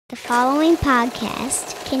The following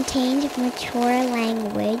podcast contains mature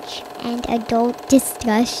language and adult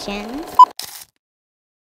discussion.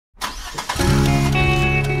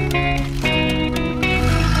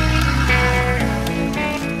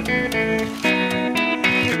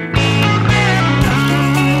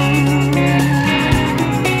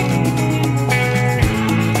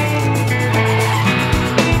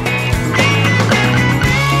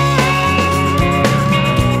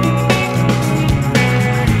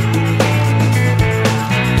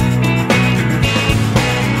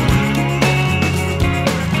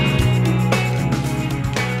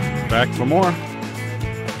 Back for more.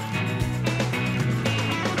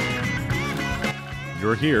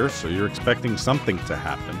 You're here, so you're expecting something to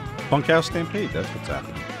happen. Bunkhouse Stampede, that's what's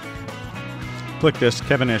happening. Kliq This,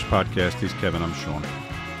 Kevin Nash podcast. He's Kevin, I'm Sean.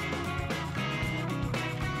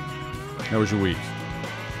 How was your week?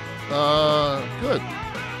 Good.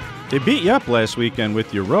 They beat you up last weekend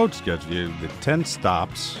with your road schedule. You had 10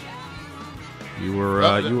 stops. You were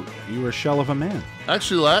you were a shell of a man.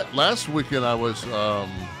 Actually, last weekend I was,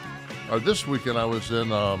 or this weekend I was in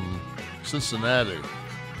Cincinnati.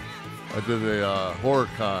 I did a horror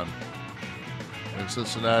con in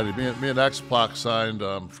Cincinnati. Me and X-Pac signed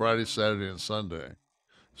Friday, Saturday, and Sunday.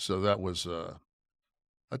 So that was,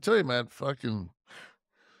 I tell you, man, fucking,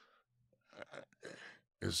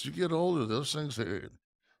 as you get older, those things,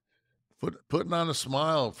 putting on a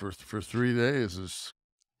smile for 3 days is...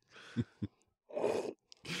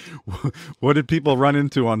 What did people run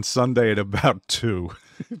into on Sunday at about 2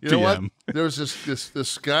 p.m.? You know what? There was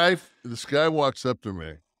this guy. This guy walks up to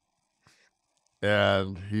me,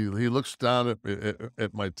 and he looks down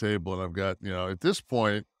at my table, and I've got, at this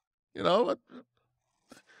point, I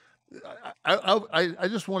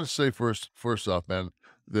just want to say first off, man,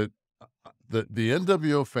 that the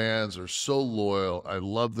NWO fans are so loyal. I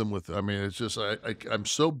love them it's just I'm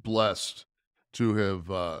so blessed to have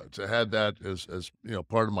to had that as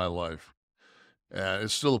part of my life, and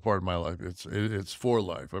it's still a part of my life. It's for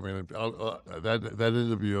life. I mean, that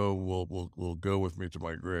NWO will go with me to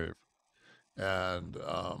my grave, and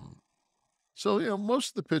so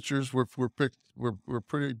most of the pictures were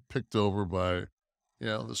pretty picked over by,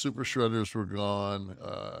 the Super Shredders were gone.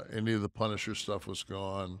 Any of the Punisher stuff was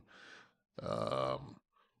gone. I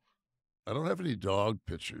don't have any dog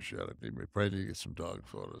pictures yet. I probably need to get some dog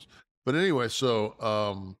photos. But anyway, so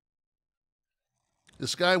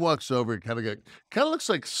this guy walks over and kind of looks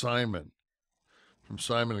like Simon from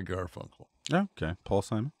Simon and Garfunkel. Oh, okay, Paul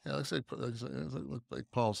Simon. Yeah, looks like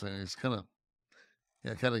Paul Simon. He's kind of,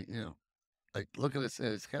 like look at this.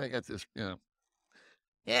 He's kind of got this,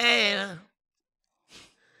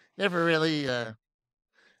 never really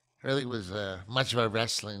was much of a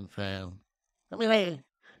wrestling fan. I mean, I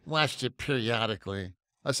watched it periodically.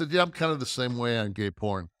 I said, yeah, I'm kind of the same way on gay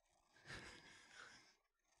porn.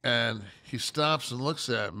 And he stops and looks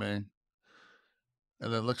at me,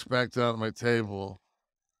 and then looks back down at my table.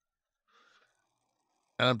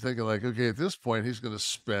 And I'm thinking, like, okay, at this point, he's going to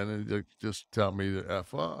spin and just tell me to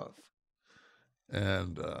F off.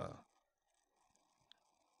 And,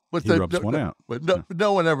 but he rubs one out. But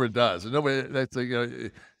no one ever does. And nobody, that's like,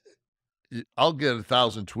 I'll get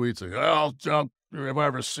 1,000 tweets like, I'll jump if I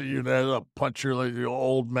ever see you, I'll punch you like the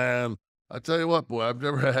old man. I tell you what, boy, I've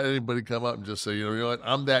never had anybody come up and just say, you know what,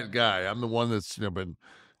 I'm that guy. I'm the one that's been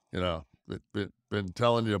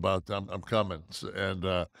telling you about. I'm coming. So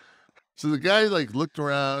the guy looked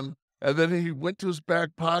around, and then he went to his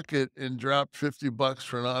back pocket and dropped $50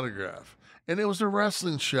 for an autograph, and it was a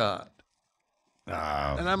wrestling shot.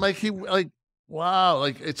 Oh. And I'm like, wow,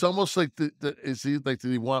 like it's almost like is he like?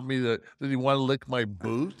 Did he want to lick my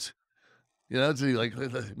boot? Did he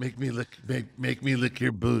make me lick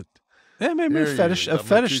your boot? Yeah, maybe a fetish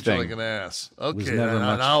thing. Like an ass. Okay,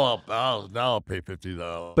 now I'll pay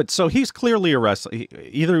 $50. But so he's clearly a wrestler.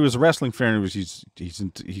 Either he was a wrestling fan, or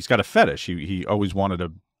he's got a fetish. He always wanted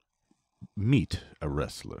to meet a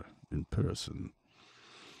wrestler in person.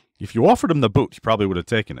 If you offered him the boot, he probably would have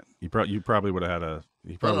taken it. You probably would have had a.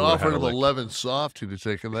 He probably offered him 11 soft. He'd have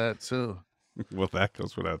taken that too. Well, that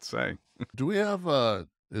goes without saying. Do we have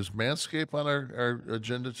is Manscaping on our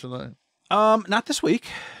agenda tonight? Not this week.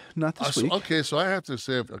 Not this week. Okay, so I have to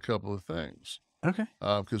say a couple of things. Okay.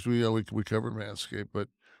 Because we covered Manscaped, but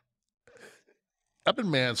I've been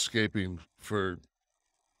manscaping for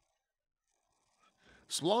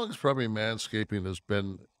as long as probably manscaping has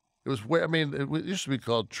been. It used to be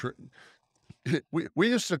called. We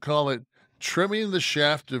used to call it trimming the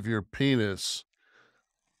shaft of your penis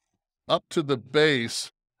up to the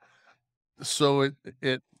base, so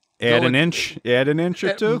it add an inch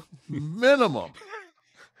or two minimum.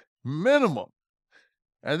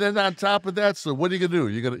 And then on top of that, so what are you gonna do?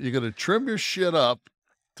 You're gonna trim your shit up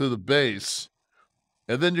to the base,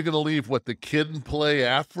 and then you're gonna leave what the kid and play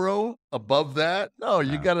afro above that? No,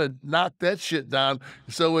 you gotta knock that shit down.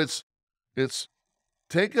 So it's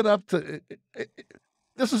take it up to.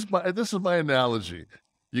 This is my analogy.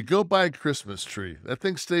 You go buy a Christmas tree. That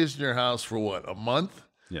thing stays in your house for what, a month?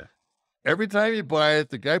 Yeah. Every time you buy it,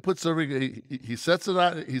 the guy puts he sets it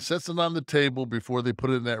on the table before they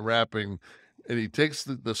put it in that wrapping, and he takes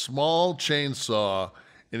the small chainsaw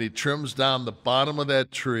and he trims down the bottom of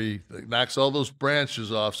that tree, knocks all those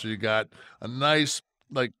branches off, so you got a nice,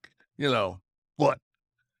 like,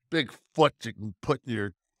 big foot you can put in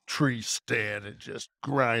your tree stand and just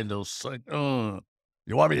grind those like,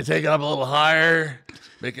 You want me to take it up a little higher?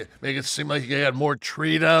 Make it seem like you got more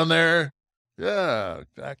tree down there? Yeah,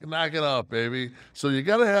 I can knock it off, baby. So you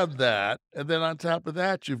got to have that. And then on top of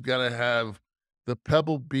that, you've got to have the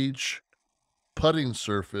Pebble Beach putting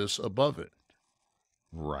surface above it.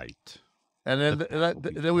 Right. And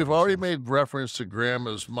then we've already made reference to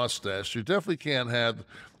Grandma's mustache. You definitely can't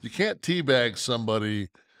teabag somebody.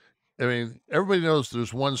 I mean, everybody knows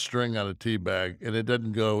there's one string on a teabag and it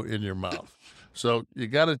doesn't go in your mouth. So you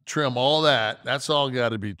got to trim all that. That's all got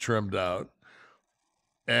to be trimmed out.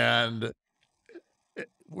 And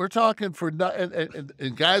we're talking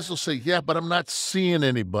and guys will say, yeah, but I'm not seeing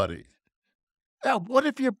anybody. Yeah, what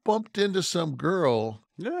if you bumped into some girl?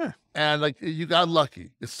 Yeah. And like you got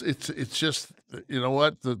lucky. It's just, you know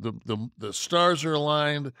what? The stars are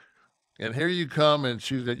aligned, and here you come, and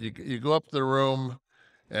you go up to the room,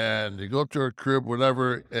 and you go up to her crib,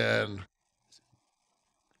 whatever, and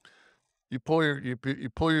you pull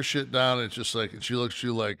your shit down. And it's just like, and she looks at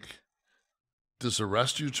you like, does the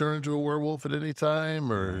rest of you turn into a werewolf at any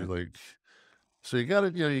time, or like? So you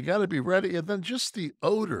gotta be ready, and then just the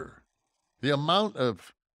odor, the amount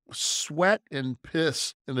of sweat and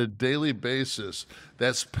piss on a daily basis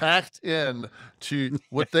that's packed in to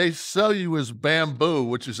what they sell you as bamboo,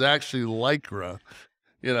 which is actually Lycra.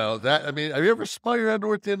 Have you ever smelled your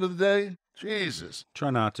underwear at the end of the day? Jesus. Try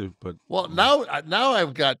not to, but well, now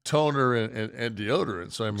I've got toner and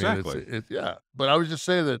deodorant. So I mean, exactly. It's yeah. But I was just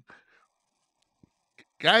saying that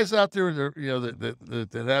guys out there,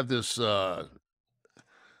 that have this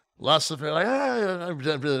lust of like, I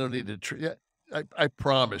really don't need to trim. Yeah, I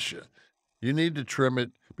promise you, you need to trim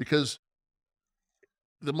it, because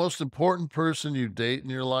the most important person you date in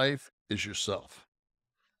your life is yourself.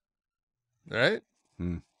 Right?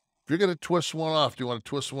 If you're going to twist one off, do you want to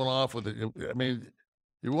twist one off with it? I mean,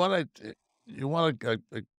 you want a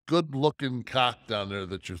good looking cock down there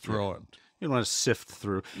that you're throwing. You don't want to sift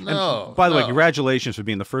through. No. And by the way, congratulations for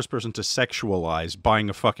being the first person to sexualize buying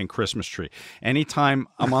a fucking Christmas tree. Anytime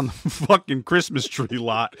I'm on the fucking Christmas tree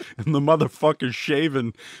lot and the motherfucker's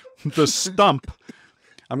shaving the stump,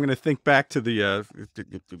 I'm going to think back to the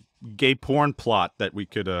gay porn plot that we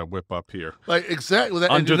could whip up here. Like exactly that.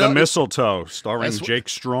 Under the Mistletoe, starring Jake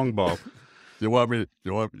Strongbow. You want me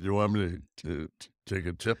to take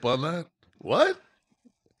a tip on that? What?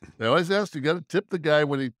 They always ask, you got to tip the guy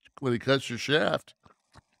when he cuts your shaft.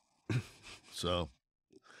 So,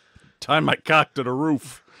 tie my cock to the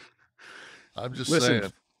roof. I'm just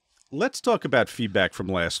saying. Let's talk about feedback from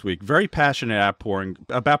last week. Very passionate outpouring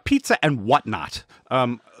about pizza and whatnot.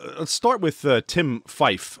 Let's start with Tim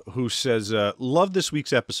Fife, who says, love this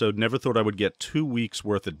week's episode. Never thought I would get 2 weeks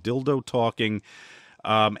worth of dildo talking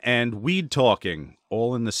and weed talking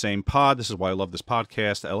all in the same pod. This is why I love this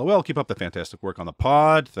podcast. LOL. Keep up the fantastic work on the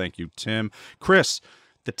pod. Thank you, Tim. Chris,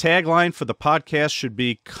 the tagline for the podcast should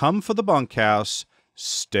be, come for the bunkhouse,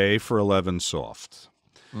 stay for 11 soft.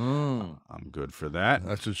 I'm good for that.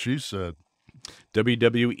 That's what she said.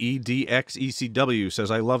 WWEDXECW says,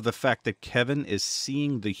 I love the fact that Kevin is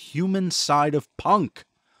seeing the human side of punk.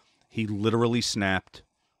 He literally snapped.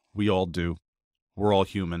 We all do. We're all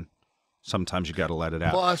human. Sometimes you got to let it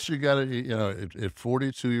out. Plus, you got to, at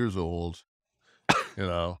 42 years old,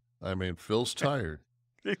 I mean, Phil's tired.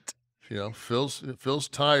 Phil's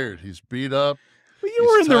tired. He's beat up. Well, you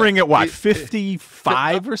were in the ring at what,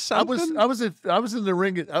 55 or something? I was in the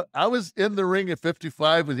ring. I was in the ring at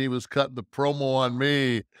 55 when he was cutting the promo on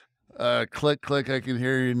me. Click, click, I can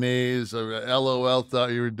hear your knees. LOL,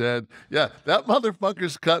 thought you were dead. Yeah, that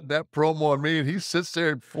motherfucker's cutting that promo on me, and he sits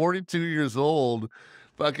there at 42 years old.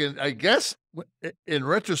 Fucking, I guess in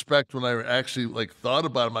retrospect, when I actually thought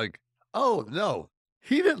about it, I'm like, oh no,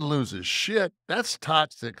 he didn't lose his shit. That's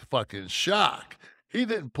toxic fucking shock. He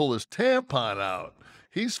didn't pull his tampon out.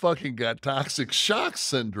 He's fucking got toxic shock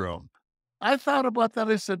syndrome. I thought about that.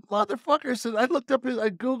 I said, motherfucker. I said, I looked up I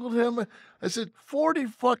Googled him. I said, 40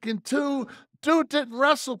 fucking 2. Dude didn't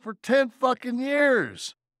wrestle for 10 fucking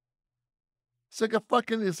years.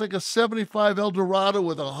 It's like a 75 Eldorado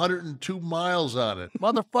with 102 miles on it.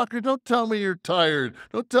 Motherfucker, don't tell me you're tired.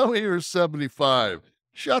 Don't tell me you're 75.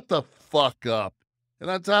 Shut the fuck up. And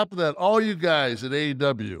on top of that, all you guys at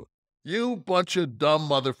AEW, you bunch of dumb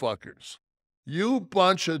motherfuckers. You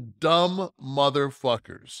bunch of dumb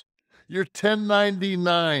motherfuckers. You're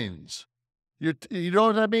 1099s. You know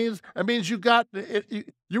what that means? That means you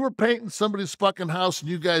were painting somebody's fucking house and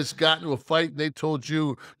you guys got into a fight and they told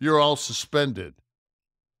you you're all suspended.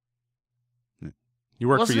 You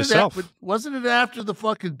work for yourself. Wasn't it after the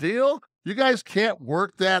fucking deal? You guys can't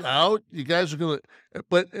work that out. You guys are going to,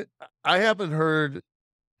 but I haven't heard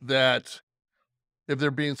that if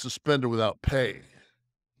they're being suspended without pay.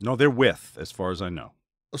 No, they're with, as far as I know.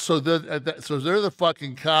 So they're the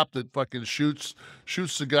fucking cop that fucking shoots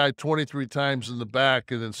the guy 23 times in the back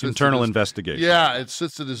and then sits internal investigation. Yeah, it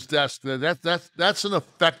sits at his desk. That's an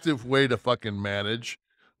effective way to fucking manage.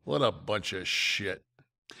 What a bunch of shit.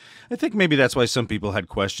 I think maybe that's why some people had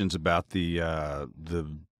questions about the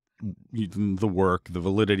work, the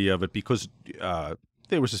validity of it, because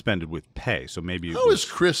they were suspended with pay. So maybe how is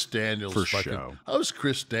Chris Daniels for fucking show? How is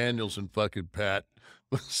Chris Daniels and fucking Pat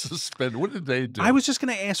suspended? What did they do? I was just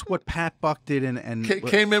going to ask what Pat Buck did and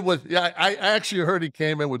came in with. Yeah, I actually heard he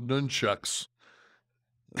came in with nunchucks.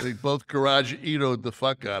 They both garage Ito'd the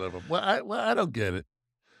fuck out of him. Well, I don't get it.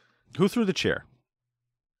 Who threw the chair?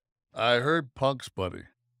 I heard Punk's buddy.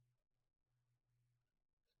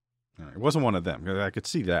 It wasn't one of them. I could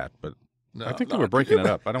see that, but No, I think they were breaking it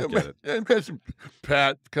up. I don't get it. Imagine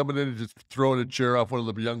Pat coming in and just throwing a chair off one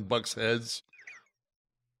of the young bucks' heads.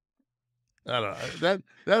 I don't know.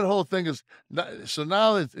 That whole thing is not, so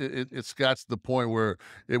now it's got to the point where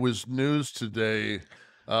it was news today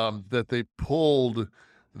that they pulled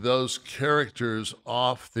those characters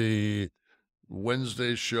off the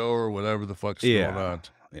Wednesday show or whatever the fuck's going on.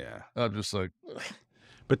 Yeah. I'm just like,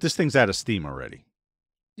 but this thing's out of steam already.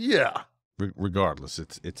 Yeah. Regardless,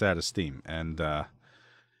 it's out of steam, and I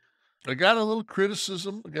got a little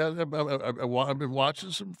criticism. I've been watching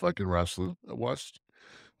some fucking wrestling. I watched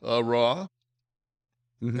Raw,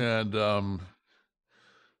 and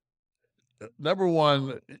number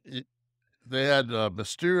one, they had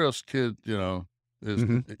Mysterio's kid. You know,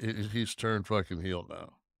 he's turned fucking heel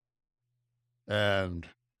now, and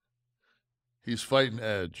he's fighting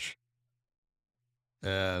Edge,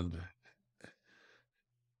 and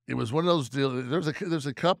it was one of those deals. There's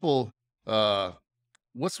a couple.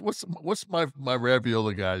 What's my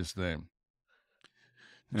Raviola guy's name?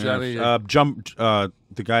 Johnny. The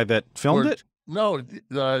guy that filmed it. No,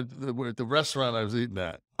 the restaurant I was eating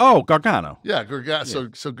at. Oh, Gargano. Yeah, Gargano. Yeah.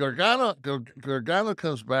 So Gargano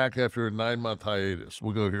comes back after a 9-month hiatus.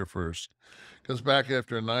 We'll go here first. Comes back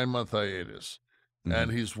after a 9-month hiatus,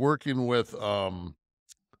 and he's working with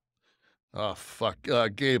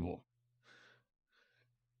Gable.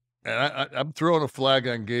 And I'm throwing a flag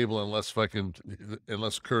on Gable unless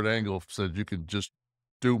Kurt Angle said you can just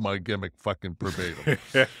do my gimmick fucking verbatim.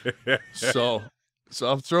 so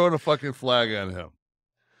I'm throwing a fucking flag on him.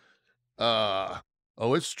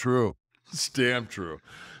 It's true. It's damn true.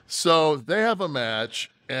 So they have a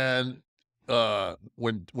match, and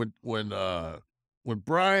when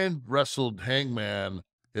Brian wrestled Hangman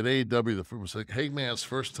at AEW, it was like Hangman's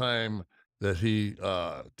first time that he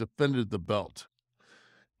defended the belt.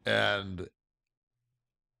 And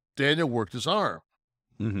Daniel worked his arm.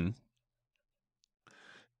 And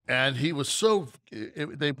he was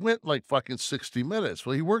they went like fucking 60 minutes.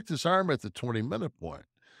 Well, he worked his arm at the 20-minute point.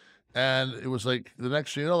 And it was like, the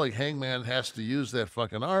next thing you know, like Hangman has to use that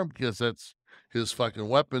fucking arm because that's his fucking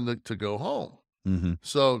weapon to go home.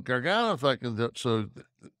 So Gargano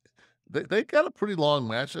They got a pretty long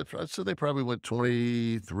match. I'd say they probably went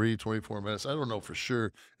 23, 24 minutes. I don't know for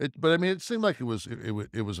sure. But I mean, it seemed like it was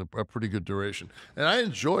a pretty good duration. And I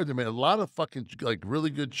enjoyed it, man. A lot of fucking like really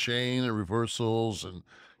good chain and reversals, and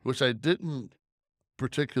which I didn't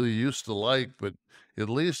particularly used to like, but at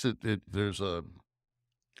least there's a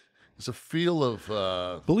feel of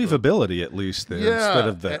believability, at least there, instead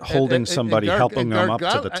of holding somebody, helping them up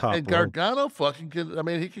to the top. And Gargano fucking can. I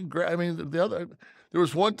mean, he can grab. I mean, there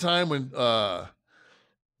was one time when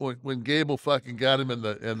Gable fucking got him in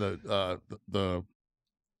the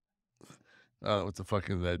what the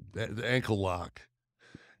fucking the ankle lock,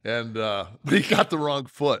 and he got the wrong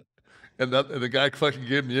foot, and the guy fucking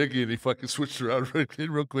gave him the Iggy, and he fucking switched around real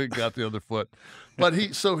quick, and got the other foot, but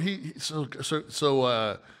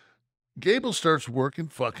Gable starts working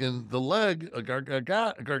fucking the leg of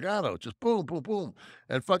Gargano, just boom, boom, boom,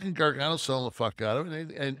 and fucking Gargano's selling the fuck out of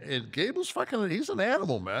it, and Gable's fucking, he's an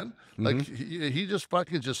animal, man. Like he just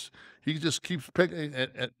fucking he just keeps picking,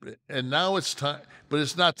 and now it's time, but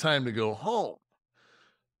it's not time to go home.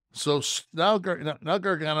 So now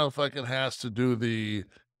Gargano fucking has to do the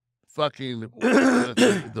fucking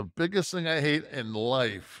the biggest thing I hate in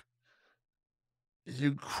life.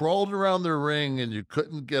 You crawled around the ring and you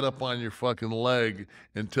couldn't get up on your fucking leg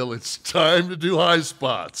until it's time to do high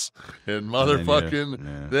spots. And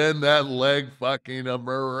motherfucking, then that leg fucking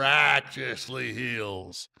miraculously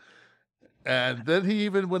heals. And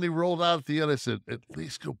then when he rolled out at the end, I said, at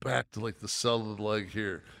least go back to like the cell of the leg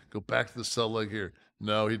here. Go back to the cell leg here.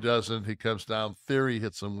 No, he doesn't. He comes down. Theory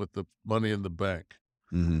hits him with the Money in the Bank.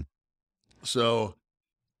 So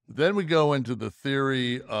then we go into the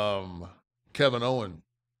Theory Kevin Owens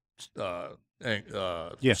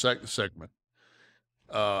segment.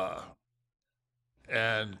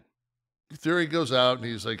 And Theory goes out and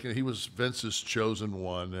he's like, he was Vince's chosen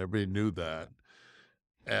one. Everybody knew that.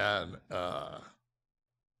 And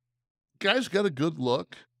guy's got a good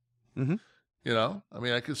look. You know, I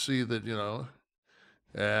mean, I could see that, you know,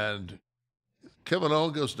 and Kevin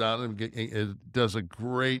Owens goes down and does a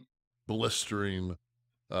great blistering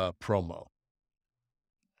promo.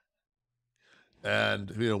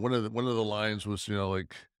 And, you know, one of the lines was, you know,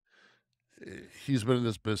 like, he's been in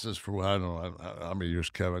this business for, I don't know how many years,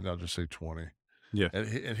 Kevin, I'll just say 20. Yeah.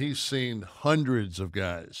 And he's seen hundreds of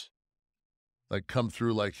guys like come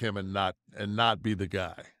through like him and not be the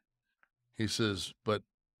guy. He says,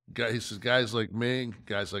 guys like me,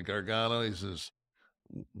 guys like Gargano, he says,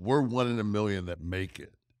 we're 1 in a million that make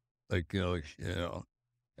it. Like, you know,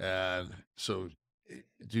 and so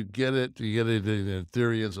do you get it? And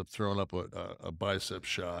Theory ends up throwing up a bicep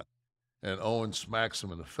shot, and Owens smacks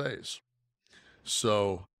him in the face.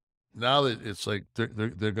 So now that it's like they're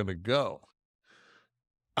going to go.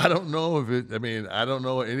 I don't know I don't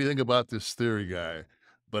know anything about this Theory guy,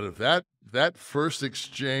 but if that first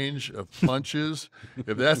exchange of punches,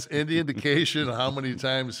 if that's any indication of how many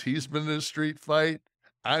times he's been in a street fight,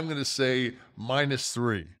 I'm going to say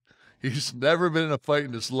 -3. He's never been in a fight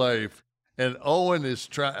in his life. And Owen is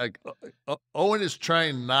trying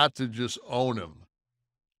not to just own him,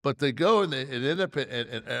 but they go and it end up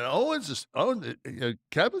and Owens is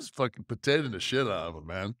Kevin's fucking potatoing the shit out of him,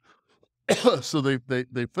 man. So they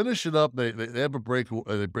finish it up. They have a break.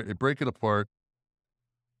 They break it apart.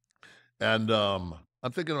 And I'm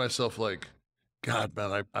thinking to myself, like, God,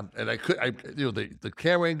 man, the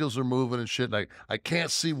camera angles are moving and shit. And I can't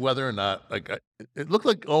see whether or not it looked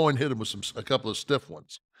like Owen hit him with a couple of stiff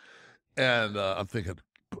ones. And I'm thinking,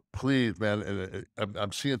 please, man. And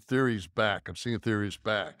I'm seeing Theory's back.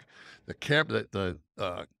 The camera, the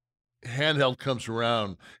handheld comes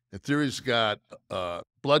around, and Theory's got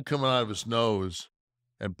blood coming out of his nose,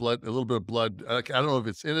 and a little bit of blood. I don't know if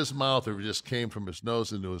it's in his mouth or if it just came from his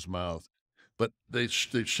nose into his mouth. But they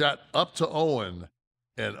shot up to Owen,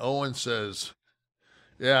 and Owen says,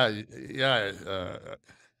 "Yeah."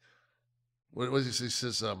 What was he say? He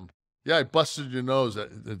says, "Yeah, I busted your nose.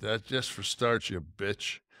 That just for starch, you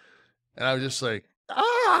bitch." And I was just like,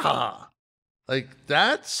 like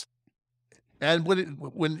that's. And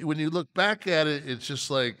when you look back at it, it's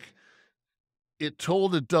just like it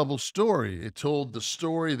told a double story. It told the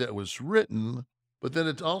story that was written, but then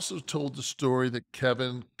it also told the story that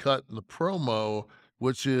Kevin cut in the promo,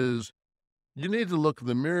 which is you need to look in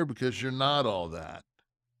the mirror because you're not all that,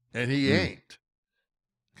 and he ain't.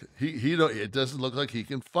 He don't. It doesn't look like he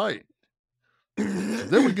can fight.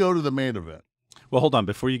 Then we go to the main event. Well, hold on.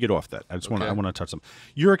 Before you get off that, I want to touch something.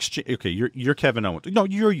 You're Kevin Owens. No,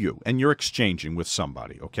 you're you, and you're exchanging with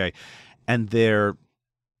somebody, okay? And they're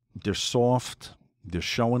soft, they're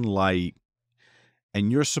showing light,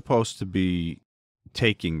 and you're supposed to be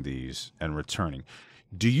taking these and returning.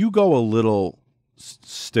 Do you go a little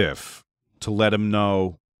stiff to let them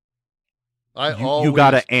know you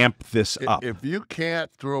got to amp this up? If you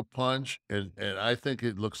can't throw a punch, and I think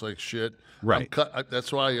it looks like shit, right?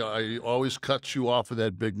 That's why I always cut you off of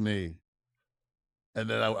that big knee, and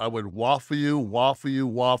then I would waffle you,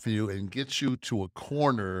 and get you to a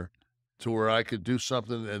corner to where I could do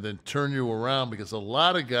something, and then turn you around, because a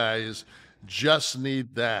lot of guys just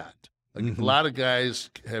need that. Like a lot of guys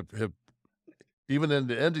have even in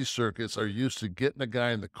the indie circuits are used to getting a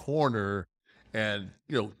guy in the corner and,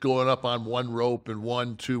 you know, going up on one rope and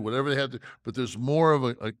 1, 2, whatever they have to, but there's more of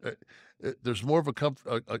a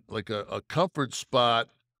comfort spot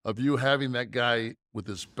of you having that guy with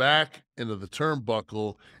his back into the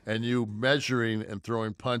turnbuckle and you measuring and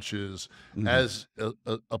throwing punches as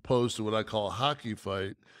opposed to what I call a hockey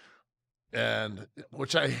fight, and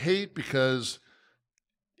which I hate because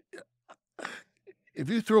if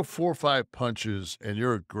you throw 4 or 5 punches and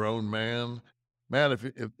you're a grown man, if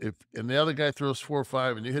and the other guy throws 4 or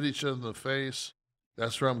 5 and you hit each other in the face,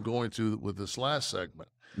 that's where I'm going to with this last segment.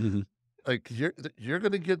 Like you're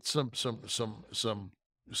going to get some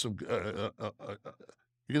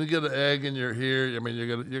you're going to get an egg in your ear. I mean, you're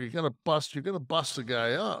going to bust a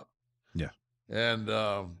guy up. Yeah. And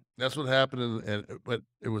that's what happened. But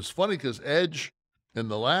it was funny because Edge in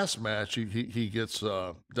the last match, he gets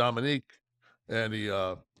Dominik and he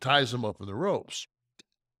ties him up in the ropes.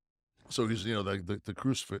 So he's, you know,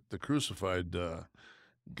 the crucified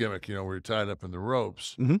gimmick, you know, where you're tied up in the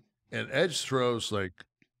ropes. And Edge throws like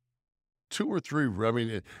 2 or 3. I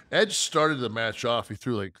mean, Edge started the match off. He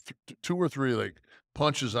threw like 2 or 3 like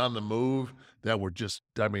punches on the move that were just,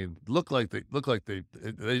 I mean, looked like they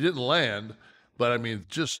didn't land, but I mean,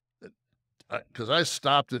 just because I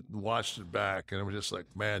stopped it and watched it back, and it was just like,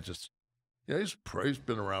 man, just yeah, he's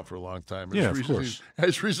been around for a long time. Yeah, of course.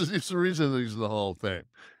 It's the reason that he's in the Hall of Fame.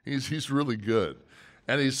 He's really good,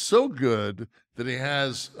 and he's so good that he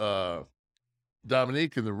has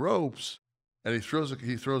Dominik in the ropes, and he throws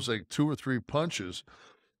like 2 or 3 punches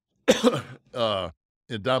in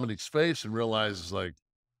Dominik's face, and realizes like,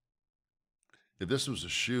 if this was a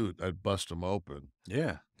shoot, I'd bust him open.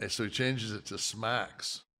 Yeah. And so he changes it to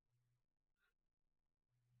smacks.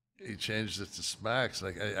 He changes it to smacks,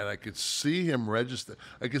 and I could see him register.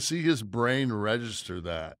 I could see his brain register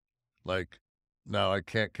that, like, no, I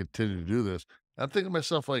can't continue to do this. I'm thinking to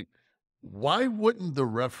myself, like, why wouldn't the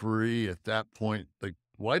referee at that point, like,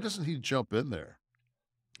 why doesn't he jump in there?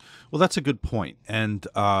 Well, that's a good point. And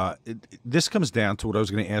this comes down to what I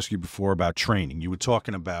was going to ask you before about training. You were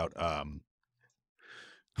talking about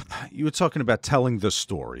telling the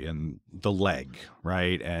story and the leg,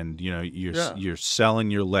 right? And you know, you're selling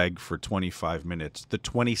your leg for 25 minutes. The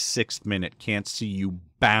 26th minute can't see you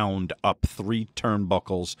bound up 3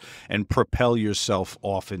 turnbuckles and propel yourself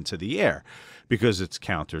off into the air because it's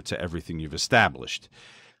counter to everything you've established.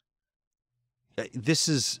 It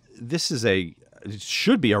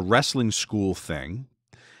should be a wrestling school thing.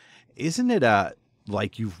 Isn't it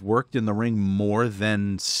like you've worked in the ring more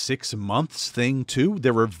than 6 months thing too?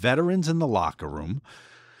 There are veterans in the locker room.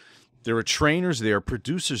 There are trainers there,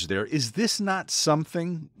 producers there. Is this not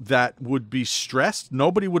something that would be stressed?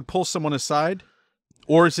 Nobody would pull someone aside?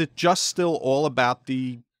 Or is it just still all about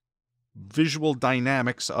the visual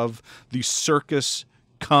dynamics of the circus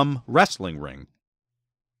come wrestling ring?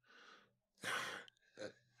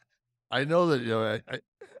 I know that, you know,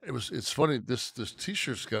 it's funny. This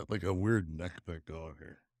T-shirt's got like a weird neck bit going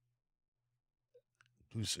here.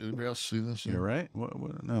 Do anybody else see this? You're right.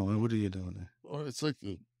 No, what are you doing there? Well, it's like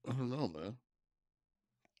I don't know, man.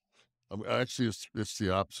 I mean, actually, it's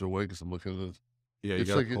the opposite way because I'm looking at it. Yeah, you it's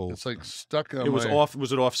got like pull. it's like stuck on. It was off.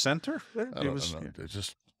 Was it off center? I don't know. It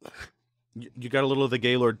just. You got a little of the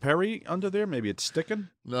Gaylord Perry under there. Maybe it's sticking.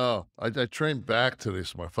 No, I trained back today,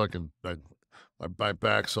 so my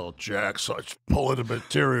back's all jacked, so I'm pulling the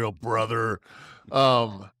material, brother.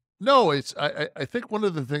 No, it's I think one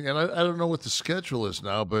of the things, and I don't know what the schedule is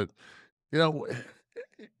now, but you know,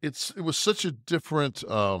 it was such a different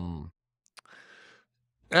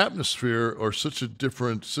atmosphere or such a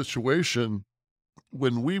different situation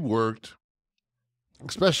when we worked,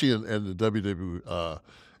 especially in the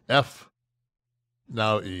WWF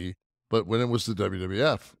now E, but when it was the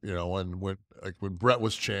WWF, you know, when Brett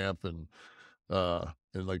was champ and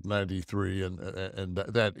in like 93 and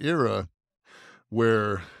that era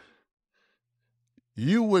where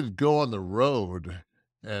you would go on the road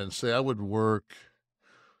and say, I would work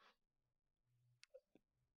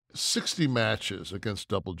 60 matches against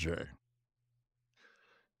Double J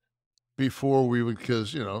before we would,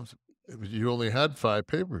 because, you know, you only had 5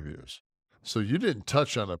 pay-per-views. So you didn't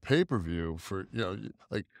touch on a pay-per-view for, you know,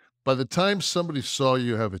 like by the time somebody saw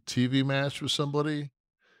you have a TV match with somebody,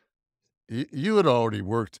 you had already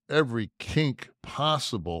worked every kink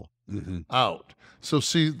possible out. So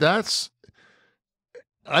see, I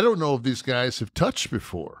don't know if these guys have touched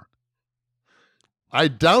before. I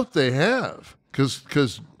doubt they have,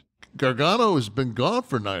 because Gargano has been gone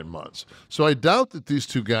for 9 months. So I doubt that these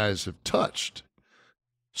 2 guys have touched.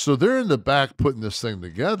 So they're in the back putting this thing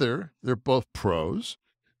together. They're both pros.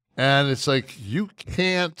 And it's like, you're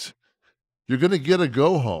going to get a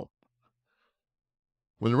go home.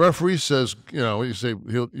 When the referee says, you know, you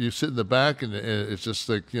sit in the back and it's just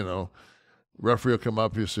like, you know, referee will come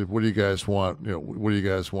up. He said, "What do you guys want? You know, what do you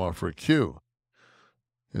guys want for a cue?"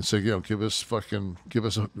 And say, give us a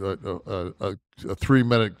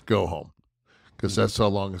 3-minute go home, because that's how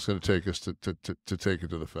long it's going to take us to take it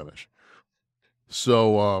to the finish.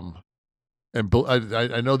 So, I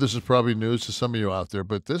know this is probably news to some of you out there,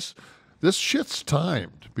 but this shit's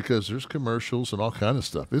timed because there's commercials and all kind of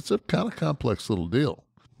stuff. It's a kind of complex little deal.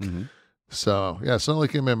 Mm-hmm. So yeah, it's not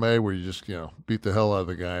like MMA where you just beat the hell out of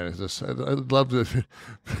the guy. I'd love to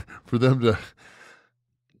for them to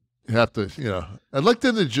have to I'd like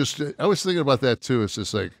them to just. I was thinking about that too. It's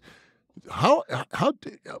just like how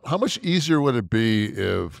much easier would it be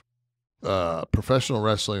if professional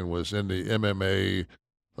wrestling was in the MMA,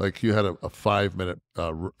 like you had a 5-minute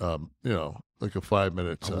like a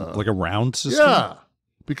 5-minute like a round system. Yeah,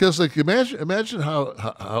 because like imagine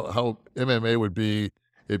how MMA would be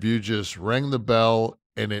if you just rang the bell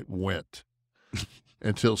and it went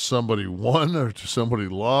until somebody won or somebody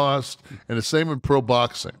lost. And the same in pro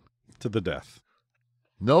boxing. To the death.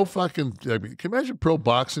 No fucking, I mean, can you imagine pro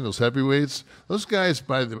boxing, those heavyweights? Those guys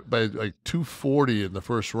by like 240 in the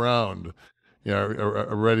first round,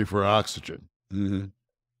 are ready for oxygen. Mm-hmm.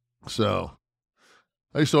 So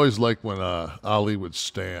I used to always like when Ali would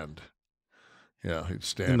stand. He'd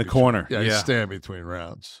stand in the corner. Yeah, he'd stand between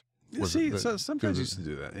rounds. Sometimes he used to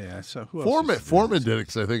do that. Yeah. So who else? Foreman did it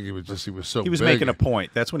because I think he was so. He was big. making a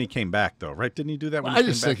point. That's when he came back, though, right? Didn't he do that? When I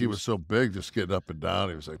just think he was so big, just getting up and down.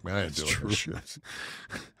 He was like, "Man, I ain't doing true. this shit."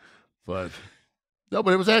 But no,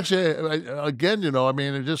 but it was actually again, I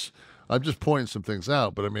mean, I'm just pointing some things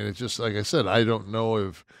out. But I mean, it's just like I said, I don't know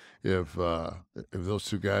if those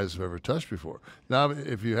two guys have ever touched before. Now,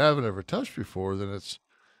 if you haven't ever touched before, then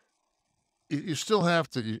you still have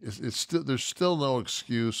to. There's still no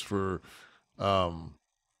excuse for,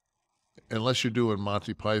 unless you're doing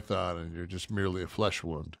Monty Python and you're just merely a flesh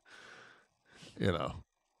wound,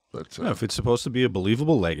 But if it's supposed to be a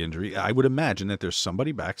believable leg injury, I would imagine that there's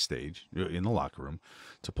somebody backstage in the locker room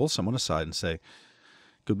to pull someone aside and say,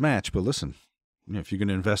 "Good match, but listen, if you're going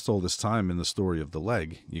to invest all this time in the story of the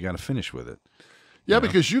leg, you got to finish with it." Yeah,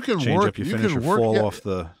 because you can change work. Up your finish or fall off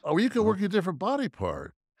the. Oh, you can work a different body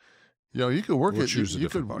part. You could work it. You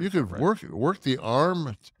could work the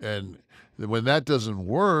arm, and when that doesn't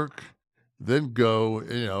work, then go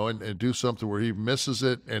and do something where he misses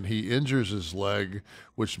it and he injures his leg,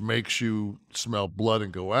 which makes you smell blood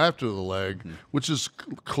and go after the leg, which is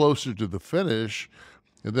closer to the finish,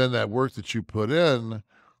 and then that work that you put in.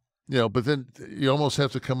 But then you almost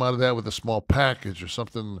have to come out of that with a small package or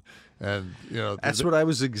something. And, that's what I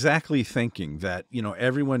was exactly thinking, that,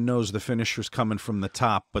 everyone knows the finisher's coming from the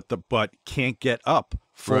top, but the butt can't get up,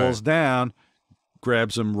 falls down,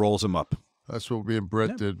 grabs him, rolls him up. That's what me and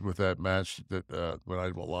Brett did with that match that when I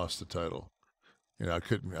lost the title. I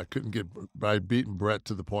I'd beaten Brett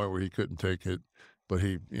to the point where he couldn't take it, but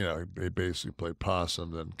he basically played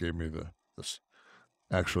possum, then gave me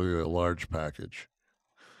actually a large package.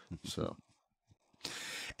 So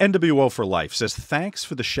NWO for Life says, "Thanks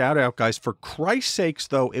for the shout out, guys. For Christ's sakes,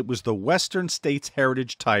 though, it was the Western States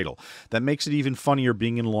Heritage title. That makes it even funnier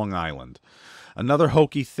being in Long Island. Another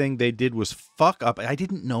hokey thing they did was fuck up. I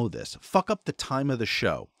didn't know this. Fuck up the time of the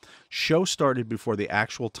show. Show started before the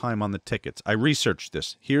actual time on the tickets. I researched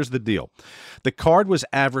this. Here's the deal. The card was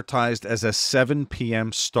advertised as a 7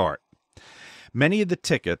 p.m. start. Many of the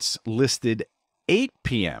tickets listed 8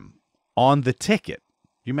 p.m. on the ticket.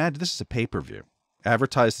 You imagine this is a pay-per-view.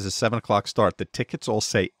 Advertised as a 7 o'clock start. The tickets all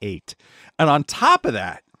say 8. And on top of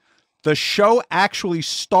that, the show actually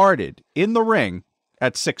started in the ring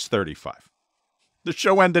at 6:35. The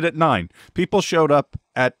show ended at 9. People showed up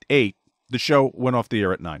at 8. The show went off the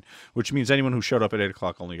air at 9, which means anyone who showed up at 8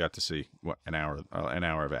 o'clock only got to see an hour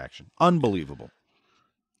of action. Unbelievable.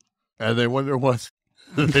 And they wonder what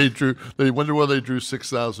they drew. They wonder why they drew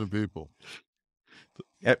 6,000 people.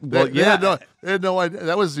 Well, they had no idea.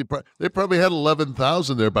 That was they probably had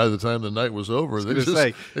 11,000 there by the time the night was over.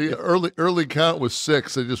 Early count was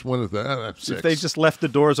 6. They just went with that. 6. If they just left the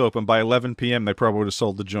doors open by 11 p.m., they probably would have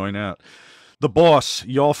sold the joint out. The Boss,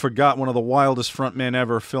 y'all forgot one of the wildest frontmen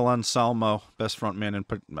ever, Phil Anselmo, best frontman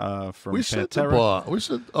from we Pantera. Said the Boss. We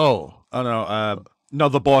said, oh no,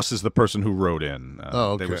 the Boss is the person who wrote in.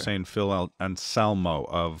 Okay. They were saying Phil Anselmo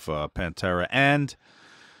of Pantera and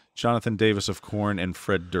Jonathan Davis of Korn and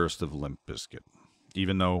Fred Durst of Limp Bizkit,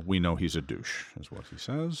 even though we know he's a douche, is what he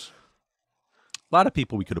says. A lot of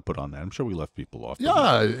people we could have put on that. I'm sure we left people off.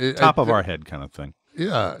 Yeah. Top of our head kind of thing.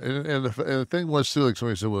 Yeah. And the thing was, too, like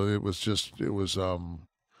somebody said, well, it was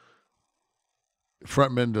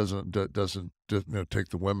frontmen doesn't take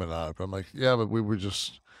the women out. I'm like, yeah, but we were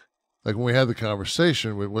just, like when we had the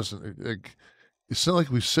conversation, it wasn't like, it's not like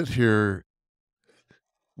we sit here.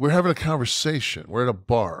 We're having a conversation. We're at a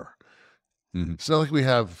bar. Mm-hmm. It's not like we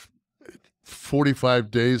have 45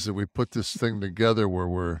 days that we put this thing together where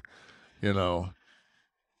we're, you know.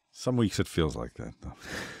 Some weeks it feels like that, though.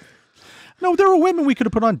 No, there were women we could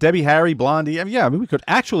have put on. Debbie Harry, Blondie. I mean, we could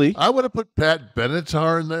actually. I would have put Pat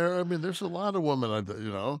Benatar in there. I mean, there's a lot of women,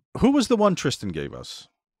 Who was the one Tristan gave us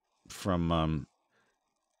from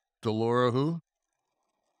Delora who?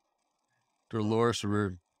 Dolores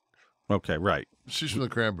O'Riordan. Okay, right. She's from the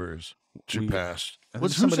Cranberries. She passed.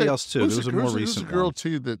 What's somebody else too? There was a more recent girl one.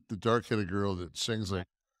 too, that the dark-headed girl that sings like.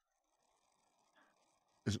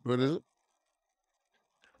 What is it?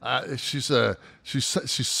 She's a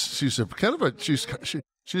kind of a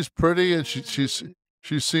she's pretty, and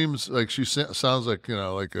she seems like she sounds like,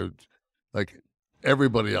 like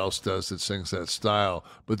everybody else does that sings that style,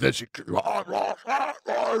 but then she.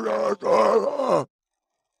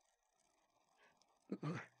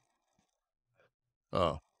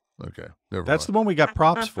 Oh, okay. That's the one we got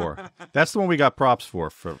props for. That's the one we got props for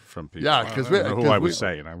from people. Yeah, because I don't know who I was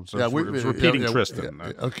saying. I was repeating Tristan.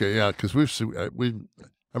 Okay, yeah, because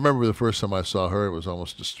I remember the first time I saw her, it was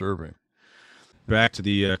almost disturbing. Back to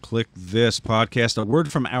the Kliq This podcast. A word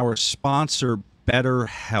from our sponsor,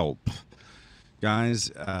 BetterHelp. Guys,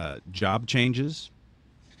 job changes,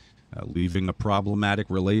 leaving a problematic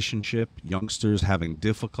relationship, youngsters having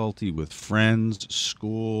difficulty with friends,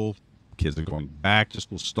 school, kids are going back to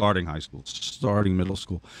school, starting high school, starting middle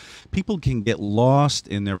school. People can get lost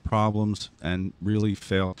in their problems and really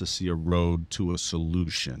fail to see a road to a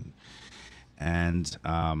solution. And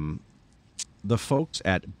the folks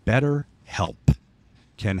at BetterHelp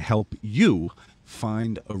can help you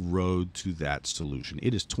find a road to that solution.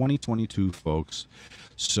 It is 2022, folks.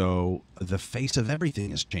 So the face of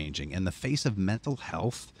everything is changing, and the face of mental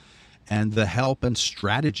health and the help and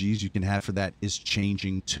strategies you can have for that is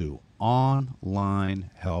changing too.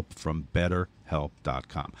 Online help from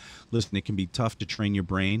BetterHelp.com. Listen, it can be tough to train your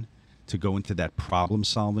brain to go into that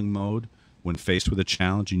problem-solving mode when faced with a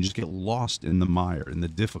challenge, and you just get lost in the mire, in the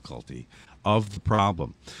difficulty of the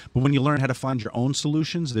problem. But when you learn how to find your own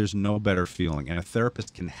solutions, there's no better feeling. And a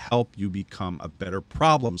therapist can help you become a better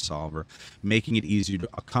problem solver, making it easier to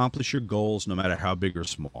accomplish your goals, no matter how big or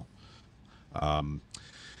small.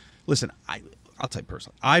 Listen, I'll tell you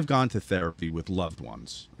personally, I've gone to therapy with loved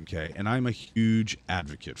ones, okay? And I'm a huge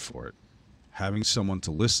advocate for it. Having someone to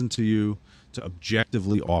listen to you, to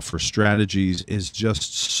objectively offer strategies is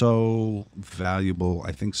just so valuable.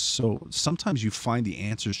 I think so. Sometimes you find the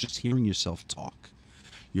answers just hearing yourself talk.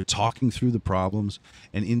 You're talking through the problems,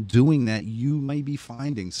 and in doing that, you may be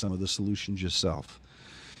finding some of the solutions yourself.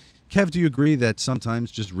 Kev, do you agree that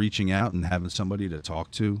sometimes just reaching out and having somebody to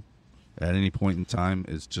talk to at any point in time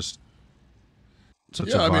is just such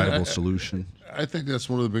a viable solution? I think that's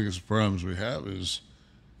one of the biggest problems we have is,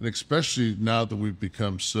 and especially now that we've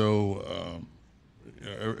become so,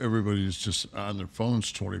 everybody's just on their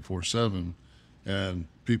phones 24/7, and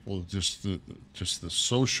people just the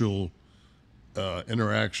social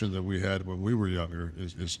interaction that we had when we were younger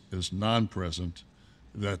is non-present.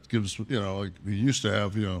 That gives, like we used to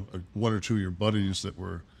have, one or two of your buddies that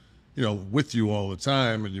were, with you all the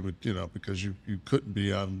time, and you would, because you couldn't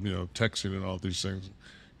be on, texting and all these things.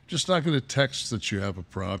 You're just not going to text that you have a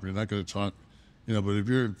problem. You're not going to talk. But if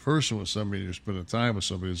you're in person with somebody, you're spending time with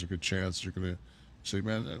somebody, there's a good chance you're going to say,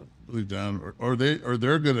 "Man, really down," or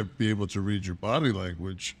they're going to be able to read your body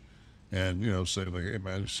language, and say like, "Hey,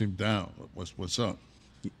 man, you seem down. What's up?"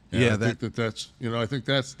 And yeah, I think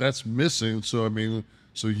that's missing. So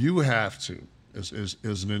so you have to, as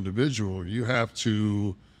an individual, you have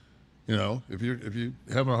to, if you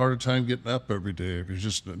having a harder time getting up every day, if you're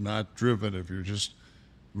just not driven, if you're just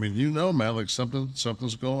man, like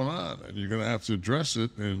something's going on, and you're going to have to address it.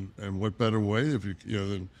 And what better way if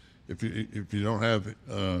than if you don't have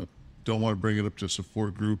don't want to bring it up to a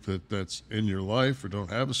support group that's in your life, or don't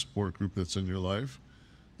have a support group that's in your life,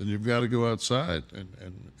 then you've got to go outside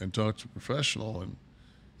and talk to a professional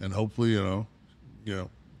and hopefully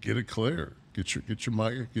get it clear, get your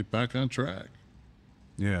mind, get back on track.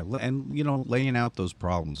 Yeah, and laying out those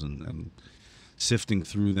problems and sifting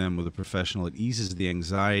through them with a professional, it eases the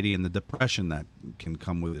anxiety and the depression that can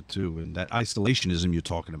come with it too, and that isolationism you're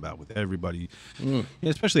talking about with everybody,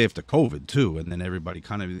 especially after COVID too, and then everybody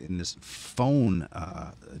kind of in this phone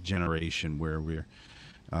generation where we're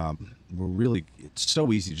really, it's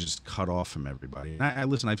so easy to just cut off from everybody. And I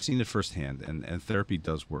listen, I've seen it firsthand, and therapy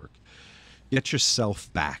does work. Get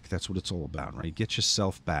yourself back. That's what it's all about, right? Get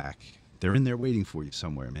yourself back. They're in there waiting for you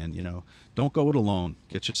somewhere, man. Don't go it alone.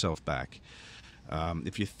 Get yourself back.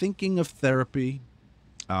 If you're thinking of therapy,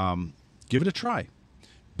 give it a try.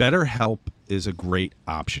 BetterHelp is a great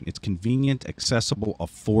option. It's convenient, accessible,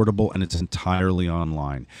 affordable, and it's entirely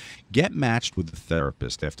online. Get matched with a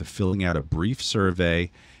therapist after filling out a brief survey,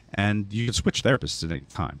 and you can switch therapists at any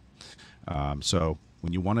time. So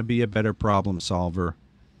when you want to be a better problem solver,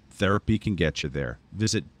 therapy can get you there.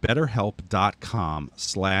 Visit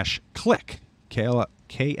betterhelp.com/kliq,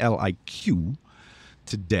 Kliq,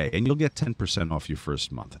 today, and you'll get 10% off your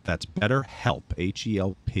first month. That's BetterHelp,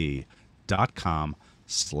 HELP.com/kliq.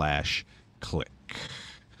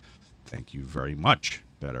 Thank you very much,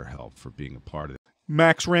 BetterHelp, for being a part of it.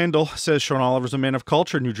 Max Randall says Sean Oliver's a man of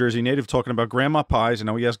culture, New Jersey native, talking about grandma pies. I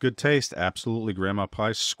know he has good taste. Absolutely, grandma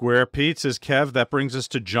pies. Square pizzas, Kev. That brings us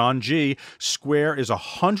to John G. Square is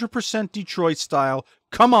 100% Detroit style.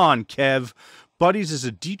 Come on, Kev. Buddy's is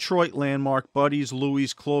a Detroit landmark. Buddy's,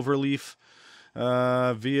 Louis, Cloverleaf,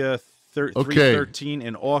 via 313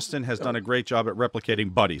 in Austin has done a great job at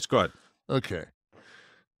replicating Buddy's. Go ahead. Okay.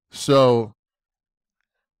 So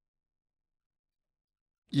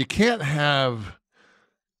you can't have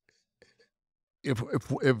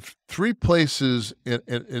if three places, and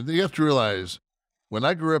you have to realize, when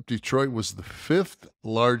I grew up, Detroit was the 5th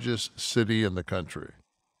largest city in the country.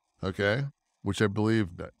 Okay, which I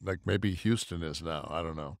believe that, like, maybe Houston is now. I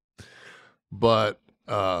don't know, but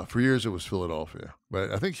for years it was Philadelphia.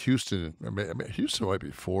 But I think Houston. I mean, Houston might be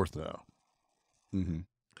 4th now. Mm-hmm.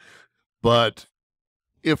 But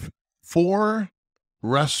if 4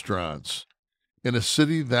 restaurants in a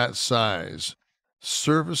city that size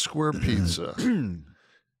serve a square pizza,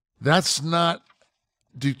 that's not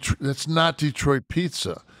Detroit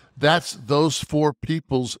pizza. That's those 4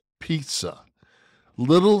 people's pizza.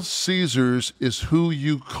 Little Caesars is who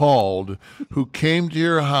you called, who came to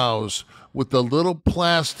your house with the little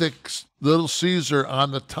plastic Little Caesar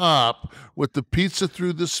on the top with the pizza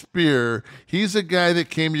through the spear. He's a guy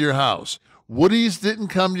that came to your house. Woody's didn't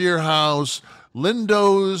come to your house.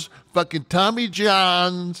 Lindo's, fucking Tommy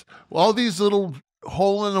John's, all these little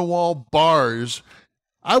hole-in-the-wall bars.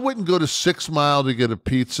 I wouldn't go to 6 Mile to get a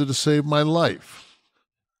pizza to save my life.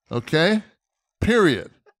 Okay?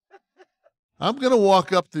 Period. I'm going to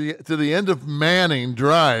walk up to the end of Manning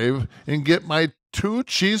Drive and get my 2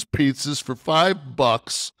 cheese pizzas for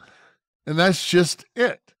 $5, and that's just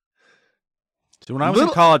it. So when I was in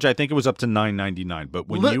college, I think it was up to $9.99. But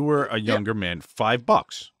when you were a younger man,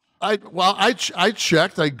 $5. I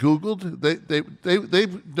checked. I Googled. They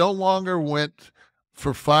no longer went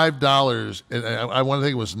for $5, and I want to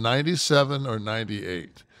think it was 97 or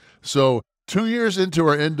 98. So 2 years into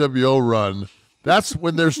our NWO run, that's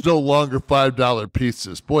when there's no longer $5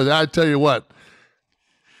 pizzas. Boy, I tell you what.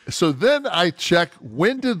 So then I checked,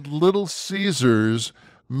 when did Little Caesars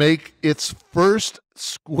make its first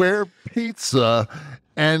square pizza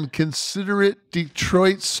and consider it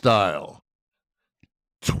Detroit style?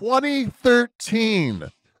 2013.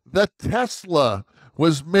 The Tesla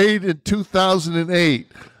was made in 2008.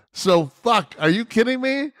 So fuck, are you kidding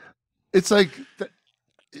me? It's like,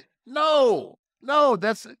 no,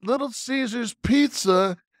 that's Little Caesars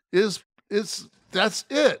pizza that's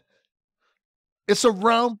it. It's a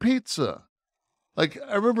round pizza. Like,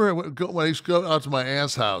 I remember when I used to go out to my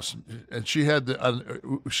aunt's house, and she had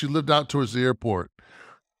she lived out towards the airport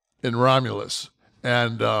in Romulus,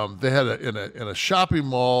 and they had in a shopping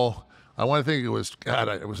mall. I want to think it was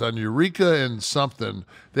on Eureka and something.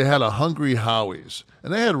 They had a Hungry Howie's,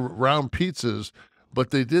 and they had round pizzas,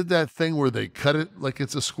 but they did that thing where they cut it like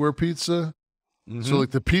it's a square pizza. Mm-hmm. So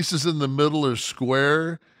like the pieces in the middle are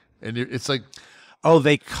square, and it's like. Oh,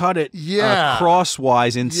 they cut it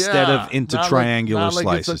crosswise instead of into triangular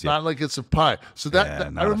slices. Not like it's a pie. So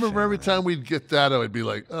that I remember every time we'd get that, I would be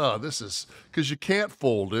like, oh, this is, because you can't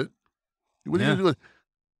fold it. What are you going to do?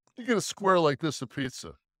 You get a square like this of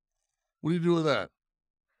pizza. What do you do with that?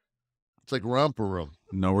 It's like romper room.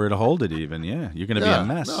 Nowhere to hold it even, You're going to be a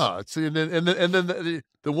mess. No, and then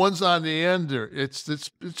the ones on the end, it's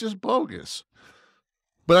just bogus.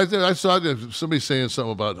 But I saw somebody saying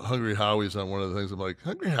something about Hungry Howie's on one of the things. I'm like,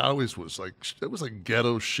 Hungry Howie's was like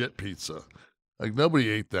ghetto shit pizza. Like, nobody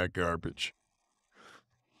ate that garbage.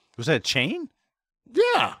 Was that a chain?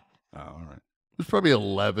 Yeah. Oh, all right. It was probably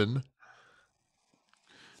 11.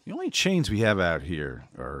 The only chains we have out here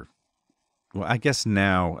are, well, I guess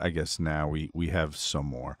now we have some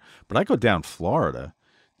more. But I go down Florida.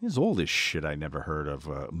 There's all this shit I never heard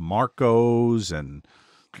of. Marco's and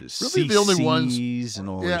really the only ones, and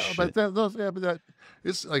all this shit. But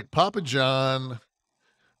it's like Papa John,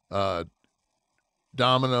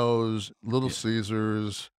 Domino's, Little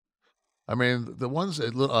Caesars. I mean, the ones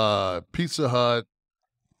at Pizza Hut,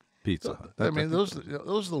 Pizza Hut. I mean, those are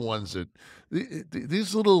the ones that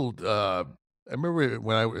these little. I remember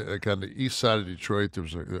when I like on the east side of Detroit, there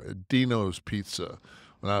was a Dino's Pizza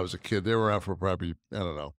when I was a kid. They were around for probably, I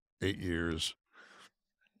don't know, 8 years.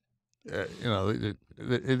 You know, they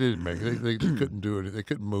didn't make it. They couldn't do it. They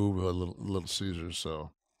couldn't move a Little Caesars.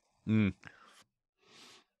 So,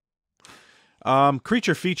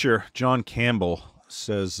 Creature Feature John Campbell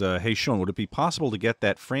says, hey, Sean, would it be possible to get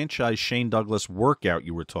that franchise Shane Douglas workout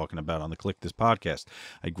you were talking about on the Kliq This podcast?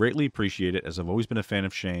 I greatly appreciate it, as I've always been a fan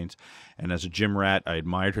of Shane's, and as a gym rat, I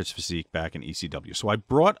admired his physique back in ECW. So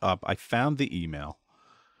I found the email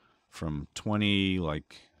from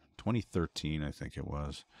 2013, I think it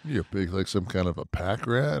was. You're big, like some kind of a pack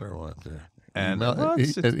rat or what? And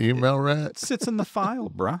an email rat? It sits in the file,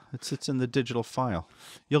 bruh. It sits in the digital file.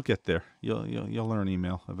 You'll get there. You'll learn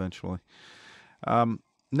email eventually.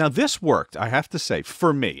 Now, this worked, I have to say,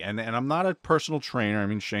 for me. And I'm not a personal trainer. I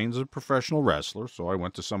mean, Shane's a professional wrestler, so I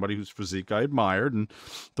went to somebody whose physique I admired and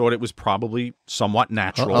thought it was probably somewhat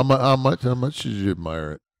natural. How much did you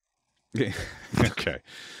admire it? Okay.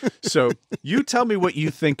 So you tell me what you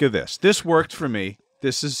think of this. This worked for me.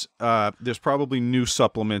 This is there's probably new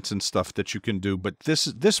supplements and stuff that you can do, but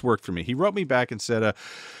this worked for me. He wrote me back and said,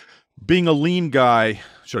 being a lean guy,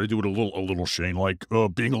 should I do it a little Shane? Like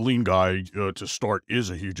being a lean guy to start is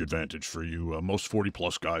a huge advantage for you. Most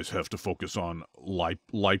 40+ guys have to focus on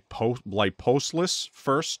lipolysis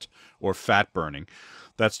first or fat burning.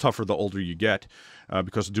 That's tougher the older you get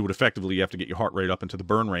because to do it effectively, you have to get your heart rate up into the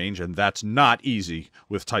burn range, and that's not easy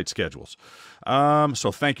with tight schedules.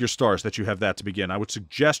 So thank your stars that you have that to begin. I would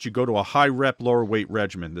suggest you go to a high-rep, lower-weight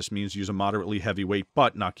regimen. This means use a moderately heavy weight,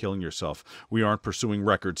 but not killing yourself. We aren't pursuing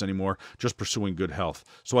records anymore, just pursuing good health.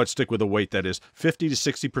 So I'd stick with a weight that is 50 to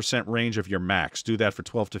 60% range of your max. Do that for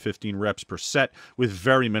 12 to 15 reps per set with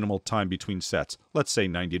very minimal time between sets. Let's say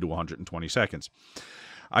 90 to 120 seconds.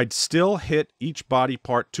 I'd still hit each body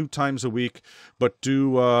part 2 times a week, but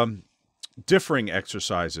do differing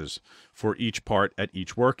exercises for each part at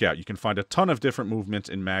each workout. You can find a ton of different movements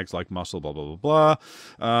in mags like muscle, blah, blah, blah,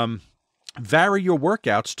 blah. Vary your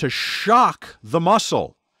workouts to shock the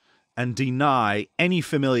muscle and deny any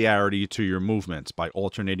familiarity to your movements by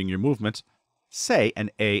alternating your movements. Say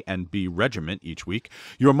an A and B regimen each week,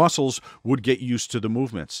 your muscles would get used to the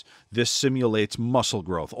movements. This simulates muscle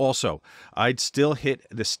growth. Also, I'd still hit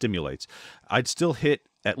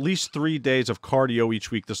at least 3 days of cardio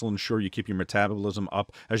each week. This will ensure you keep your metabolism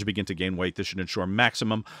up as you begin to gain weight. This should ensure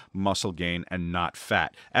maximum muscle gain and not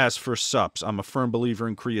fat. As for sups, I'm a firm believer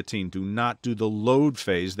in creatine. Do not do the load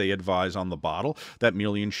phase they advise on the bottle. That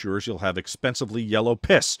merely ensures you'll have expensively yellow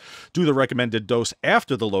piss. Do the recommended dose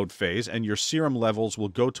after the load phase, and your serum levels will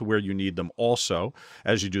go to where you need them. Also,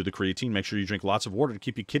 as you do the creatine, make sure you drink lots of water to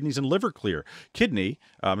keep your kidneys and liver clear. Creatine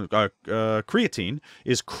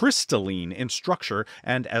is crystalline in structure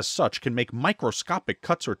and as such can make microscopic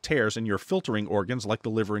cuts or tears in your filtering organs like the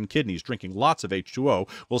liver and kidneys. Drinking lots of H2O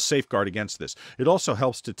will safeguard against this. It also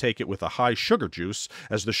helps to take it with a high sugar juice,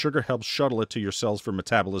 as the sugar helps shuttle it to your cells for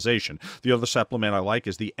metabolization. The other supplement I like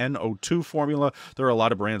is the NO2 formula. There are a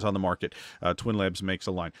lot of brands on the market. Twin Labs makes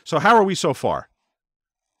a line. So how are we so far?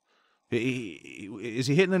 Is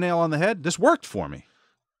he hitting the nail on the head? This worked for me.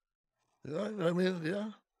 I mean, yeah.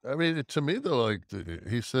 I mean, to me though, like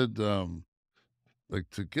he said, like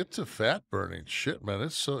to get to fat burning, shit, man,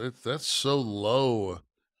 that's so low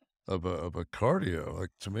of a cardio.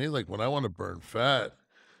 Like to me, like when I want to burn fat,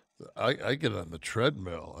 I get on the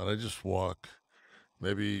treadmill and I just walk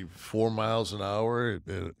maybe 4 miles an hour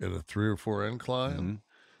at a 3 or 4 incline.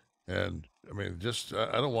 Mm-hmm. And I mean, just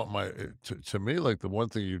I don't want to me, like the one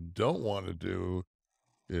thing you don't want to do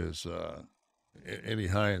is any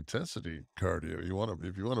high intensity cardio. If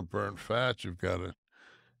you want to burn fat, you've got to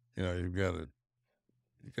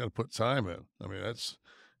put time in. I mean, that's,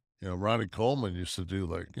 Ronnie Coleman used to do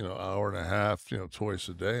like, hour and a half, twice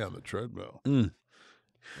a day on the treadmill. Mm.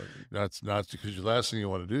 That's not because the last thing you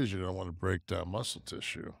want to do is you don't want to break down muscle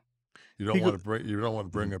tissue. You don't want to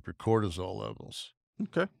bring up your cortisol levels.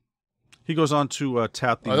 Okay. He goes on to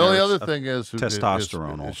tout the only other thing is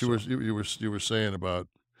testosterone. Also, you were saying about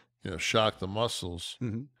shock the muscles.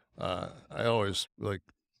 Mm-hmm. I always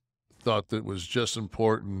thought that was just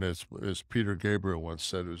important as Peter Gabriel once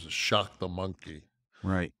said, it was a shock the monkey.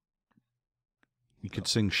 Right. You could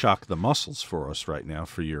sing "Shock the Muscles" for us right now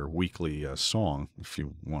for your weekly song, if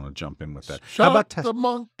you want to jump in with that. Shock the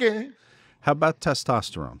monkey. How about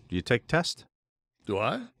testosterone? Do you take test? Do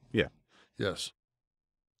I? Yeah. Yes.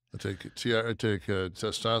 I take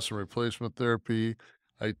testosterone replacement therapy.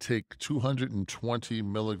 I take 220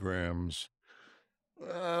 milligrams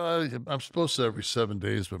I'm supposed to every 7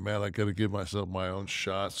 days, but man, I got to give myself my own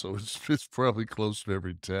shot. So it's probably close to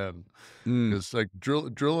every 10. It's like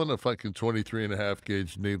drilling a fucking 23.5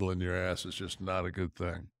 gauge needle in your ass is just not a good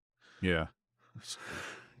thing. Yeah.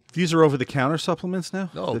 These are over-the-counter supplements now?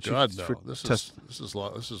 No, God, no. This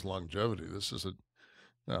is longevity. This isn't.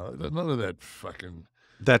 No, none of that fucking.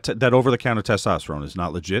 That over-the-counter testosterone is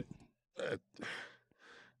not legit?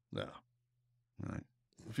 No. All right.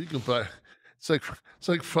 If you can buy, it's like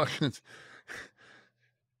fucking.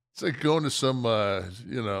 It's like going to some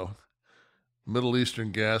Middle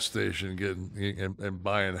Eastern gas station and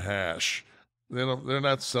buying hash. They're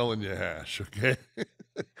not selling you hash, okay?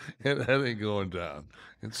 And that ain't going down.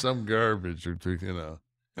 It's some garbage or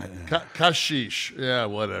kashish. Yeah,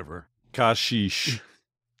 whatever. Kashish.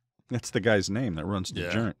 That's the guy's name that runs the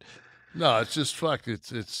joint. No, it's just fuck. And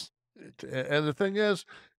the thing is,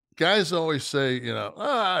 guys always say,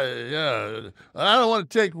 I don't want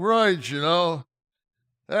to take roids,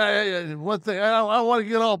 One thing, I don't want to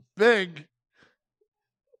get all big.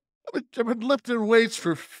 I've been lifting weights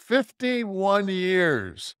for 51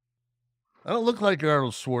 years. I don't look like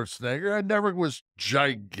Arnold Schwarzenegger. I never was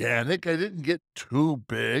gigantic. I didn't get too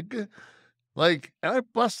big. Like, I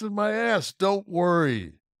busted my ass. Don't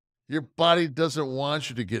worry. Your body doesn't want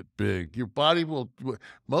you to get big. Your body will.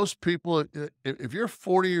 Most people, if you're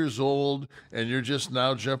 40 years old and you're just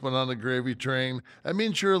now jumping on the gravy train, that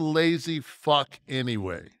means you're a lazy fuck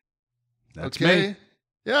anyway. That's okay? me.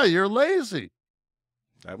 Yeah, you're lazy.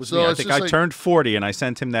 That was me. I think I turned 40 and I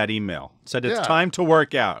sent him that email. Said it's time to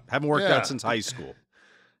work out. Haven't worked out since high school.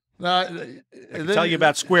 I can tell you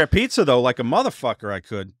about square pizza though, like a motherfucker. I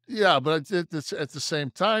could. Yeah, but at the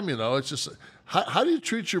same time, it's just how do you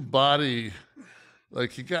treat your body?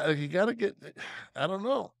 Like you got to get. I don't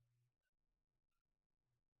know.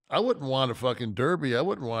 I wouldn't want a fucking derby. I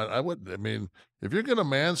mean, if you're gonna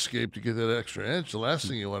manscape to get that extra inch, the last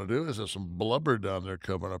thing you want to do is have some blubber down there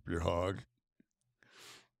coming up your hog.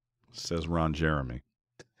 Says Ron Jeremy.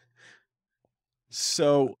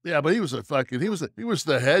 So yeah, but he was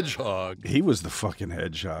the hedgehog. He was the fucking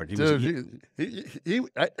hedgehog. Dude, if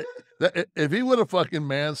he would have fucking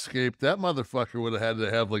manscaped, that motherfucker would have had to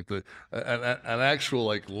have like an actual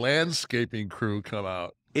like landscaping crew come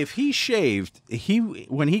out. If he shaved,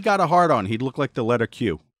 when he got a hard on, he'd look like the letter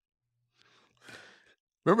Q.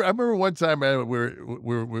 I remember one time, man, we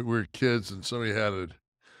were kids and somebody had it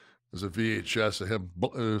was a VHS of him.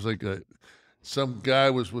 It was like some guy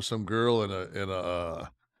was with some girl in a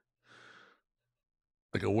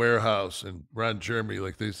like a warehouse, and Ron Jeremy,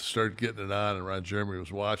 like they started getting it on, and Ron Jeremy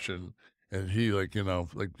was watching, and he like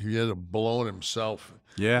he had to blown himself.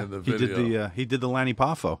 Yeah, in the video. He did the Lanny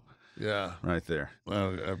Poffo. Yeah, right there.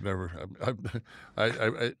 Well,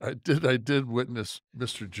 I did witness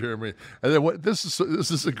Mr. Jeremy, and then this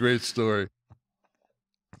is a great story.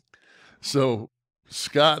 So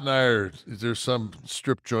Scott and I there's some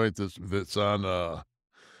strip joint that's on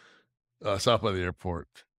south by the airport,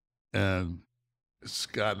 and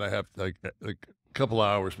Scott and I have like a couple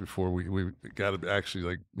hours before we got to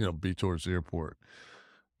actually be towards the airport.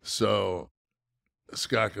 So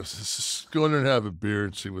Scott goes, "Let's go in there and have a beer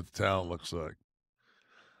and see what the town looks like."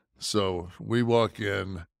 So we walk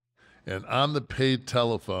in, and on the paid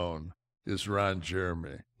telephone is Ron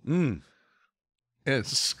Jeremy. And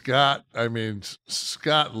Scott,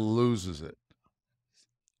 Scott loses it.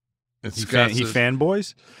 And he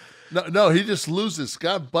fanboys? No, he just loses.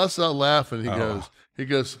 Scott busts out laughing. He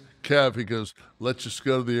goes, Kev, let's just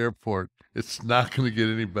go to the airport. It's not going to get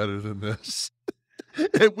any better than this.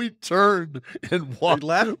 And we turned and walked.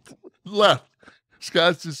 Left.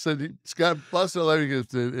 Scott just said, Scott busted out laughing. He goes,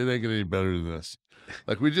 it ain't getting any better than this.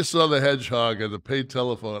 Like we just saw the hedgehog on the paid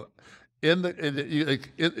telephone.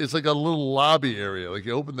 It's like a little lobby area. Like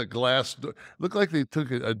you open the glass door. Looked like they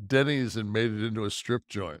took a Denny's and made it into a strip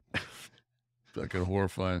joint. Fucking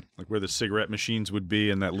horrifying. Like where the cigarette machines would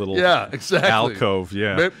be in that little exactly. alcove.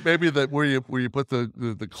 Yeah, maybe that where you put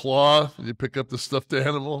the claw and you pick up the stuffed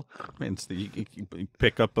animal. You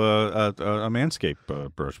pick up a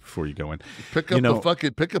Manscaped brush before you go in. Pick up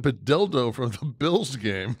a dildo from the Bills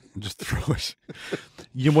game. Just throw it.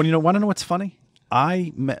 You want to know what's funny?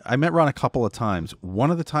 I met Ron a couple of times.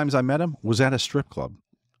 One of the times I met him was at a strip club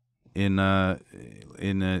in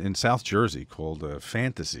South Jersey called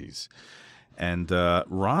Fantasies, and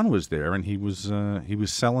Ron was there, and he was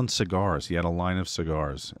selling cigars. He had a line of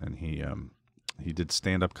cigars, and he did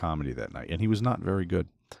stand-up comedy that night, and he was not very good.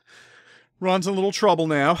 Ron's in a little trouble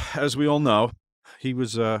now, as we all know. He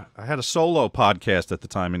was I had a solo podcast at the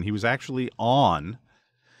time, and he was actually on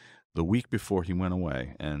the week before he went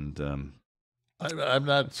away, and I'm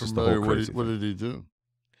not It's just the whole familiar. crazy What thing. did he do?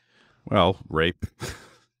 Well, rape.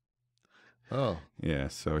 Oh, Yeah,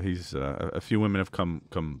 so he's a few women have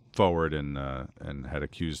come forward and had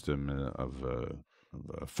accused him of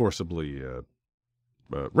forcibly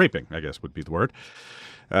raping, I guess would be the word.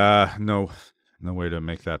 No way to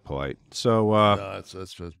make that polite. So no, that's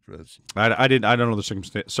I don't know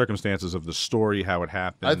the circumstances of the story, how it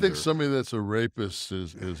happened. I think or- somebody that's a rapist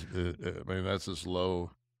is I mean, that's as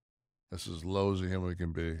low as a human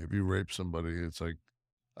can be. If you rape somebody, it's like,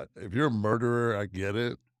 if you're a murderer, I get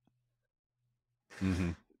it.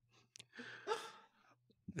 Mhm.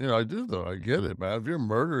 You know, I do though. I get it, man. If you're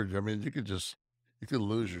murdered, I mean, you could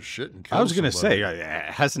lose your shit and kill I was going to somebody.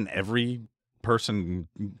 say, hasn't every person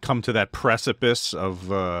come to that precipice of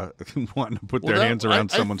wanting to put their hands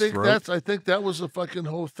around someone's throat? I think that was the fucking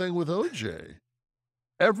whole thing with OJ.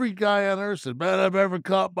 Every guy on earth said, "Man, I've ever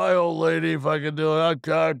caught my old lady. If I could do it, I'd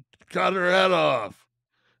cut her head off."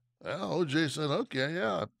 Well, OJ said, "Okay,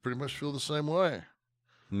 yeah, I pretty much feel the same way."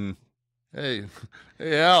 Hmm. Hey,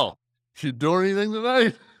 Al, you doing anything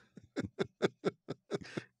tonight?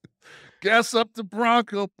 Gas up the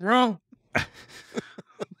Bronco, bro.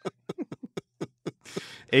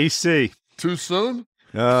 AC. Too soon?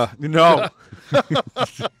 No.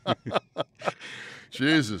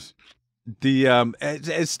 Jesus.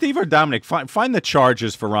 The Steve or Dominic, find the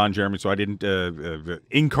charges for Ron Jeremy, so I didn't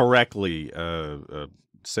incorrectly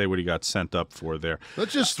say what he got sent up for there.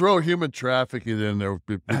 Let's just throw human trafficking in there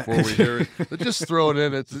before we hear it. Let's just throw it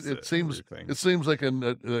in. It seems like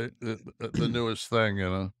the newest thing, you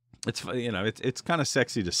know. It's kind of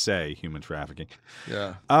sexy to say human trafficking.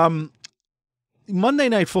 Yeah. Monday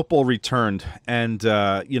Night Football returned, and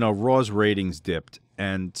Raw's ratings dipped,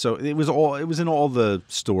 and so it was in all the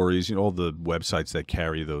stories, all the websites that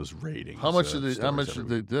carry those ratings. How much did they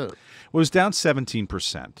do? It was down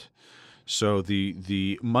 17%. So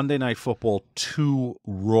the Monday Night Football 2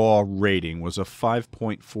 Raw rating was a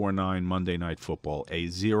 5.49 Monday Night Football, a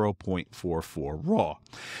 0.44 Raw.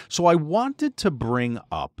 So I wanted to bring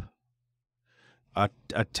up a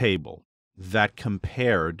table that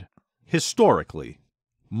compared historically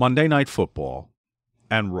Monday Night Football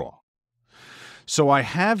and Raw. So I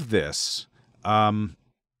have this, and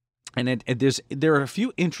there are a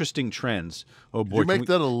few interesting trends. Oh boy, Did you make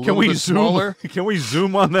that a little bit smaller? Can we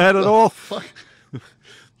zoom on that at all? Fuck.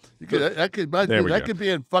 That could be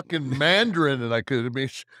in fucking Mandarin, and I could be.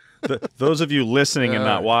 Those of you listening and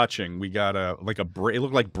not watching, we got it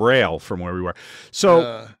looked like Braille from where we were.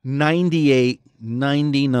 So 98,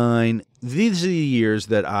 99, these are the years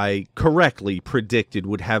that I correctly predicted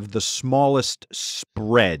would have the smallest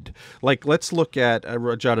spread. Like, let's look at, I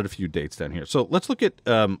jotted a few dates down here. So let's look at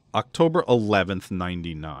October 11th,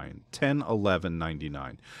 99,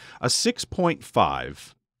 10/11/99, a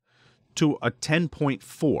 6.5 to a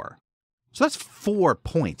 10.4. So that's 4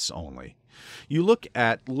 points only. You look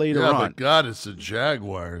at later on. But God, it's the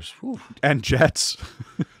Jaguars. Whew. And Jets.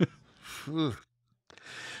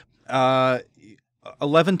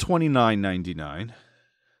 11/29/99.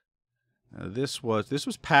 This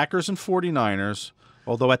was Packers and 49ers,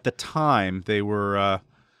 although at the time they were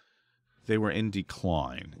in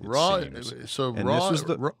decline. Raw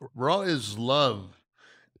is love.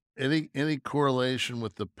 Any correlation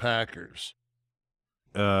with the Packers?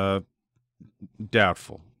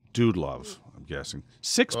 Doubtful. Dude love, I'm guessing.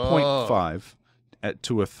 6.5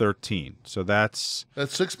 to a 13. So that's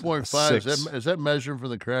 6.5. Is that measured from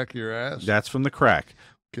the crack of your ass? That's from the crack.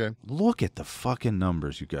 Okay. Look at the fucking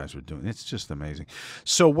numbers you guys are doing. It's just amazing.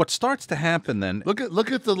 So what starts to happen then? Look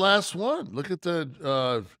at the last one. Look at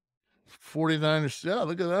the 49ers. Yeah,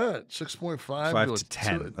 look at that. 6.5 5 to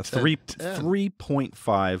 10. A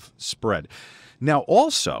 3.5 spread. Now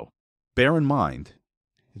also, bear in mind,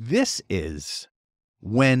 this is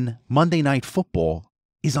when Monday Night Football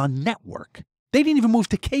is on network. They didn't even move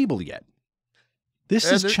to cable yet.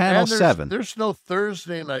 This is Channel 7. There's no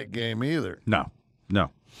Thursday night game either. No.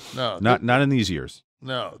 Not in these years.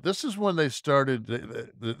 No, this is when they started.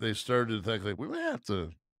 They started to think like we may have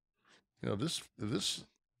to, this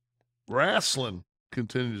wrestling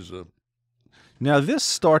continues to. Now this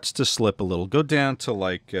starts to slip a little. Go down to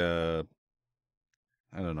like I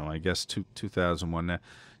don't know. I guess 2001 now.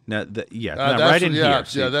 Right in here.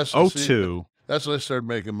 Yeah, that's 02. That's when they started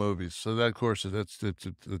making movies. So that, of course, that's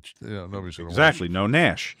nobody's gonna exactly watch. No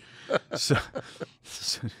Nash. So,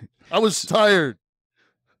 I was tired.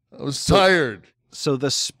 So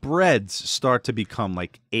the spreads start to become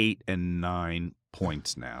like 8 and 9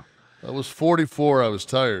 points now. I was 44. I was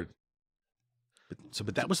tired.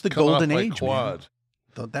 But that was the Coming golden off my age, quad.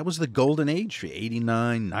 man. That was the golden age for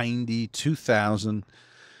 89, 90, 2000.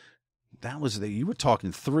 that was you were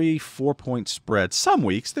talking 3-4 point spread. Some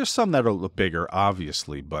weeks there's some that are a little bigger,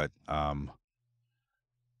 obviously, but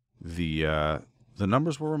the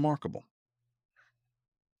numbers were remarkable.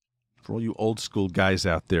 For all you old school guys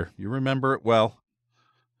out there, you remember it well.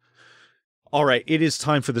 All right, it is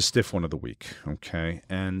time for the stiff one of the week, okay?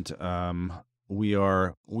 And we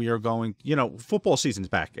are going, football season's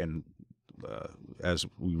back, and as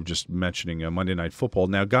we were just mentioning, Monday Night Football.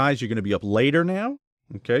 Now, guys, you're going to be up later now,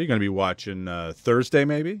 okay? You're going to be watching Thursday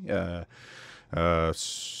maybe.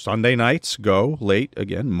 Sunday nights go late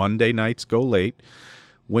again. Monday nights go late.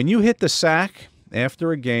 When you hit the sack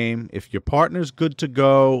after a game, if your partner's good to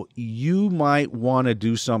go, you might want to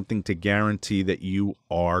do something to guarantee that you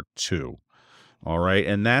are too. All right,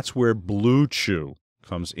 and that's where Bluechew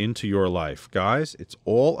comes into your life. Guys, it's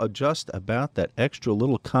all just about that extra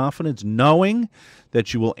little confidence, knowing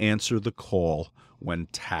that you will answer the call when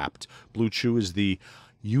tapped. Bluechew is the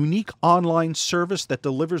unique online service that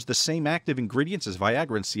delivers the same active ingredients as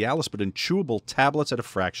Viagra and Cialis, but in chewable tablets at a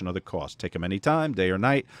fraction of the cost. Take them anytime, day or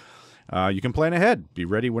night. You can plan ahead. Be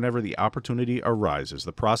ready whenever the opportunity arises.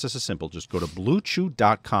 The process is simple. Just go to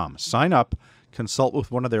Bluechew.com. Sign up. Consult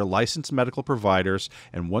with one of their licensed medical providers,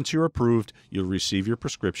 and once you're approved, you'll receive your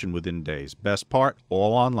prescription within days. Best part,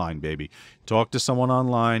 all online, baby. Talk to someone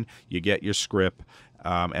online, you get your script,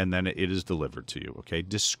 and then it is delivered to you, okay,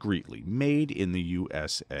 discreetly. Made in the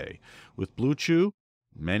USA. With Bluechew,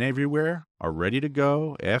 men everywhere are ready to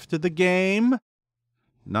go after the game.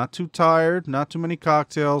 Not too tired, not too many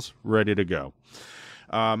cocktails, ready to go.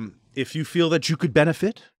 If you feel that you could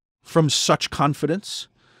benefit from such confidence,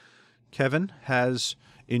 Kevin has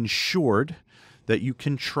ensured that you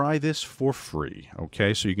can try this for free,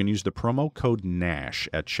 okay? So you can use the promo code NASH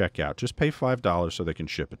at checkout. Just pay $5 so they can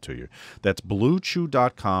ship it to you. That's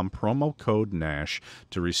BlueChew.com, promo code NASH,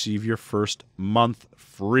 to receive your first month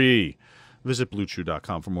free. Visit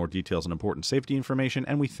BlueChew.com for more details and important safety information,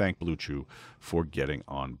 and we thank Bluechew for getting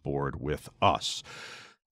on board with us.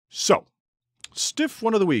 So, Stiff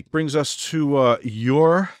One of the Week brings us to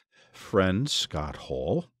your friend, Scott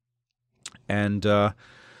Hall. And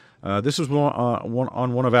this was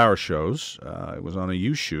on one of our shows. It was on a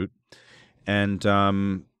U shoot. And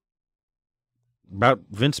about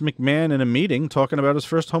Vince McMahon in a meeting talking about his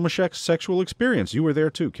first homosexual experience. You were there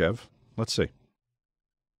too, Kev. Let's see.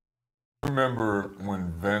 I remember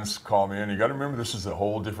when Vince called me in. You got to remember, this is a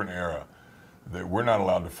whole different era. That we're not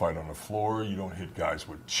allowed to fight on the floor. You don't hit guys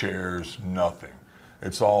with chairs, nothing.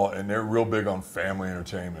 It's all, and they're real big on family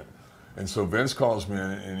entertainment. And so Vince calls me in,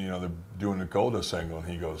 and they're doing the Goldust angle, and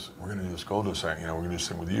he goes, "We're gonna do this Goldust angle. We're gonna do this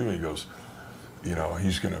thing with you." And he goes,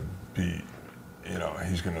 he's gonna be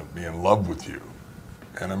in love with you.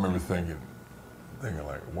 And I remember thinking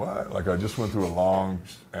like, what? Like, I just went through a long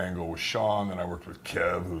angle with Sean, then I worked with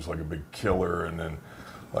Kev, who's like a big killer, and then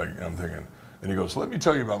I'm thinking, and he goes, "Let me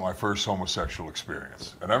tell you about my first homosexual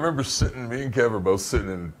experience." And I remember me and Kev are both sitting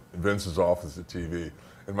in Vince's office at TV.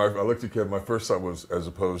 And I looked at Kev, my first thought was, as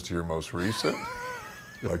opposed to your most recent,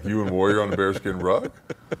 like you and Warrior on the bearskin rug.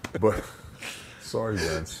 But, sorry,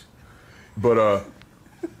 Vince. But I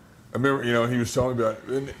remember, he was telling me about...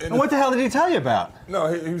 And what the hell did he tell you about?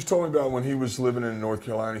 No, he was telling me about when he was living in North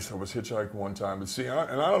Carolina. He said, I was hitchhiking one time. But see, I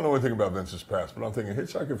don't know anything about Vince's past, but I'm thinking,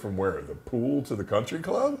 hitchhiking from where? The pool to the country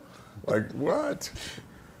club? Like, what?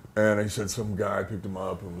 And he said some guy picked him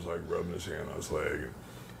up and was like rubbing his hand on his leg.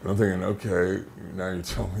 And I'm thinking, okay, now you're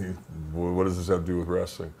telling me, well, what does this have to do with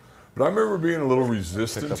wrestling? But I remember being a little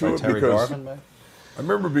resistant to it because I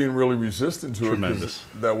remember being really resistant to it because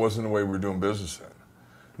that wasn't the way we were doing business then.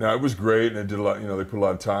 Now, it was great, and it did a lot, they put a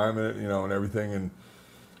lot of time in it, and everything, and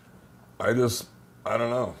I don't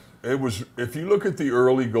know. It was, if you look at the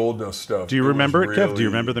early Goldust stuff. Do you remember it, Kev? Do you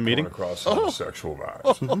remember the meeting? Across some sexual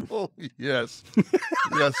vibes. Oh, yes.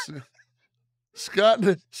 Yes. Scott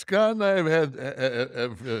and I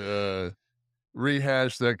have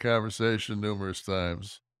rehashed that conversation numerous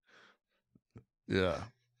times. Yeah.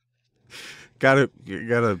 Got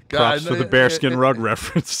a props for the bearskin rug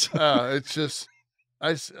reference. It's just,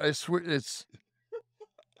 I swear, it's,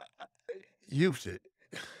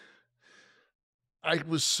 I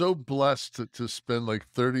was so blessed to spend like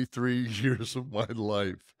 33 years of my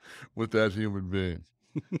life with that human being.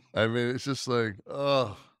 I mean, it's just like,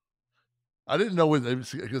 oh. I didn't know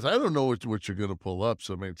because I don't know what you're going to pull up.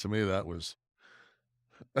 So, I mean, to me, that's,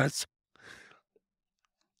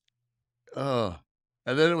 and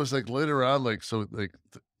then it was like later on, like, so like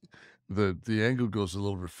the angle goes a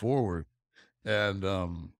little bit forward,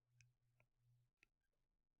 and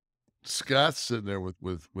Scott's sitting there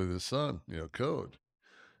with his son, Code,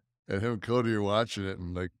 and him and Cody are watching it,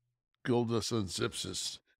 and like Goldust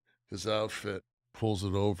unzips his outfit, pulls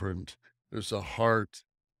it over, and there's a heart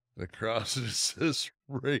across it. It says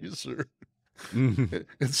Razor. And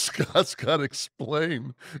Scott's got to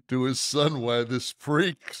explain to his son why this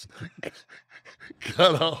freak's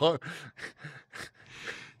got a heart.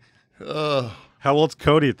 How old's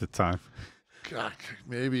Cody at the time? God,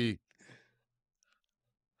 maybe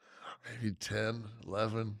 10,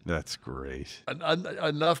 11. That's great.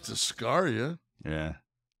 Enough to scar you. Yeah.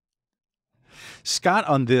 Scott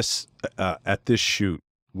on this at this shoot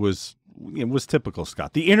was typical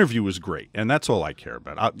Scott. The interview was great, and that's all I care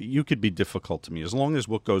about. You could be difficult to me as long as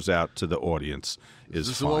what goes out to the audience is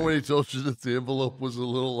this fine. The one where he told you that the envelope was a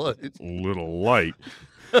little light? A little light.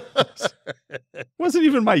 Wasn't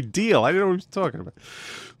even my deal. I didn't know what he was talking about.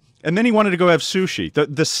 And then he wanted to go have sushi.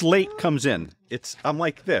 The slate comes in. I'm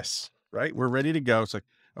like this, right? We're ready to go. It's like,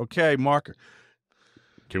 okay, Marker,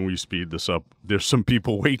 can we speed this up? There's some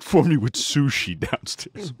people waiting for me with sushi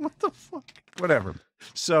downstairs. What the fuck? Whatever.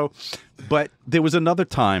 So, but there was another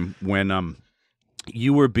time when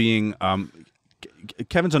you were being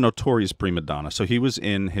Kevin's a notorious prima donna. So he was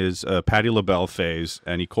in his Patti LaBelle phase,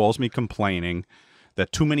 and he calls me complaining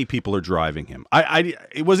that too many people are driving him.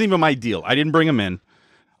 It wasn't even my deal. I didn't bring him in.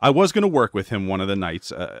 I was going to work with him one of the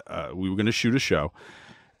nights. We were going to shoot a show,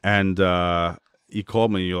 and he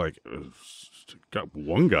called me. You're like, got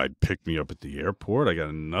one guy picked me up at the airport. I got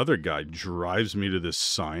another guy drives me to this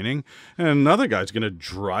signing, and another guy's going to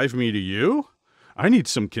drive me to you. I need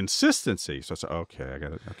some consistency. So I said, okay, I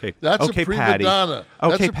got it. Okay, that's okay, a prima Patty. donna.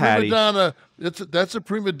 Okay, that's a Patty. Prima donna. That's a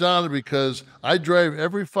prima donna because I drive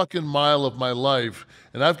every fucking mile of my life,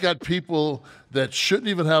 and I've got people that shouldn't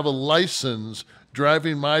even have a license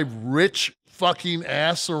driving my rich fucking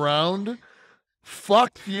ass around.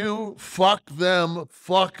 Fuck you. Fuck them.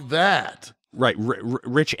 Fuck that. Right,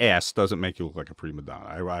 rich ass doesn't make you look like a prima donna.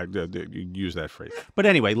 I use that phrase. But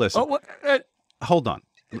anyway, listen. Hold on.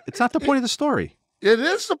 It's not the point of the story. It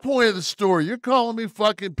is the point of the story. You're calling me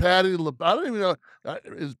fucking Patti LaBelle. I don't even know.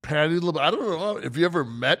 Is Patti LaBelle? I don't know. Have you ever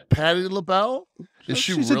met Patti LaBelle? Is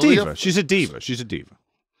She's really a diva. She's a diva. She's a diva.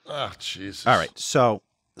 Oh, Jesus. All right. So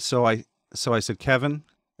I said, Kevin.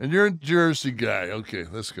 And you're a Jersey guy. Okay,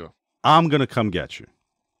 let's go. I'm going to come get you.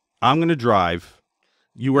 I'm going to drive.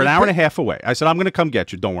 You were an hour and a half away. I said, I'm going to come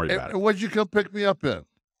get you. Don't worry about it. And what'd you come pick me up in?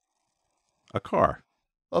 A car.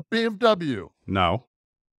 A BMW. No.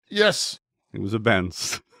 Yes. It was a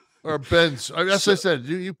Benz. Or a Benz. As I said,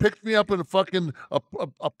 you picked me up in a fucking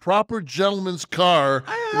a proper gentleman's car.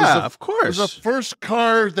 Yeah, of course. It was the first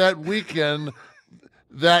car that weekend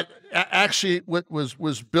that actually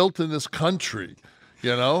was built in this country,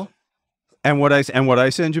 you know? And what I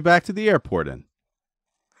send you back to the airport in?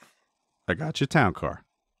 I got your town car.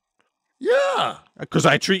 Yeah. Because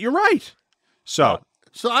I treat you right. So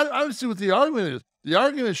I don't see what the argument is. The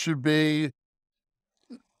argument should be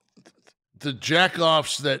the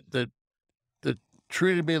jack-offs that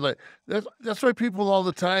treated me like that's why people all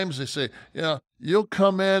the times they say, you'll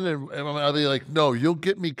come in and I'll be like, no, you'll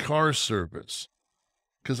get me car service.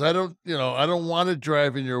 Because I don't want to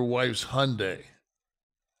drive in your wife's Hyundai.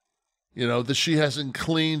 That she hasn't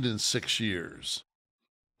cleaned in 6 years.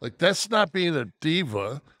 Like, that's not being a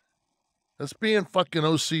diva. That's being fucking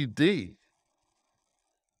OCD.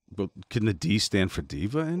 But can the D stand for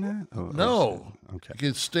diva in that? No. Okay. I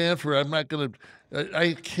can stand for it. I'm not going to,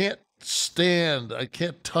 I can't stand, I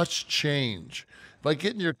can't touch change. If I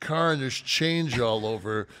get in your car and there's change all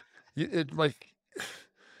over, you might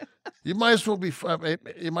as well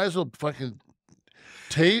fucking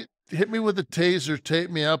hit me with a taser, tape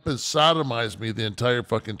me up, and sodomize me the entire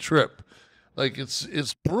fucking trip. Like,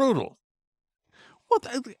 it's brutal. Well,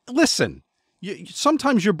 listen.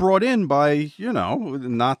 Sometimes you're brought in by,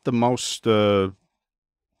 not the most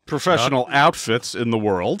professional outfits in the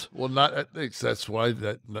world. Well, that's why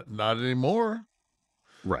not anymore.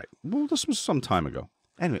 Right. Well, this was some time ago.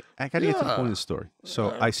 Anyway, I got to get to the point of the story.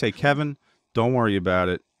 So I say, Kevin, don't worry about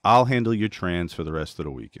it. I'll handle your trans for the rest of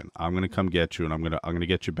the weekend. I'm going to come get you, and I'm going to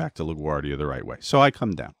get you back to LaGuardia the right way. So I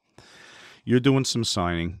come down. You're doing some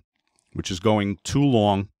signing, which is going too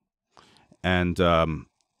long, and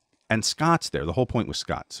Scott's there. The whole point was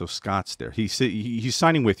Scott. So Scott's there. He's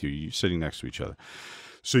signing with you. You're sitting next to each other.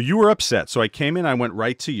 So you were upset. So I came in. I went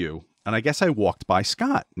right to you, and I guess I walked by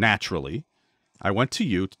Scott naturally. I went to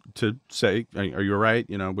you to say, "Are you all right?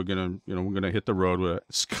 We're gonna hit the road."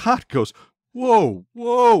 Scott goes, "Whoa,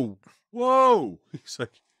 whoa, whoa!" He's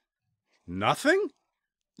like, "Nothing?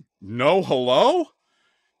 No hello?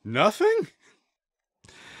 Nothing?"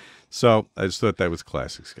 So I just thought that was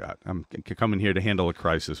classic Scott. I'm coming here to handle a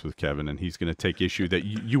crisis with Kevin, and he's going to take issue that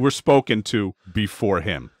you were spoken to before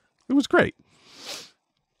him. It was great.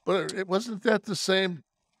 But it wasn't that the same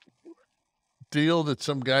deal that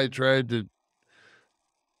some guy tried to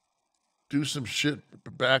do some shit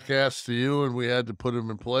back ass to you and we had to put him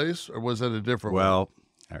in place, or was that a different one? Well,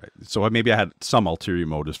 all right. So maybe I had some ulterior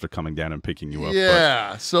motives for coming down and picking you up.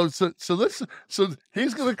 Yeah. So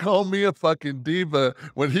he's gonna call me a fucking diva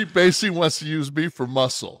when he basically wants to use me for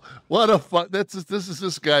muscle. What a fuck! This is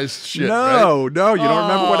this guy's shit. No, right? no, you don't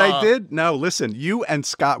remember what I did? No, listen. You and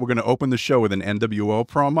Scott were going to open the show with an NWO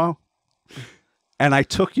promo, and I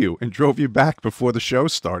took you and drove you back before the show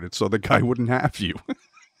started, so the guy wouldn't have you.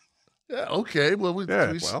 Yeah. Okay. Well,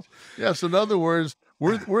 So in other words,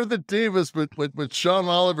 we're the divas, but Sean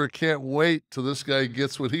Oliver can't wait till this guy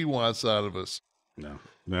gets what he wants out of us.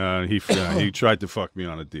 No, he tried to fuck me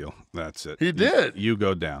on a deal. That's it. He did. You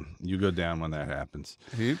go down. You go down when that happens.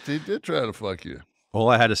 He did try to fuck you. All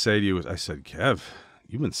I had to say to you was, I said, Kev,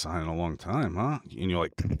 you've been signing a long time, huh? And you're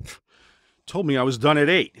like, told me I was done at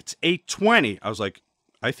 8. It's 8:20. I was like,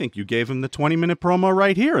 I think you gave him the 20-minute promo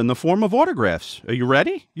right here in the form of autographs. Are you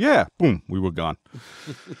ready? Yeah. Boom. We were gone.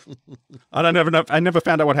 I never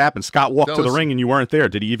found out what happened. Scott walked to the ring and you weren't there.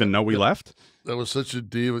 Did he even know we left? That was such a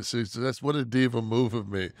diva. See, that's what a diva move of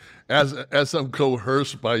me. As I'm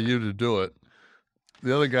coerced by you to do it.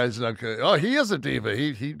 The other guy's not going. Oh, he is a diva.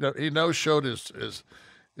 He no showed his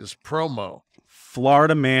promo.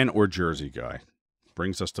 Florida man or Jersey guy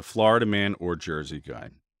brings us to Florida man or Jersey guy.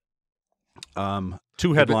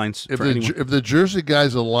 Two headlines. If the Jersey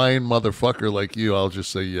guy's a lying motherfucker like you, I'll just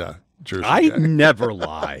say yeah, Jersey I guy. never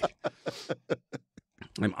lie.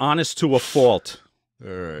 I'm honest to a fault.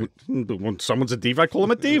 All right. When someone's a diva, I call him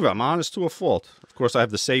a diva. I'm honest to a fault. Of course, I have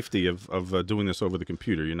the safety of doing this over the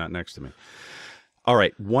computer. You're not next to me. All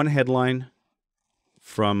right. One headline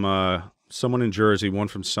from someone in Jersey, one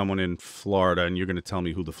from someone in Florida, and you're going to tell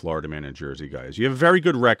me who the Florida man and Jersey guy is. You have a very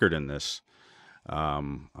good record in this, I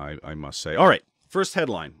must say. All right. First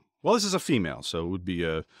headline. Well, this is a female, so it would be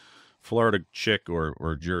a Florida chick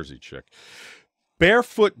or Jersey chick.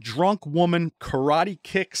 Barefoot drunk woman karate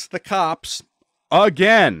kicks the cops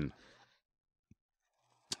again.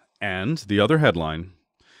 And the other headline.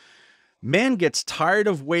 Man gets tired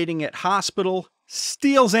of waiting at hospital,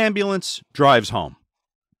 steals ambulance, drives home.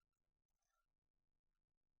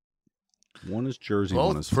 One is Jersey,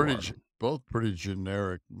 one is Florida. Both pretty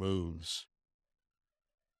generic moves.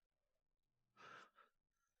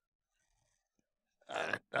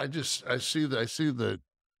 I see the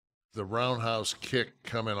roundhouse kick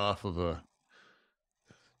coming off of a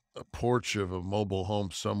porch of a mobile home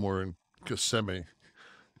somewhere in Kissimmee.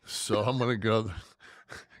 So I'm gonna go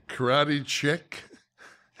karate chick.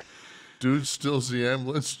 Dude steals the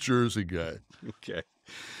ambulance, Jersey guy. Okay.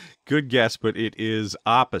 Good guess, but it is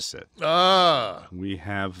opposite. We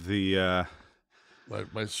have the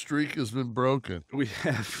my streak has been broken. We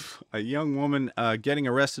have a young woman getting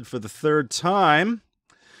arrested for the third time.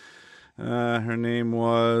 Her name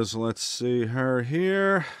was, let's see her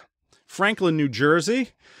here, Franklin, New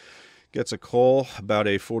Jersey. Gets a call about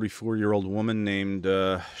a 44-year-old woman named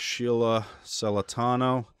Sheila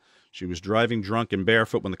Salatano. She was driving drunk and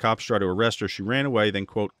barefoot when the cops tried to arrest her. She ran away, then,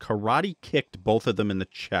 quote, karate kicked both of them in the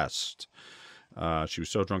chest. She was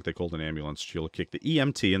so drunk they called an ambulance. Sheila kicked the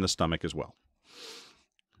EMT in the stomach as well.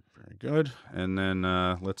 Very good. And then,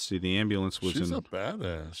 let's see, the ambulance was She's a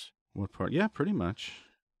badass. What part? Yeah, pretty much.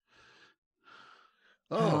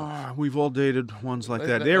 Oh. We've all dated ones like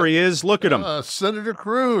that. There he is. Look at him. Senator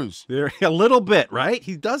Cruz. There, a little bit, right?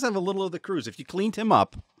 He does have a little of the Cruz. If you cleaned him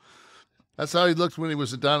up. That's how he looked when he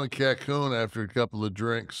was down in Cancun after a couple of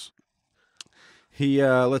drinks. He,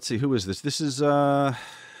 let's see, who is this? This is, a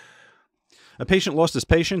patient lost his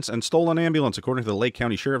patience and stole an ambulance. According to the Lake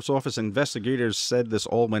County Sheriff's Office, investigators said this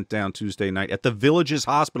all went down Tuesday night at the Villages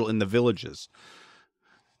Hospital in the Villages.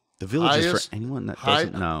 The Villages, for anyone that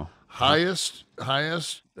doesn't know. Highest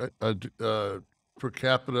per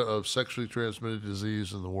capita of sexually transmitted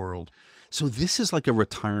disease in the world. So this is like a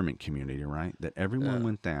retirement community, right? That everyone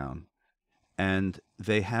went down. And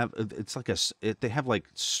they have, it's like they have like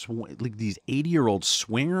these 80-year-old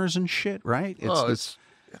swingers and shit, right?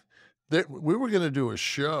 We were going to do a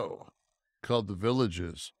show called The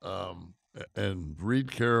Villages, and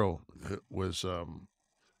Reed Carroll was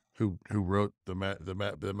who wrote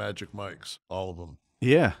the Magic Mikes, all of them.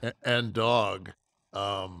 Yeah, and Dog,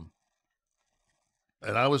 and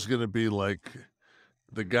I was going to be like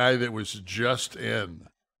the guy that was just in.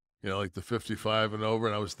 You know, like the 55 and over,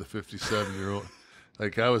 and I was the 57-year-old.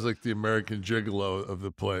 Like I was like the American gigolo of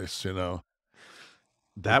the place, you know.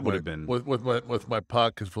 That would have been with my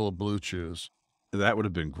pockets full of Bluechews. That would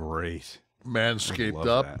have been great. Manscaped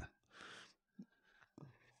up. That.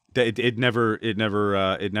 It never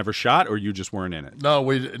shot, or you just weren't in it? No,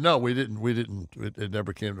 we didn't. It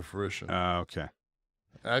never came to fruition. Okay.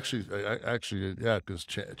 Actually, yeah, because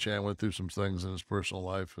Chan went through some things in his personal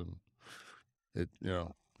life, and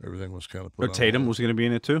everything was kind of put Or on Tatum hold. was going to be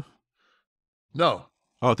in it too? No.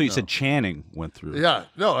 Oh, I thought you said Channing went through. Yeah.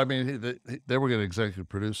 No, I mean, they were going to executive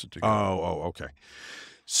produce it together. Oh, okay.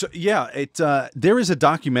 So yeah, there is a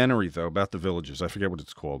documentary though about the Villages. I forget what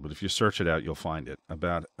it's called, but if you search it out, you'll find it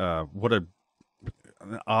about what an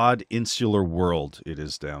odd insular world it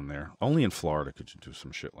is down there. Only in Florida could you do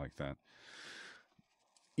some shit like that.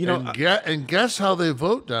 And guess how they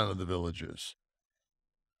vote down in the Villages?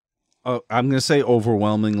 I'm going to say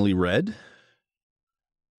overwhelmingly red.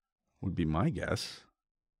 Would be my guess.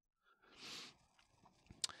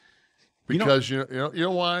 Because you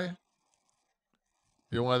know why?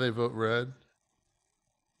 You know why they vote red?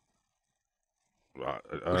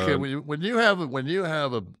 Okay, when you have a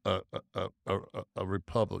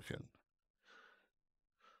Republican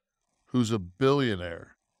who's a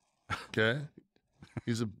billionaire, okay,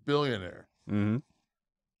 he's a billionaire. Mm-hmm.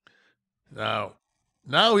 Now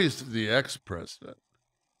he's the ex-president.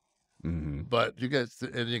 Mm-hmm. But you get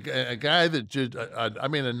a guy that did,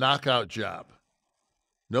 a knockout job.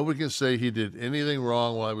 Nobody can say he did anything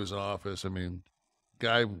wrong while he was in office. I mean,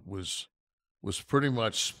 guy was pretty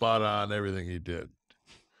much spot on everything he did.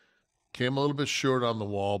 Came a little bit short on the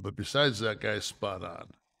wall, but besides that, guy's spot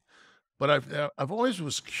on. But I've always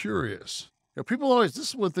was curious. People always, this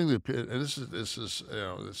is one thing that, and this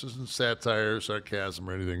isn't satire, sarcasm,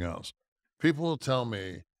 or anything else. People will tell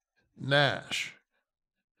me, Nash,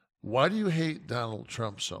 why do you hate Donald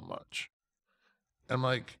Trump so much? I'm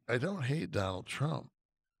like, I don't hate Donald Trump.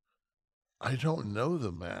 I don't know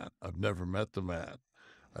the man. I've never met the man.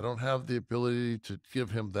 I don't have the ability to give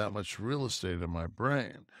him that much real estate in my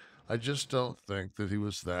brain. I just don't think that he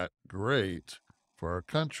was that great for our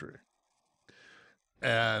country.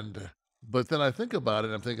 But then I think about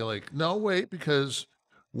it, I'm thinking like, no, wait, because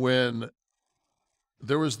when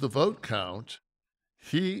there was the vote count,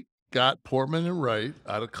 he got Portman and Wright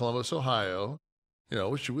out of Columbus, Ohio,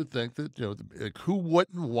 which you would think that, who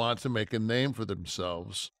wouldn't want to make a name for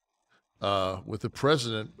themselves with the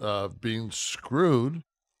president being screwed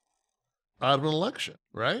out of an election,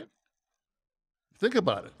 right? Think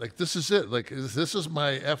about it. Like, this is it. Like, this is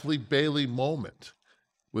my F. Lee Bailey moment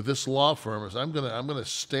with this law firm. Is I'm gonna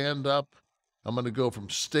stand up. I'm gonna go from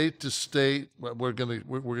state to state. We're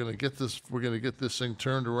gonna get this. We're gonna get this thing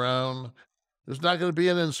turned around. There's not going to be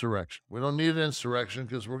an insurrection. We don't need an insurrection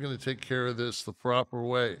because we're going to take care of this the proper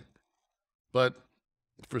way. But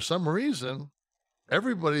for some reason,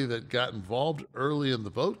 everybody that got involved early in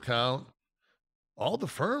the vote count, all the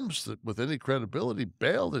firms that with any credibility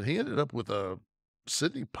bailed, and he ended up with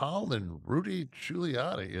Sidney Powell and Rudy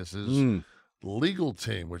Giuliani as his legal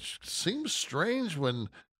team, which seems strange when,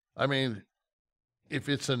 if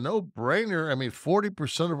it's a no-brainer,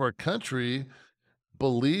 40% of our country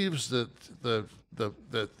believes that that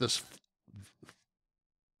this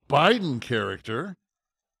Biden character,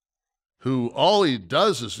 who all he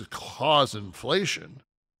does is cause inflation.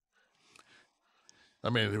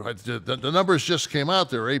 The numbers just came out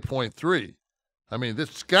there, 8.3.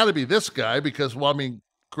 It's got to be this guy because,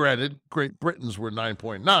 granted, Great Britain's were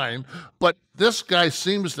 9.9, but this guy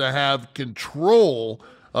seems to have control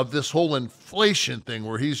of this whole inflation thing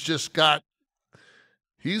where he's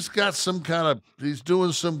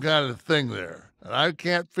doing some kind of thing there. And I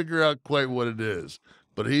can't figure out quite what it is,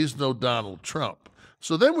 but he's no Donald Trump.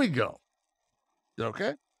 So then we go,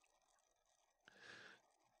 okay?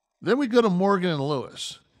 Then we go to Morgan and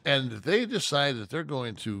Lewis, and they decide that they're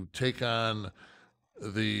going to take on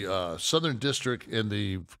the Southern District in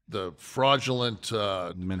the fraudulent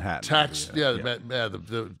Manhattan tax.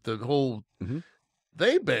 The whole,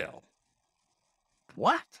 they bail.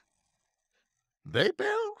 What? They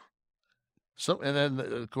bail? And then,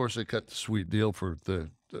 of course, they cut the sweet deal for the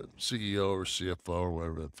CEO or CFO or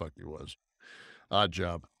whatever the fuck he was. Odd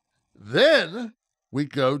job. Then we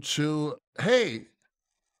go to, hey,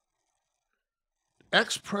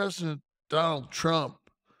 ex-President Donald Trump,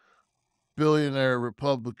 billionaire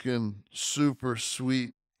Republican, super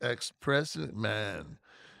sweet ex-president, man.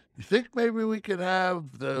 You think maybe we could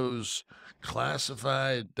have those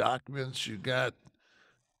classified documents you got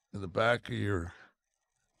in the back of your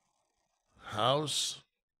house,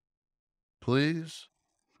 please?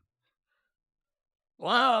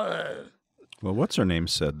 Wow. Well, what's her name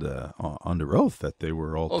said under oath that they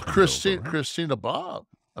were all. Oh, Christina Bob.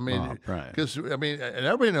 Because and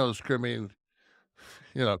everybody knows. Christina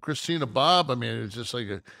Bob. It's just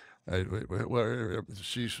like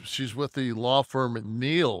She's with the law firm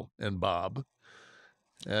Neal and Bob,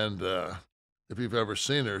 and if you've ever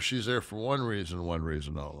seen her, she's there for one reason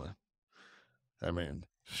only. I mean,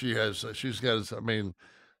 she's got. I mean,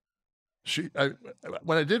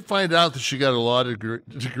 when I did find out that she got a law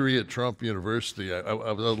degree at Trump University, I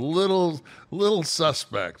was a little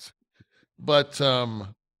suspect, but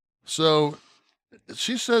so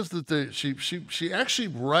she says that she actually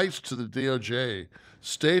writes to the DOJ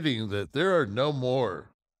stating that there are no more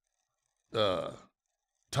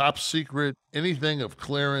top secret anything of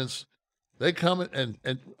clearance. They come and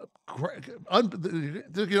you're not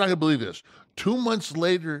gonna believe this. 2 months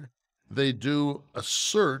later, they do a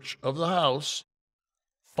search of the house,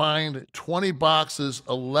 find 20 boxes,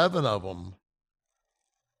 11 of them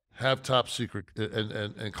have top secret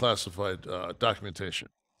and classified documentation.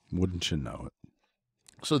 Wouldn't you know it?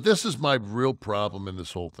 So this is my real problem in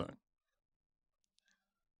this whole thing.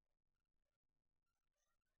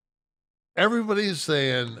 Everybody's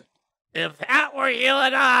saying, if that were you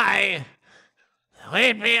and I,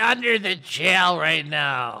 we'd be under the jail right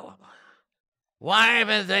now. Why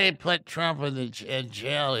haven't they put Trump in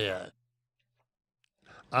jail yet?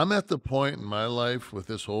 I'm at the point in my life with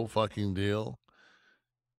this whole fucking deal.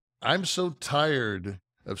 I'm so tired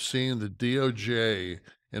of seeing the DOJ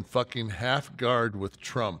in fucking half guard with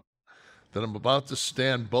Trump that I'm about to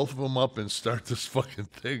stand both of them up and start this fucking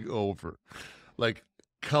thing over. Like,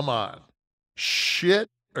 come on. Shit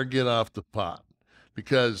or get off the pot.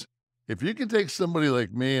 Because if you can take somebody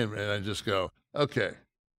like me and I just go, okay,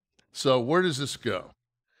 so where does this go?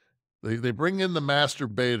 They bring in the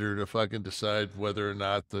masturbator to fucking decide whether or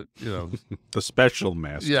not the, the special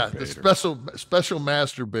masturbator. Yeah, the special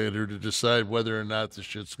masturbator to decide whether or not the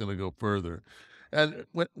shit's going to go further. And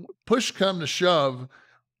when push come to shove,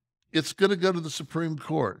 it's going to go to the Supreme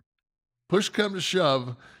Court. Push come to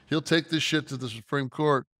shove, he'll take this shit to the Supreme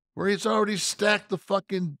Court where he's already stacked the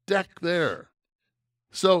fucking deck there.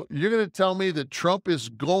 So you're going to tell me that Trump is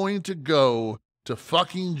going to go to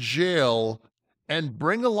fucking jail and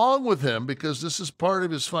bring along with him, because this is part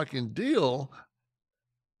of his fucking deal,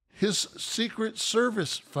 his Secret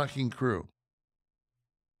Service fucking crew?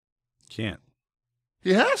 Can't.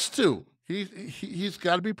 He has to. He's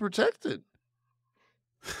got to be protected.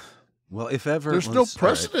 Well, if ever there's no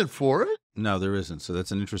precedent for it. No, there isn't. So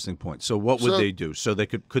that's an interesting point. So what would they do? So they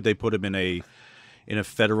could they put him in a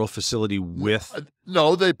federal facility with?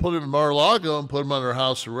 No, they put him in Mar-a-Lago and put him under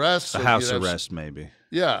house arrest. So house arrest, maybe.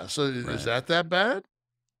 Yeah. So is that bad?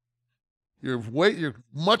 You're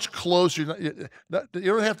much closer. You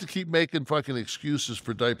don't have to keep making fucking excuses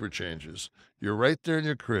for diaper changes. You're right there in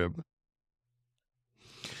your crib.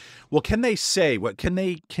 Well, can they say what? Can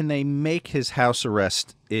they make his house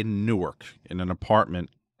arrest in Newark in an apartment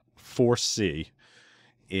 4C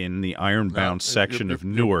in the Ironbound section of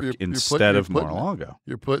Newark instead of Mar-a-Lago?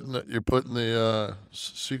 You're putting the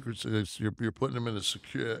secrets. You're putting them in a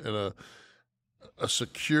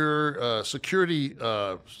secure security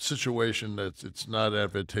situation that it's not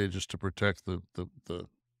advantageous to protect the.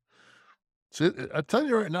 See, I tell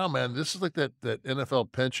you right now, man, this is like that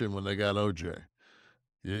NFL pension when they got OJ.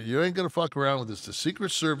 You ain't gonna fuck around with this. The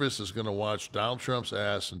Secret Service is gonna watch Donald Trump's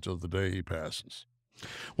ass until the day he passes.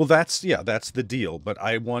 Well, that's the deal. But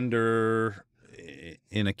I wonder,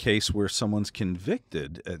 in a case where someone's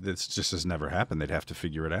convicted, this just has never happened. They'd have to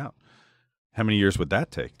figure it out. How many years would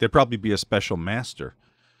that take? There'd probably be a special master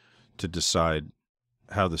to decide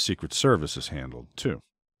how the Secret Service is handled too.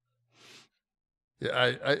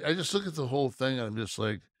 Yeah, I just look at the whole thing and I'm just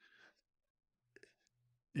like,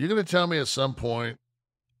 you're gonna tell me at some point,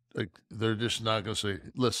 like, they're just not gonna say,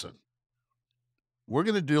 listen, we're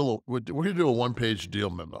gonna do a 1-page deal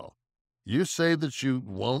memo. You say that you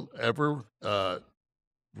won't ever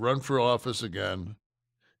run for office again,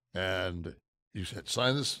 and you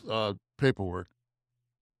sign this paperwork,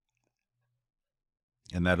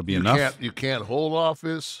 and that'll be enough. You can't hold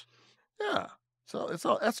office. Yeah. So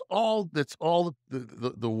that's all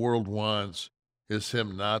the world wants, is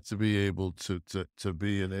him not to be able to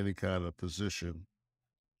be in any kind of position.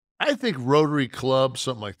 I think Rotary Club,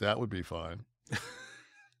 something like that, would be fine.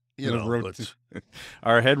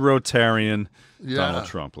 Our head Rotarian, Donald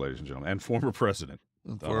Trump, ladies and gentlemen, and former president.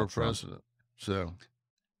 Former president. So,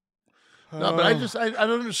 no, but I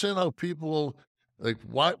don't understand how people, like,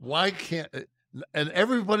 why can't, and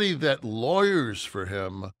everybody that lawyers for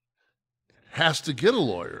him has to get a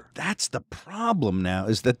lawyer. That's the problem now,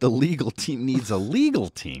 is that the legal team needs a legal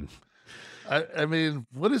team. I mean,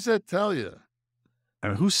 what does that tell you? I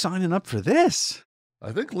mean, who's signing up for this?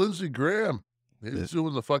 I think Lindsey Graham. He's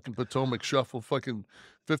doing the fucking Potomac Shuffle. Fucking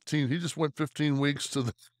 15. He just went 15 weeks to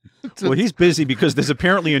the. Well, he's busy because there's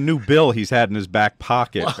apparently a new bill he's had in his back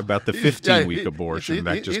pocket about the 15-week abortion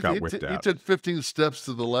that just got whipped out. He took 15 steps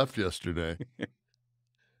to the left yesterday.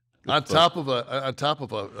 on top of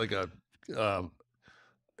a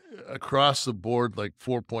across the board like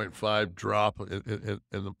 4.5 drop in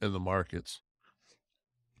the markets.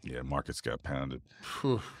 Yeah, markets got pounded.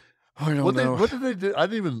 I don't know. What did they do? I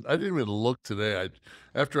didn't even look today.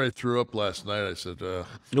 After I threw up last night, I said,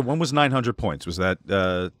 one was 900 points. Was that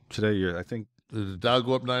today? I think. Did the Dow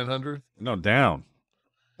go up 900? No, down.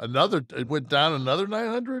 It went down another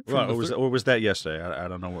 900? Well, or was that yesterday? I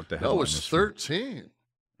don't know what the hell. No, it was 13.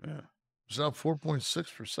 Yeah. It was up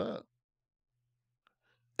 4.6%.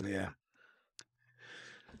 Yeah.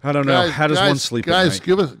 I don't know. How does one sleep at night?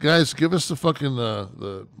 Give us the fucking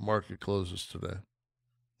the market closes today.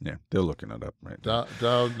 Yeah, they're looking it up right now.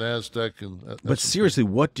 Dow, NASDAQ, and but seriously,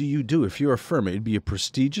 what do you do if you're a firm? It'd be a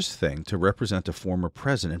prestigious thing to represent a former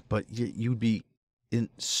president, but you'd be in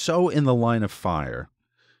the line of fire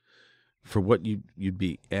for what you'd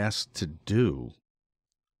be asked to do.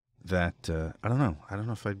 That I don't know. I don't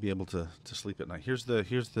know if I'd be able to sleep at night. Here's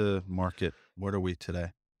the market. What are we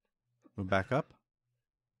today? We're back up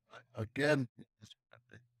again.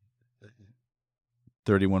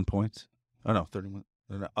 31 points. Oh no, 31.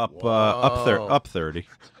 Up 30.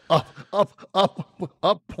 Up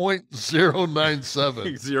 0.097.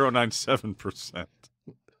 0.097%.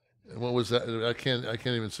 What was that? I can't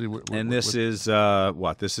even see what. And this is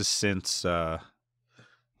what? This is since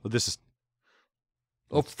this is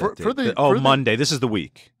Monday. This is the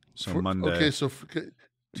week. So Monday. Okay, so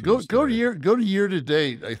go to year to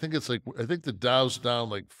date. I think the Dow's down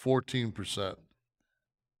like 14%.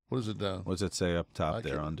 What is it down? What does it say up top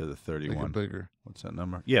there under the 31? Make it bigger. What's that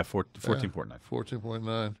number? Yeah, 14.9.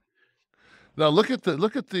 14.9. Now look at the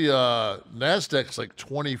NASDAQ's like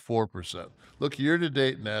 24%. Look year to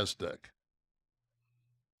date NASDAQ.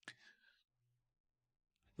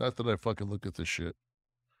 Not that I fucking look at this shit.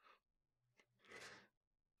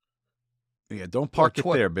 Yeah, don't park it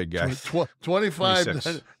there, big guy.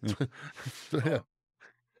 25. Yeah.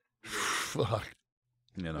 Fuck.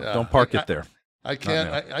 Don't park it there. I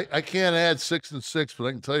can't add 6 and 6, but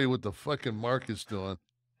I can tell you what the fucking market's doing.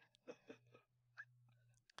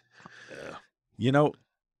 Yeah.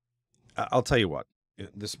 I'll tell you what.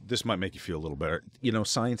 This might make you feel a little better.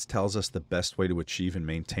 Science tells us the best way to achieve and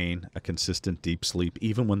maintain a consistent deep sleep,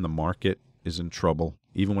 even when the market is in trouble,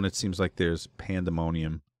 even when it seems like there's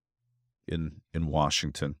pandemonium in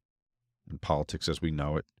Washington, in politics as we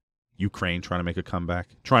know it, Ukraine trying to make a comeback,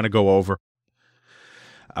 trying to go over.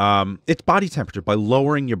 It's body temperature. By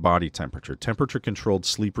lowering your body temperature, temperature-controlled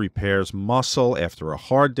sleep repairs muscle after a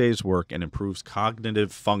hard day's work and improves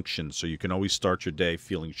cognitive function so you can always start your day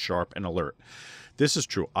feeling sharp and alert. This is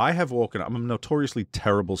true. I have woken up. I'm a notoriously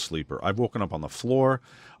terrible sleeper. I've woken up on the floor,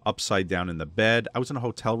 upside down in the bed. I was in a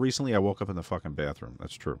hotel recently. I woke up in the fucking bathroom.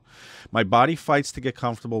 That's true. My body fights to get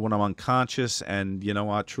comfortable when I'm unconscious, and you know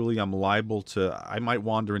what? Truly, I'm liable to. I might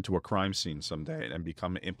wander into a crime scene someday and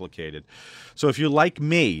become implicated. So if you're like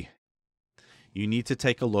me, you need to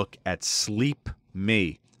take a look at Sleep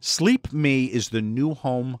Me. Sleep Me is the new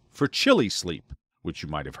home for ChilliSleep, which you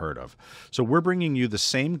might have heard of. So we're bringing you the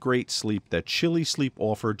same great sleep that ChilliSleep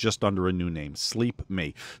offer, just under a new name, Sleep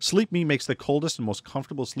Me. Sleep Me makes the coldest and most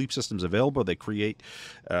comfortable sleep systems available. They create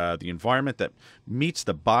the environment that meets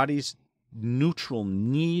the body's natural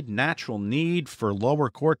need for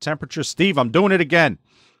lower core temperature. Steve, I'm doing it again.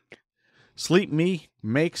 Sleep Me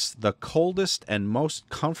makes the coldest and most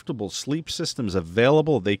comfortable sleep systems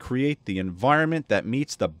available. They create the environment that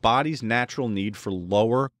meets the body's natural need for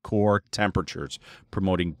lower core temperatures,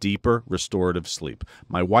 promoting deeper restorative sleep.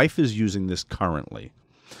 My wife is using this currently,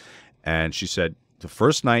 and she said the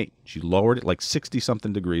first night she lowered it like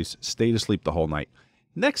 60-something degrees, stayed asleep the whole night.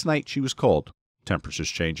 Next night she was cold. Temperature's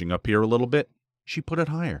changing up here a little bit. She put it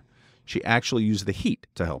higher. She actually used the heat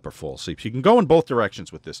to help her fall asleep. She can go in both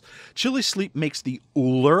directions with this. ChilliSleep makes the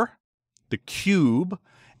Uller, the Cube,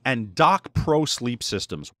 and Doc Pro sleep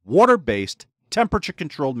systems, water-based,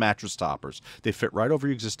 temperature-controlled mattress toppers. They fit right over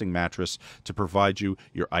your existing mattress to provide you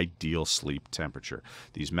your ideal sleep temperature.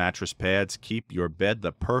 These mattress pads keep your bed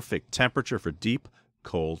the perfect temperature for deep,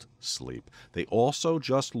 cold sleep. They also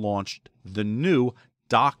just launched the new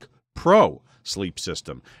Doc Pro sleep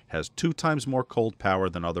system. Has 2 times more cold power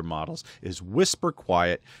than other models, is whisper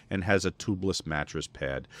quiet, and has a tubeless mattress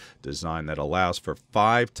pad design that allows for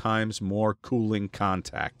 5 times more cooling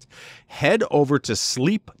contact. Head over to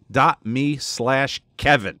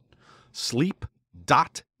sleep.me/Kevin.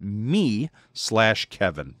 Sleep.me/Kevin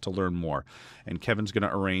me/Kevin to learn more. And Kevin's going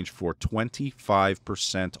to arrange for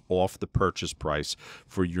 25% off the purchase price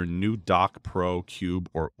for your new Dock Pro, Cube,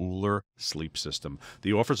 or Uller sleep system.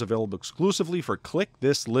 The offer is available exclusively for Kliq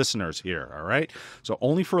This listeners here, all right? So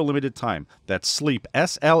only for a limited time. That's sleep,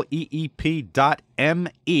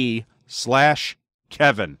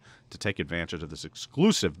 sleep.me/Kevin to take advantage of this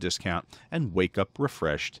exclusive discount and wake up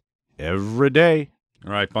refreshed every day.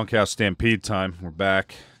 All right, Bunkhouse Stampede time. We're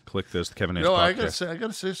back. Kliq This, the Kevin Nash podcast. I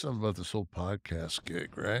gotta say something about this whole podcast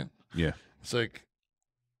gig, right? Yeah. It's like,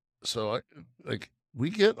 we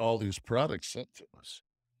get all these products sent to us.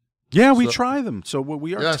 Yeah, we try them. So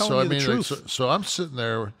we are telling you the truth. Like, so I'm sitting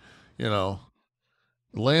there,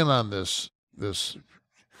 laying on this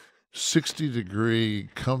 60-degree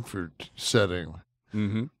comfort setting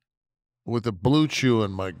with a Bluechew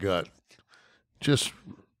in my gut, just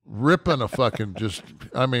ripping a fucking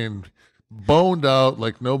boned out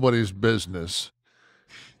like nobody's business.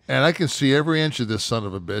 And I can see every inch of this son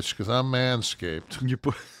of a bitch because I'm Manscaped.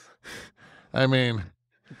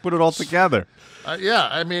 Put it all together.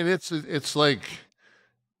 It's like,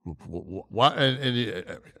 why?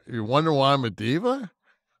 And you wonder why I'm a diva?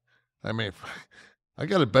 I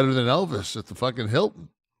got it better than Elvis at the fucking Hilton.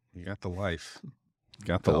 You got the life.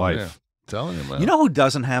 Got the life. Telling you, man. You know who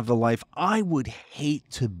doesn't have the life? I would hate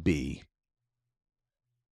to be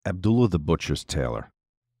Abdullah the Butcher's tailor.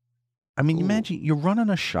 Imagine you're running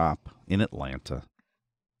a shop in Atlanta.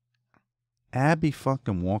 Abby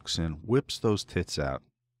fucking walks in, whips those tits out,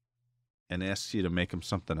 and asks you to make him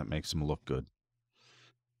something that makes him look good.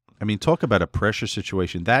 Talk about a pressure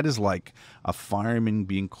situation. That is like a fireman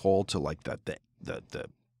being called to like the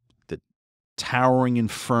towering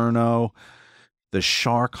inferno, the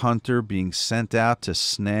shark hunter being sent out to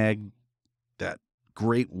snag that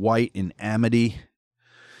great white in Amity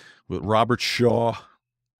with Robert Shaw.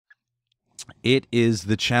 It is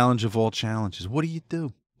the challenge of all challenges. What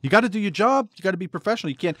do? You got to do your job. You got to be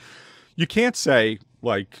professional. You can't say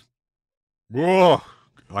like, "Whoa,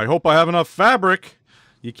 I hope I have enough fabric."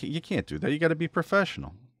 You can't do that. You got to be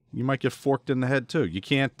professional. You might get forked in the head too. You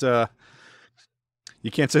can't say,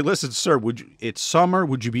 "Listen, sir, it's summer.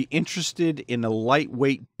 Would you be interested in a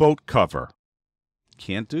lightweight boat cover?"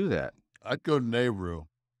 Can't do that. I'd go Nehru.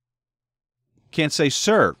 Can't say,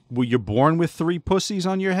 "Sir, were you born with 3 pussies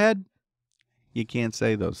on your head?" You can't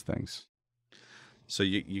say those things. So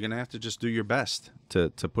you're going to have to just do your best to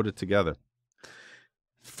put it together.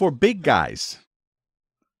 For big guys,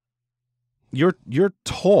 you're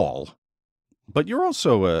tall, but you're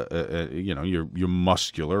also you're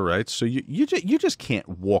muscular, right? So you just can't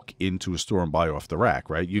walk into a store and buy off the rack,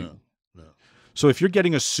 right? No. So if you're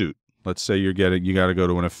getting a suit, let's say you got to go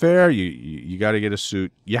to an affair, you got to get a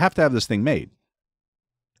suit. You have to have this thing made.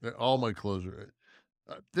 All my clothes are.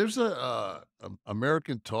 There's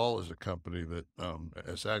American Tall is a company that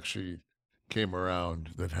has actually came around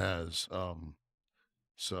that has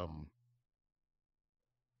some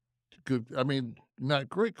good, not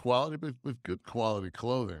great quality, but with good quality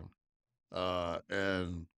clothing.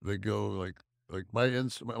 And they go like my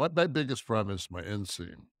biggest problem is my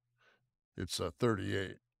inseam. It's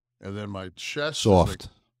 38, and then my chest soft.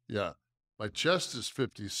 My chest is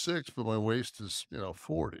 56, but my waist is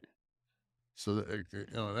 40. So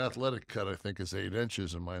an athletic cut I think is 8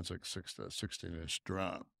 inches, and mine's like 16-inch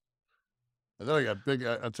drop. And then I got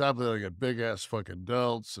on top of that I got big ass fucking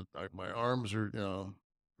delts. And my arms are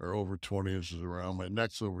are over 20 inches around. My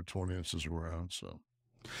neck's over 20 inches around.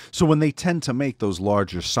 So when they tend to make those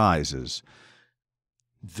larger sizes,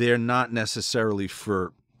 they're not necessarily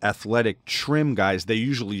for athletic trim guys.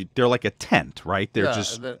 They're like a tent, right? They're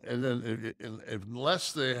just and then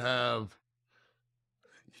unless they have.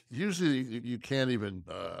 Usually you can't even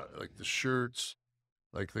like the shirts,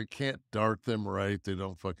 like they can't dart them right. They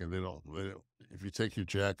don't. If you take your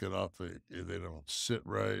jacket off, they don't sit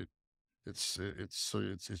right. You just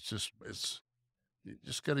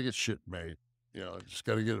got to get shit made. Just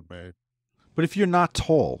got to get it made. But if you're not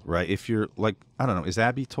tall, right? If you're like, I don't know, is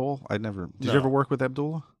Abby tall? Did you ever work with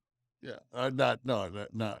Abdullah? Yeah, not. But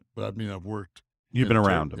I've worked. You've been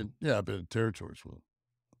around him. I've been in territories with him.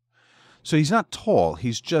 So he's not tall.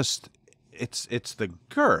 He's just, it's the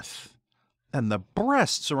girth, and the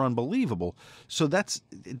breasts are unbelievable. So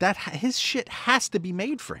his shit has to be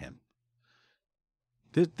made for him.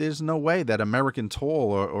 There's no way that American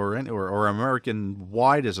tall or American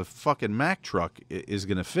wide as a fucking Mack truck is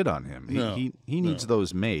going to fit on him. He needs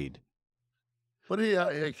those made. But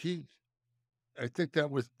I think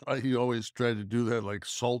that he always tried to do that like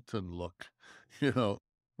Sultan look,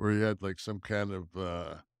 where he had like some kind of.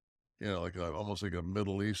 Like almost like a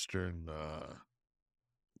Middle Eastern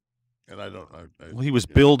and I don't. Well, he was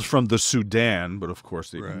billed from the Sudan, but of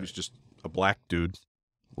course he Right. was just a black dude,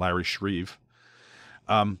 Larry Shreve.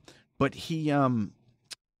 But he, a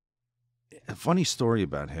funny story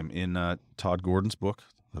about him in Todd Gordon's book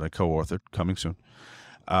that I co-authored, coming soon.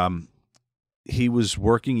 He was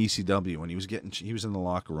working ECW and he was in the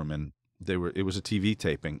locker room, and it was a TV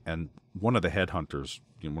taping, and one of the headhunters,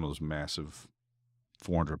 one of those massive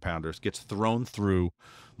 400-pounders, gets thrown through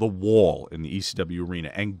the wall in the ECW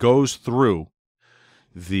arena and goes through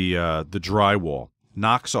the drywall,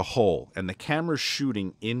 knocks a hole, and the camera's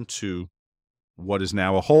shooting into what is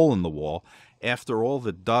now a hole in the wall. After all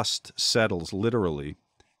the dust settles, literally,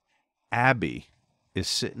 Abby is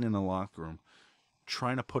sitting in the locker room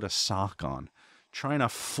trying to put a sock on, trying to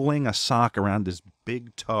fling a sock around his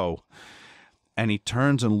big toe, and he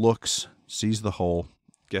turns and looks, sees the hole,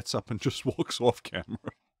 gets up and just walks off camera.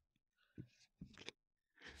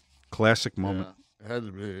 Classic moment. Yeah, it had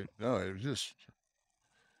to be. No, it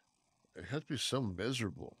had to be so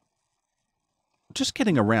miserable. Just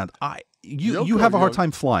getting around. You Yoko, have a hard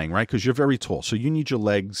time flying, right? Because you're very tall, so you need your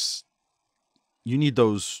legs. You need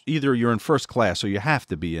those. Either you're in first class, or you have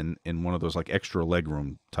to be in one of those like extra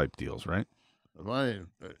legroom type deals, right? Am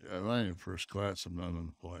I in first class? I'm not on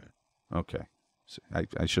the plane. Okay, so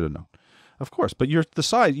I should have known. Of course, but you're the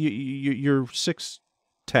size. You're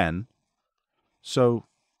 6'10", so.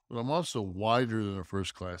 But I'm also wider than a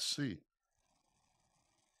first class seat,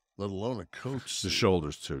 let alone a coach seat. The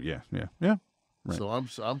shoulders too. Yeah. Right. So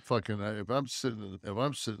I'm fucking. If I'm sitting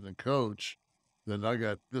in coach, then I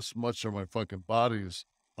got this much of my fucking body's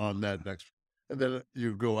on that next, and then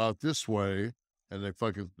you go out this way, and they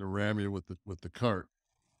fucking ram you with the cart.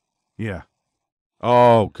 Yeah.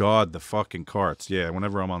 Oh God, the fucking carts. Yeah.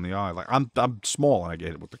 Whenever I'm on the aisle, like I'm small and I get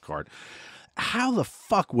hit with the cart. How the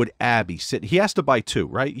fuck would Abby sit? He has to buy two,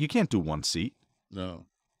 right? You can't do one seat. No,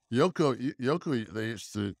 Yoko. They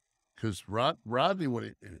used to, because Rodney, when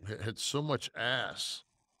he had so much ass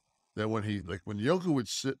that when Yoko would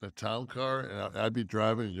sit in a town car and I'd be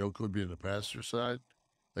driving and Yoko would be in the passenger side,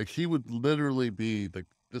 like he would literally be like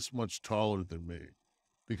this much taller than me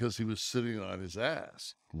because he was sitting on his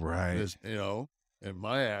ass. Right. And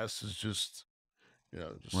my ass is just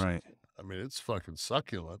right. I mean, it's fucking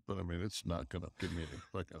succulent, but I mean, it's not going to give me any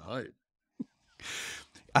fucking height.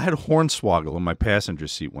 I had Hornswoggle in my passenger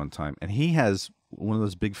seat one time, and he has one of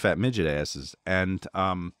those big fat midget asses. And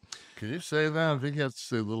can you say that? I think you have to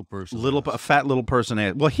say little person. A fat little person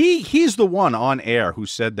ass. Well, he's the one on air who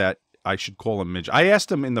said that I should call him midget. I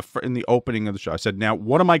asked him in the opening of the show. I said, "Now,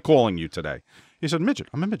 what am I calling you today?" He said, "Midget.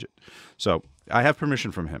 I'm a midget." So I have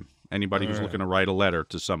permission from him. Anybody who's looking to write a letter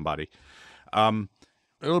to somebody.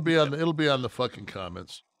 It'll be on the fucking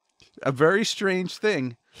comments. A very strange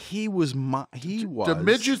thing. Do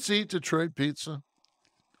midgets eat Detroit pizza?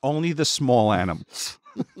 Only the small animals.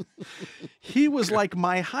 He was like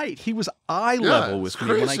my height. He was eye level with me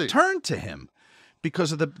when I turned to him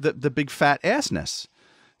because of the big fat assness.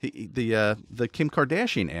 The Kim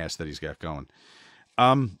Kardashian ass that he's got going.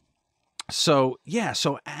 So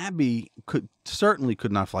Abby could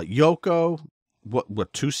not fly. Yoko,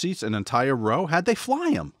 what 2 seats, an entire row? How'd they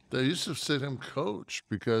fly him? They used to sit him coach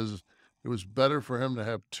because it was better for him to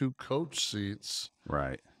have 2 coach seats,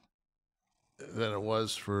 right, than it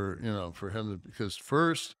was for him because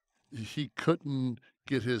first he couldn't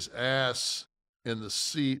get his ass in the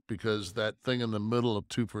seat because that thing in the middle of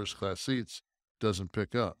 2 first class seats doesn't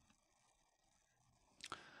pick up.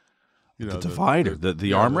 The divider, the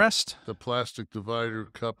armrest, the plastic divider,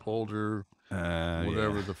 cup holder,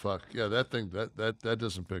 whatever the fuck. Yeah, that thing that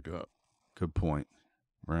doesn't pick up. Good point.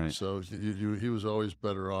 Right. So he was always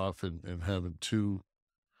better off in having 2,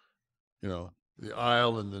 the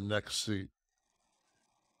aisle and the next seat,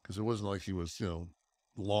 because it wasn't like he was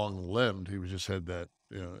long limbed. He just had that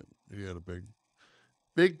he had a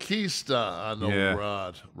big keister on the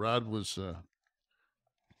Rod. Rod was.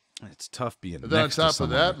 It's tough being. And then on next top to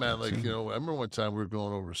of that, someone man, I remember one time we were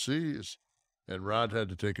going overseas, and Rod had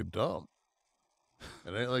to take a dump.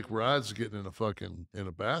 And it ain't like Rod's getting in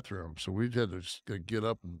a bathroom, so we had to just get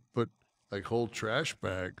up and put whole trash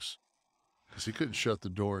bags because he couldn't shut the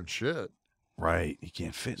door and shit. Right, he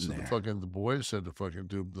can't fit in there. The boys had to fucking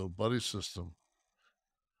do the buddy system.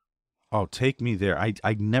 Oh, take me there!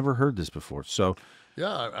 I never heard this before. So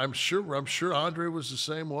yeah, I'm sure Andre was the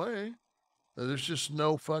same way. There's just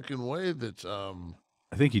no fucking way that.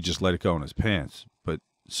 I think he just let it go in his pants. But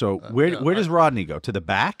so where does Rodney go? To the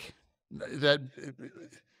back?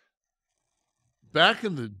 Back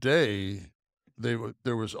in the day,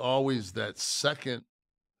 there was always that second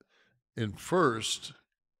in first,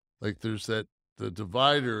 like there's that the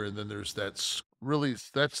divider, and then there's really,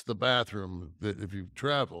 that's the bathroom that if you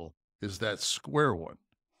travel is that square one.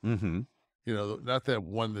 Mm-hmm. You know, not that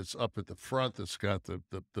one that's up at the front that's got the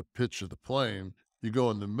pitch of the plane. You go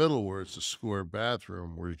in the middle where it's a square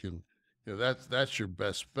bathroom where you can, you know, that's your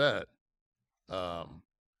best bet.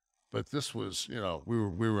 But this was, you know, we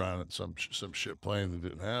were on some shit plane that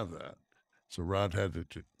didn't have that, so Rod had to,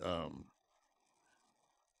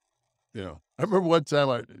 you know. I remember one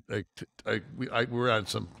time we were on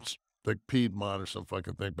some like Piedmont or some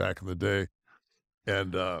fucking thing back in the day,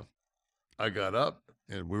 and I got up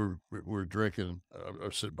and we were drinking. I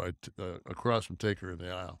was sitting by across from Taker in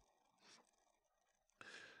the aisle,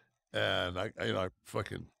 and I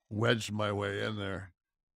fucking wedged my way in there,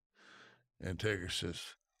 and Taker says,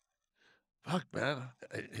 "Fuck, man,"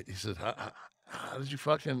 he said, how did you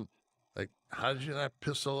fucking, like, how did you not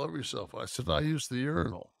piss all over yourself? I said, I used the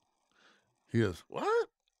urinal. He goes, what?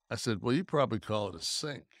 I said, well, you probably call it a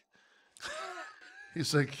sink.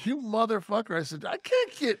 He's like, you motherfucker. I said, I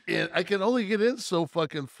can't get in. I can only get in so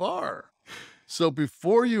fucking far. So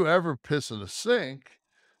before you ever piss in a sink,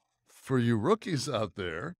 for you rookies out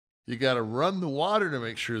there, you got to run the water to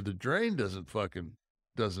make sure the drain doesn't, you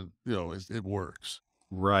know, it works.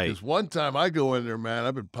 Right. Because one time I go in there, man,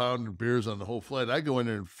 I've been pounding beers on the whole flight. I go in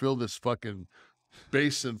there and fill this fucking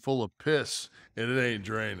basin full of piss, and it ain't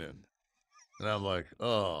draining. And I'm like,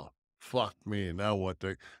 oh, fuck me. Now what?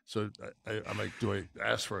 So I'm like, do I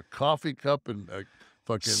ask for a coffee cup and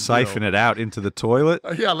fucking siphon it out into the toilet?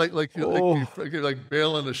 Yeah, like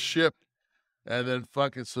bailing a ship. And then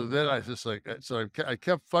fucking, so then I just like, so I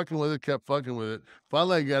kept fucking with it.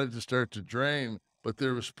 Finally, I got it to start to drain, but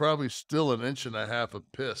there was probably still 1.5 inches of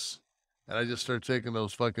piss. And I just started taking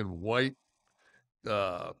those fucking white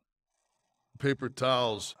paper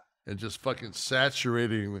towels and just fucking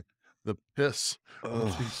saturating the piss.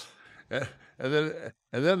 And then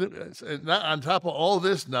on top of all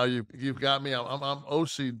this, now you've got me, I'm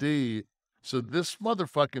OCD. So this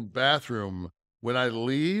motherfucking bathroom, when I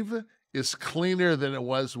leave, is cleaner than it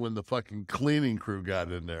was when the fucking cleaning crew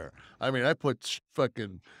got in there. I mean, I put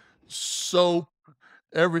fucking soap,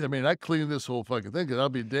 everything. I mean, I cleaned this whole fucking thing, because I'll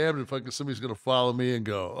be damned if fucking somebody's going to follow me and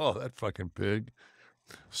go, oh, that fucking pig.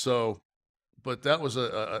 So, but that was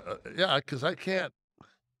yeah, because I can't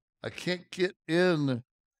get in.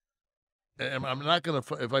 And I'm not going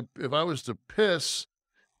to, if I was to piss,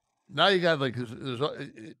 now you got like,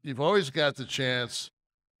 you've always got the chance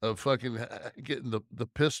of fucking getting the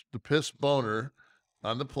piss boner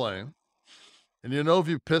on the plane. And you know, if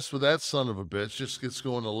you piss with that son of a bitch, just gets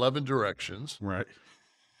going 11 directions. Right.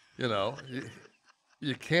 You know,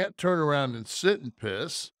 you can't turn around and sit and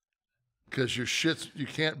piss because your shit's, you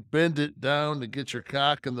can't bend it down to get your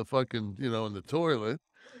cock in the fucking, you know, in the toilet.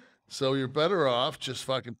 So you're better off just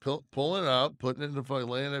fucking pulling it out, putting it in the fucking,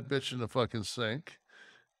 laying that bitch in the fucking sink,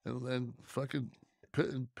 and then fucking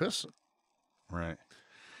pissing. Right.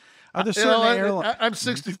 I'm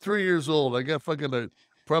 63 years old. I got fucking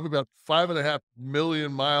probably about 5.5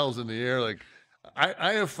 million miles in the air. Like,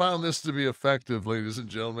 I have found this to be effective, ladies and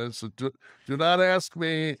gentlemen. So do not ask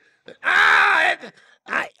me. You're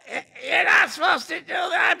not supposed to do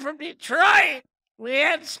that. I'm from Detroit. We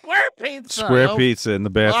had square pizza. Square pizza in the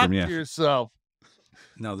bathroom. Lock yourself.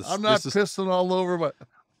 No, I'm not pissing all over my.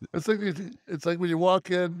 It's like when you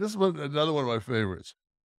walk in. This is another one of my favorites.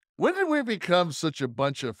 When did we become such a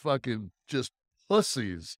bunch of fucking just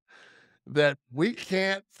pussies that we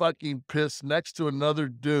can't fucking piss next to another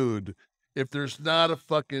dude if there's not a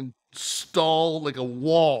fucking stall, like a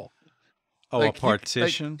wall? Oh, like, a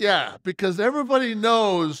partition? Yeah, because everybody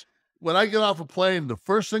knows when I get off a plane, the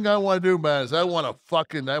first thing I want to do, man, is I want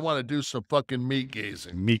to do some fucking meat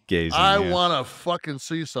gazing. Meat gazing. I want to fucking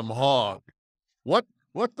see some hog. What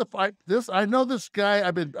the fuck? I know this guy.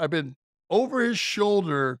 I've been over his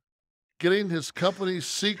shoulder getting his company's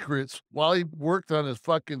secrets while he worked on his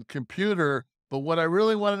fucking computer. But what I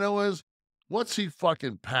really want to know is, what's he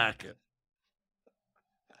fucking packing?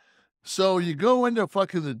 So you go into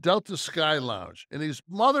fucking the Delta Sky Lounge, and these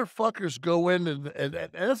motherfuckers go in, and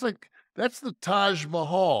it's like, that's the Taj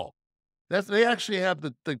Mahal. They actually have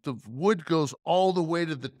the wood goes all the way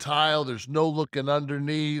to the tile. There's no looking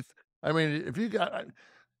underneath. I mean, if you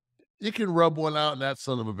can rub one out in that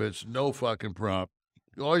son of a bitch, no fucking problem.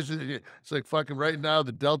 It's like fucking right now,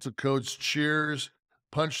 the Delta code's cheers.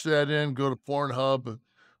 Punch that in, go to Pornhub,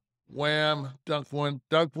 wham, dunk one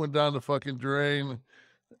down the fucking drain.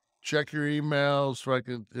 Check your emails.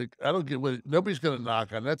 Fucking, I don't get what, nobody's going to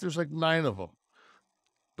knock on that. There's like 9 of them.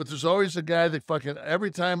 But there's always a guy that fucking,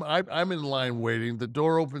 every time I'm in line waiting, the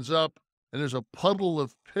door opens up and there's a puddle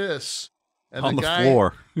of piss And On the guy,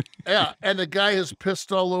 floor. Yeah, and the guy has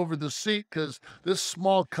pissed all over the seat because this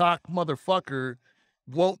small cock motherfucker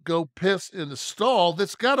won't go piss in the stall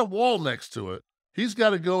that's got a wall next to it. He's got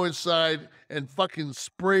to go inside and fucking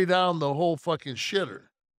spray down the whole fucking shitter.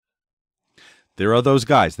 There are those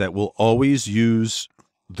guys that will always use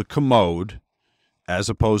the commode as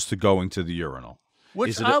opposed to going to the urinal.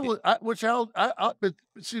 But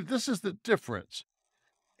see, this is the difference.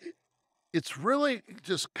 It's really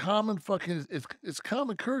just common fucking. It's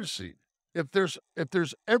common courtesy. If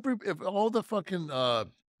all the fucking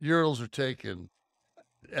urinals are taken,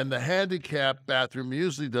 and the handicap bathroom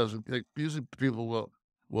usually doesn't. Like, usually people will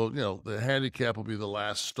the handicap will be the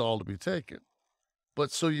last stall to be taken.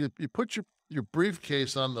 But so you put your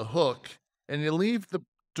briefcase on the hook and you leave the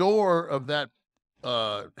door of that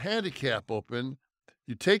handicap open.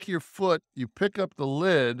 You take your foot, you pick up the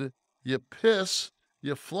lid, you piss,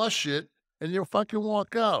 you flush it, and you fucking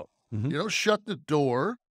walk out. Mm-hmm. You don't shut the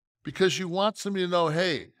door because you want somebody to know,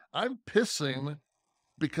 hey, I'm pissing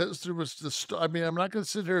because there was I mean, I'm not going to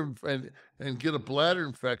sit here and get a bladder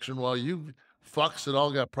infection while you fucks that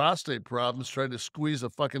all got prostate problems trying to squeeze a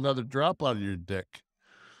fucking another drop out of your dick.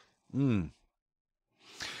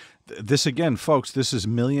 This again, folks, this is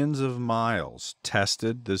millions of miles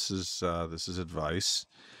tested. This is advice.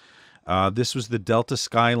 This was the Delta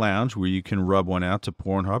Sky Lounge, where you can rub one out to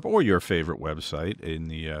Pornhub or your favorite website in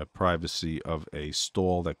the privacy of a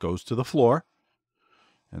stall that goes to the floor.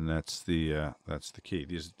 And that's the key.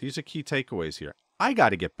 These are key takeaways here. I got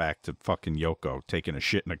to get back to fucking Yoko taking a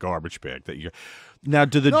shit in a garbage bag. Now,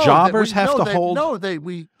 do the jobbers have to hold? No,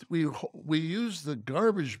 we use the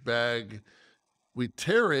garbage bag. We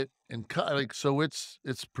tear it and cut, like, so it's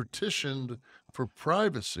partitioned for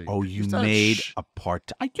privacy. Oh, you made a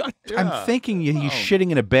part. I'm thinking he's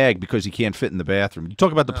shitting in a bag because he can't fit in the bathroom. You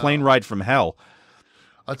talk about the plane ride from hell.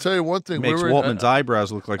 I'll tell you one thing. Makes Waltman's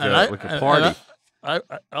eyebrows look like a party.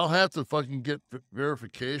 I'll have to fucking get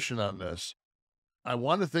verification on this. I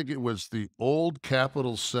want to think it was the old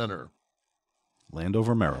Capitol Center,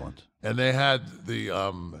 Landover, Maryland, and they had the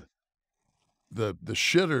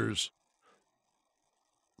shitters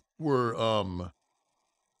were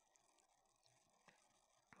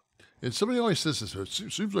and somebody always says this.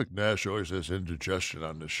 It seems like Nash always has indigestion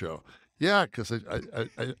on the show. Yeah, because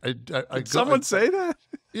I someone say that?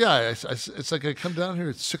 Yeah, it's like I come down here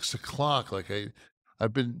at 6 o'clock. Like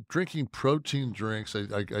I've been drinking protein drinks.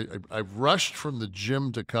 I've rushed from the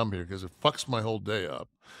gym to come here because it fucks my whole day up,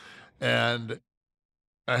 and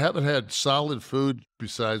I haven't had solid food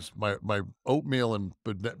besides my oatmeal and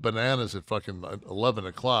bananas at fucking 11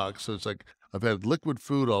 o'clock. So it's like I've had liquid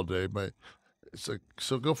food all day. It's like,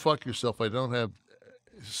 so go fuck yourself. I don't have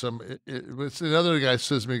some. It's another guy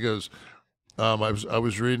says to me, goes, I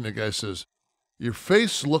was reading. The guy says, your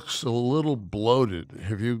face looks a little bloated.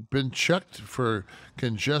 Have you been checked for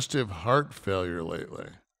congestive heart failure lately?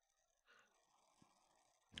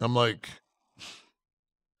 I'm like,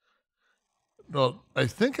 well, I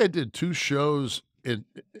think I did 2 shows in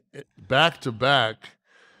back to back,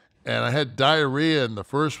 and I had diarrhea in the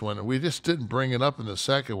first one, and we just didn't bring it up in the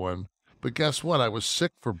second one. But guess what? I was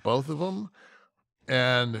sick for both of them.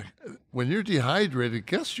 And when you're dehydrated,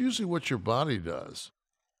 guess usually what your body does?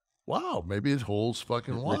 Wow, maybe it holds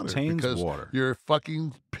fucking water. Retains because water. You're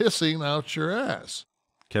fucking pissing out your ass.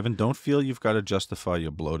 Kevin, don't feel you've got to justify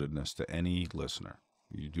your bloatedness to any listener.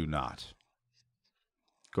 You do not.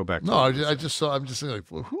 Go back. No, I'm just saying, like,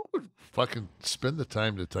 well, who would fucking spend the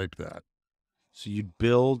time to type that? So you'd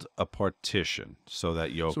build a partition so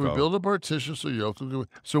that Yoko. So we build a partition so Yoko.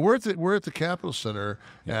 So we're at the Capitol Center,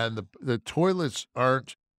 and the toilets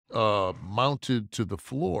aren't mounted to the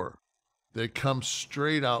floor; they come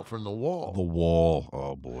straight out from the wall. The wall.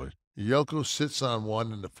 Oh boy. Yoko sits on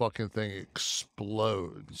one, and the fucking thing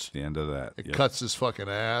explodes. It's the end of that. It cuts his fucking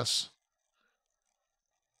ass.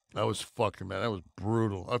 That was fucking, man. That was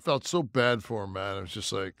brutal. I felt so bad for him, man. It was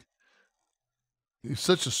just like. He's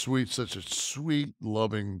such a sweet,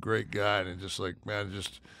 loving, great guy, and just like, man,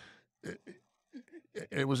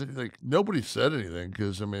 it was like nobody said anything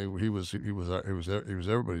because I mean he was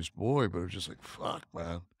everybody's boy, but it was just like, fuck,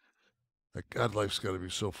 man, like God, life's got to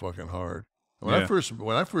be so fucking hard. When I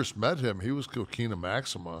first met him, he was Coquina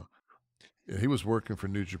Maxima, and he was working for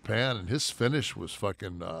New Japan, and his finish was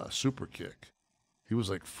fucking super kick. He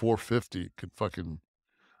was like 450, could fucking,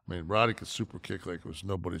 I mean, Roddy could super kick like it was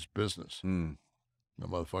nobody's business. No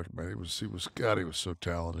motherfucker, man. He was so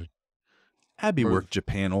talented. Abby worked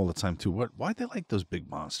Japan all the time too. Why'd they like those big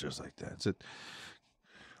monsters like that? Is it?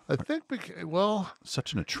 I think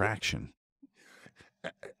such an attraction.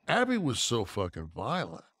 Abby was so fucking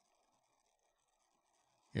violent.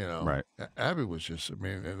 You know, Right. Abby was just. I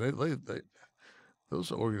mean, and they those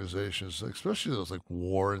organizations, especially those like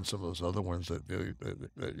War and some of those other ones that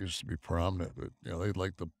used to be prominent. But, you know, they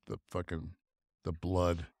like the fucking the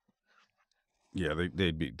blood. Yeah,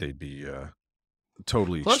 they'd be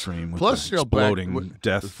totally extreme with plus, the you know, exploding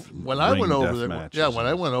death. When I went over there, matches yeah, when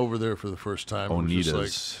I went over there for the first time, it was just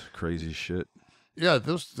Onita's crazy shit. yeah,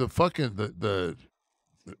 the fucking the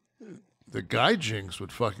gaijings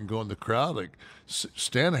would fucking go in the crowd. Like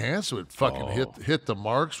Stan Hansen would fucking hit the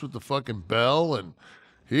marks with the fucking bell, and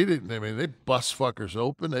he didn't. I mean, they bust fuckers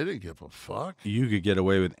open. They didn't give a fuck. You could get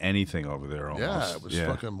away with anything over there. Almost. Yeah, it was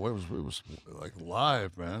fucking. It was like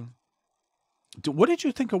live, man. What did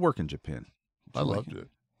you think of work in Japan? I loved it.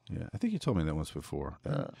 Yeah, I think you told me that once before.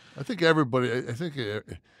 Yeah, I think everybody. I think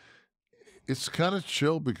it's kind of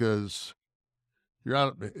chill because you're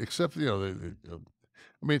out. Except you know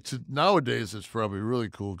I mean, nowadays it's probably really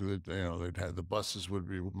cool because you know they'd have the buses would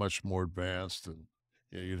be much more advanced, and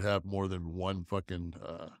you know, you'd have more than one fucking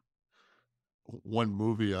one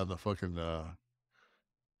movie on the fucking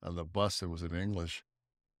on the bus that was in English.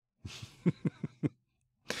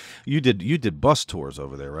 You did bus tours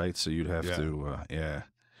over there, right? So you'd have to, yeah.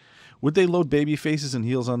 Would they load baby faces and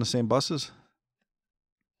heels on the same buses?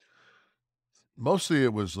 Mostly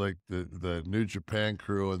it was like the New Japan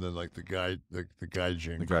crew, and then like the gaijin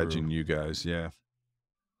The crew. gaijin, you guys, yeah.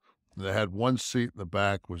 And they had one seat in the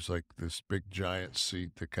back was like this big giant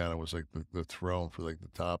seat that kind of was like the throne for like the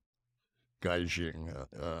top gaijin.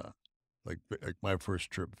 Like my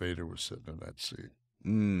first trip, Vader was sitting in that seat.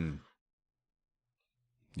 Mm.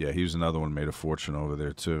 Yeah, he was another one made a fortune over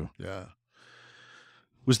there too. Yeah.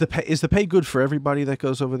 Is the pay good for everybody that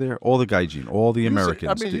goes over there? All the gaijin, all the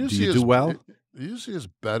Americans. Do you do well? Usually it's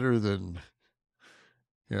better than,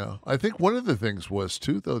 you know. I think one of the things was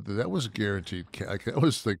too, though, that was guaranteed. That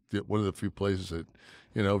was like one of the few places that,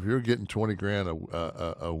 you know, if you're getting 20 grand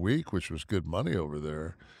a week, which was good money over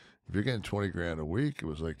there, if you're getting 20 grand a week, it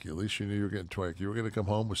was like at least you knew you were getting 20. You were going to come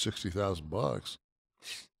home with $60,000.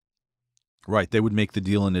 Right, they would make the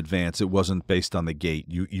deal in advance. It wasn't based on the gate.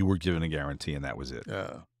 You were given a guarantee, and that was it.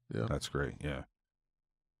 Yeah, yeah, that's great. Yeah.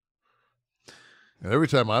 And every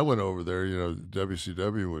time I went over there, you know,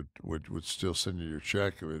 WCW would still send you your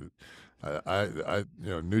check. I you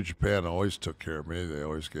know, New Japan always took care of me. They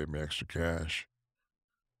always gave me extra cash.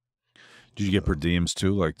 Did you get per diems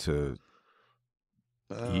too, like to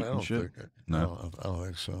eat and shit? No, I don't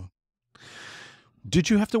think so. Did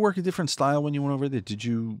you have to work a different style when you went over there? Did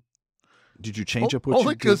you change up what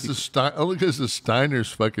only you did? Only because the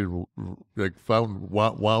Steiners fucking like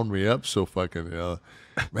wound me up so fucking, you know.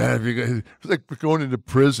 Man, if you guys, it's like going into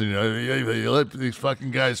prison, you know, you let these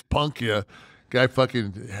fucking guys punk you, guy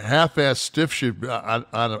fucking half-ass stiff shit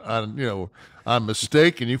on you know, on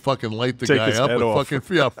mistake, and you fucking light the guy up with fucking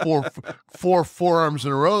four forearms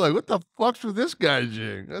in a row. Like, what the fuck's with this guy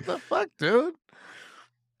doing? What the fuck, dude?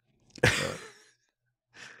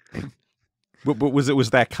 But was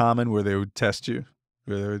that common where they would test you,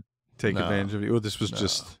 where they would take advantage of you? Or this was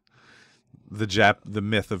just the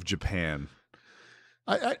myth of Japan.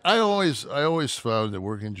 I always found that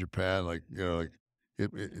working in Japan, like, you know,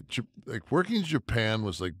 like working in Japan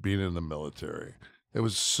was like being in the military. It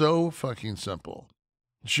was so fucking simple.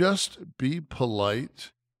 Just be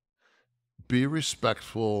polite, be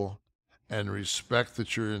respectful, and respect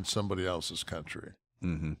that you're in somebody else's country.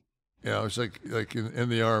 Mm-hmm. You know, it's like in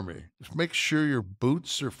the Army. Just make sure your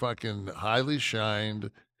boots are fucking highly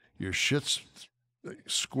shined, your shit's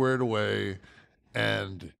squared away,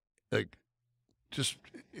 and like, just,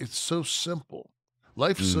 it's so simple.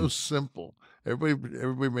 Life's so simple.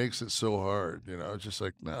 Everybody makes it so hard. You know, it's just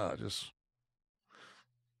like, nah, just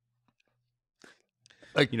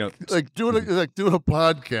like, you know, like doing a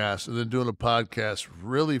podcast and then doing a podcast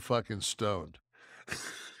really fucking stoned.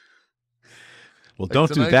 Well, like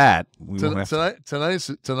don't do that.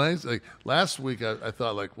 Tonight's like last week. I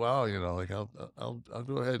thought like, wow, you know, like I'll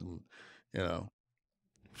go ahead and, you know,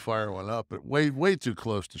 fire one up, but way too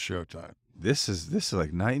close to showtime. This is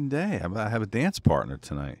like night and day. I have a dance partner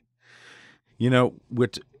tonight. You know, we're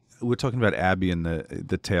talking about Abby and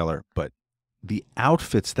the tailor, but the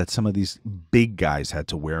outfits that some of these big guys had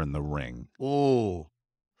to wear in the ring. Oh,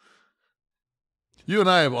 you and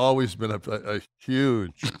I have always been a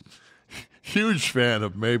huge fan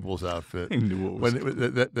of Mabel's outfit. I knew it was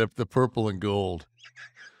the purple and gold.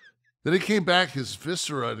 Then he came back, his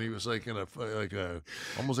viscera, and he was like in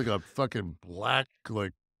almost like a fucking black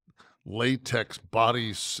like latex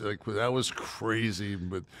body. Like that was crazy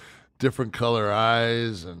with different color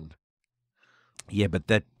eyes and. Yeah, but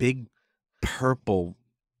that big purple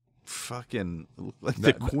fucking like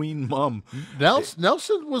the Queen Mum.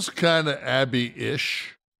 Nelson was kind of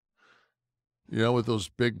Abby-ish, with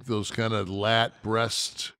those kind of lat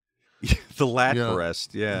breast. The lat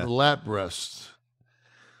breast, yeah. The lat breast.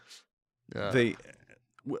 Yeah.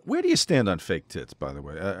 Where do you stand on fake tits, by the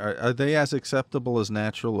way? Are they as acceptable as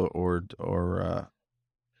natural or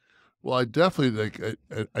Well, I definitely think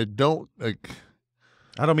I don't like.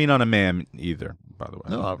 I don't mean on a man either, by the way.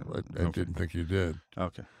 No, I didn't think you did.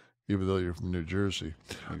 Okay. Even though you're from New Jersey.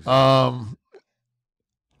 Exactly.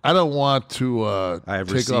 I don't want to I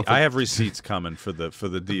have receipts coming for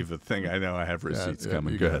the Diva thing. I know I have receipts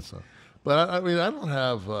coming. Go ahead. But I mean, I don't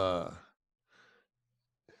have.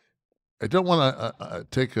 I don't want to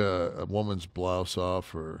take a woman's blouse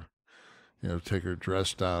off or, take her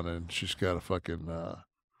dress down and she's got a fucking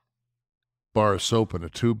bar of soap and a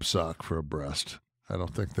tube sock for a breast. I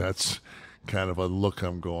don't think that's kind of a look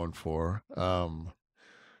I'm going for.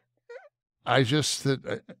 I just think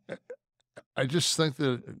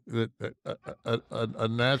that a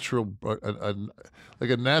natural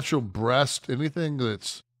like a natural breast, anything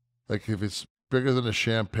that's like if it's bigger than a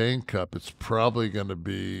champagne cup, it's probably going to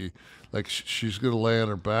be like she's going to lay on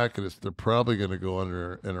her back, and they're probably going to go in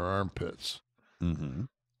her armpits. Mm-hmm.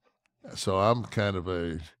 So I'm kind of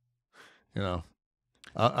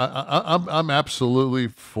I'm absolutely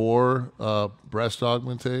for breast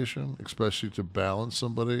augmentation, especially to balance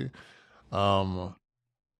somebody.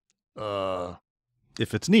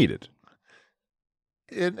 If it's needed.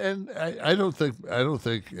 And I don't think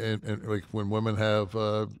and like when women have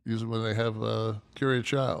usually when they have carry a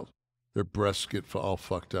child, their breasts get all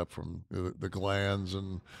fucked up from the glands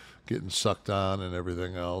and getting sucked on and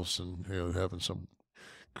everything else, and having some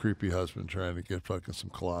creepy husband trying to get fucking some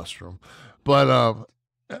colostrum. But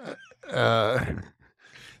it's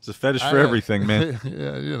a fetish for everything, man.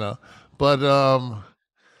 Yeah, But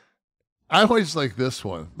I always like this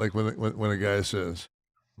one, like when a guy says,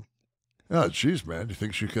 "Oh, geez, man, do you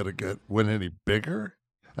think she could have went any bigger?"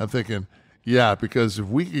 I'm thinking, yeah, because if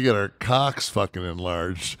we could get our cocks fucking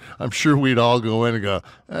enlarged, I'm sure we'd all go in and go,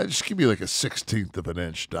 just give me like a 1/16 of an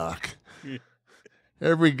inch, doc.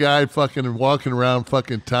 Every guy fucking walking around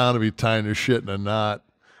fucking town will be tying their shit in a knot.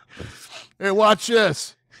 Hey, watch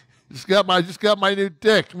this. Just got my new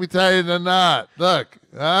dick. Let me tie it in a knot. Look,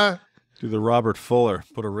 huh? Do the Robert Fuller,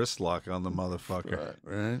 put a wrist lock on the motherfucker.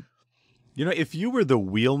 Right. If you were the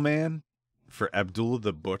wheelman for Abdullah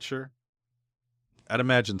the Butcher, I'd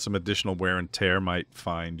imagine some additional wear and tear might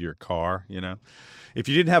find your car, If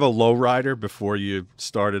you didn't have a lowrider before you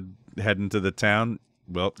started heading to the town,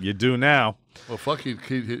 well, you do now. Well, fuck, he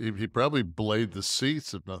probably blade the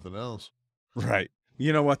seats if nothing else. Right.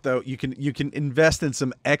 You know what, though? You can invest in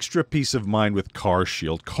some extra peace of mind with Car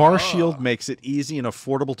Shield. Car Shield makes it easy and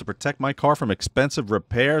affordable to protect my car from expensive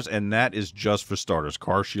repairs, and that is just for starters.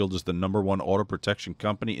 Car Shield is the #1 auto protection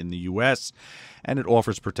company in the U.S., and it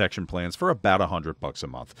offers protection plans for about $100 a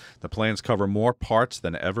month. The plans cover more parts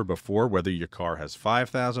than ever before, whether your car has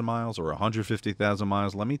 5,000 miles or 150,000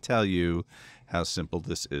 miles. Let me tell you how simple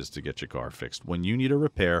this is to get your car fixed. When you need a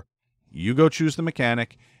repair, you go choose the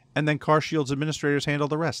mechanic, and then Car Shield's administrators handle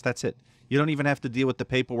the rest. That's it. You don't even have to deal with the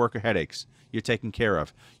paperwork or headaches. You're taken care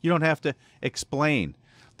of. You don't have to explain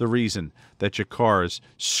the reason that your car is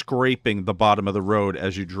scraping the bottom of the road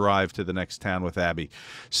as you drive to the next town with Abby.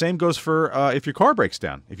 Same goes for if your car breaks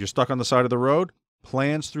down. If you're stuck on the side of the road,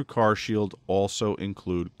 plans through Car Shield also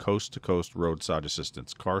include coast-to-coast roadside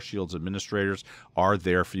assistance. Car Shield's administrators are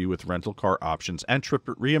there for you with rental car options and trip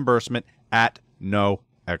reimbursement at no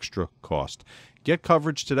extra cost. Get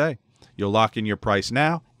coverage today. You'll lock in your price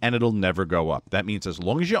now, and it'll never go up. That means as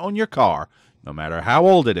long as you own your car, no matter how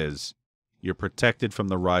old it is, you're protected from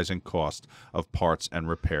the rising cost of parts and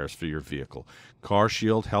repairs for your vehicle. Car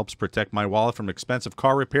Shield helps protect my wallet from expensive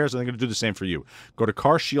car repairs, and they're going to do the same for you. Go to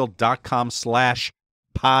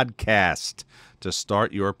carshield.com/podcast to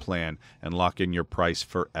start your plan and lock in your price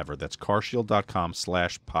forever. That's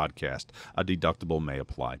carshield.com/podcast. A deductible may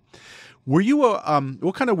apply. Were you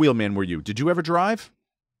what kind of wheelman were you? Did you ever drive?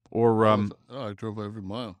 Or I drove every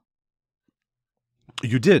mile.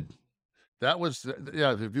 You did. That was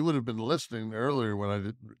if you would have been listening earlier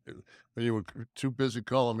when you were too busy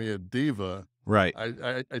calling me a diva. Right.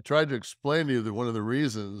 I tried to explain to you that one of the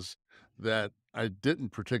reasons that I didn't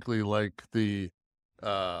particularly like the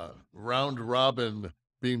round robin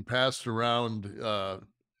being passed around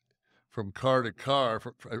from car to car,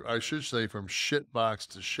 I should say from shitbox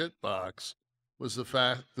to shitbox, was the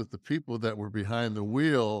fact that the people that were behind the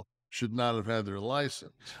wheel should not have had their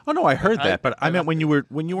license. Oh no, I heard that, but I meant when you were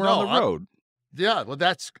on the road. Yeah, well,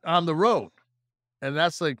 that's on the road. And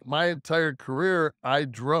that's like my entire career. I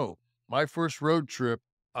drove. My first road trip,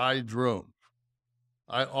 I drove.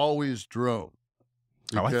 I always drove.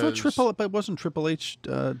 Oh, I thought but wasn't Triple H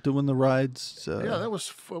doing the rides? Yeah, it was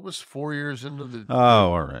 4 years into the.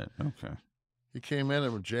 Oh, all right, okay. He came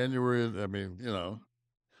in January. I mean,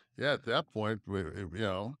 yeah. At that point,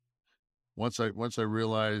 once I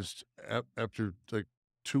realized after like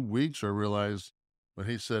 2 weeks, I realized when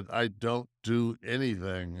he said I don't do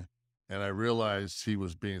anything, and I realized he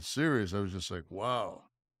was being serious. I was just like, wow,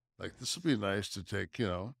 like this would be nice to take,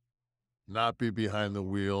 not be behind the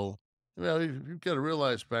wheel. You've got to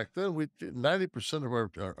realize back then 90%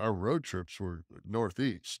 of our road trips were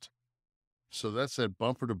northeast, so that's that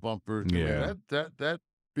bumper to bumper. Yeah, I mean, that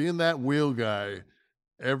being that wheel guy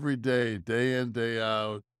every day, day in day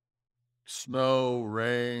out, snow,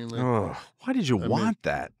 rain. Oh, why did you want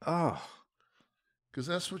that? Oh, because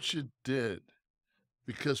that's what you did.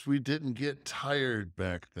 Because we didn't get tired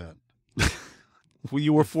back then. Well,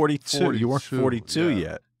 you were 42. You weren't 42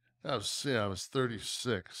 yet. I was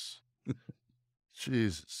 36.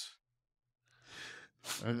 Jesus.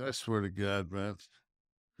 I swear to God, man.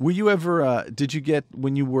 Were you ever, did you get,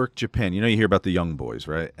 when you worked Japan, you hear about the young boys,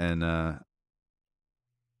 right? And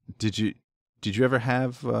did you ever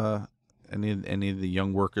have any of the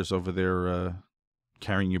young workers over there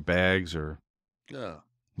carrying your bags or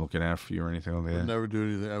looking out for you or anything like that? I would never do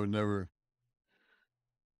anything. I would never.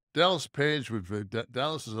 Dallas Page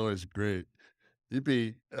Dallas is always great. You'd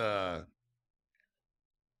be,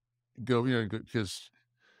 because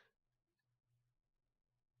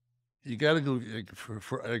you got to go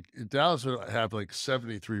for Dallas would have like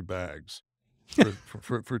 73 bags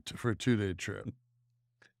for a 2-day trip.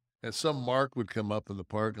 And some Mark would come up in the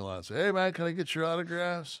parking lot and say, "Hey man, can I get your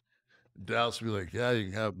autographs?" Dallas would be like, "Yeah, you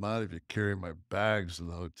can have mine if you carry my bags in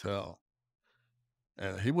the hotel."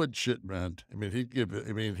 And he wouldn't shit, man. I mean,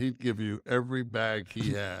 he'd give you every bag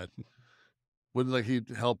he had. Wouldn't like he'd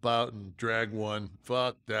help out and drag one.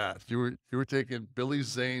 Fuck that. You were taking Billy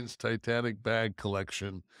Zane's Titanic bag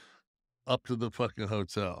collection up to the fucking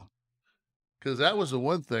hotel. Because that was the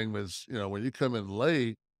one thing was, when you come in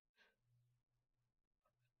late,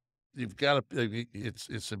 you've got to,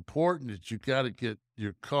 it's important that you got to get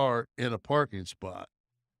your car in a parking spot.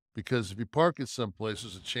 Because if you park it someplace,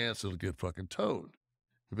 there's a chance it'll get fucking towed.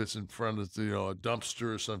 If it's in front of a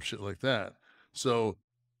dumpster or some shit like that. So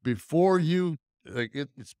before you,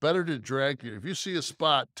 it's better to drag you. If you see a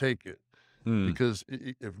spot, take it. Because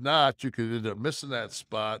if not, you could end up missing that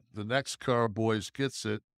spot. The next car, boys, gets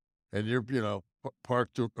it, and you're,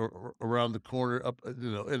 parked around the corner, up,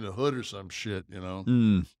 in the hood or some shit,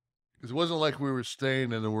 Because it wasn't like we were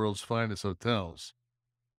staying in the world's finest hotels.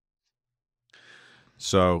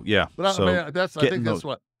 So yeah, but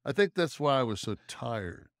I think that's why I was so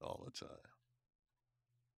tired all the time.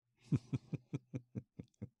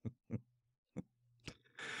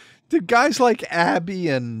 Did guys like Abby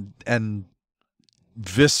and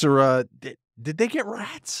Viscera, did they get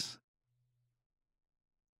rats?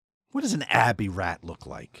 What does an Abby rat look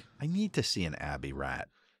like? I need to see an Abby rat.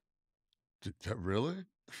 Really?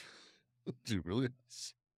 Do you really?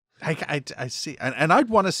 I see, and I'd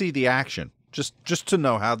want to see the action just to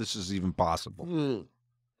know how this is even possible.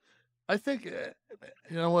 I think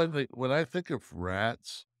what, when I think of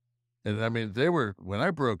rats, and I mean when I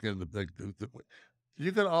broke in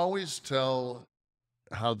you can always tell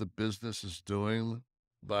how the business is doing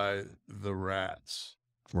by the rats.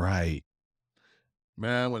 Right.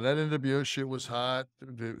 Man, when that NWO shit was hot,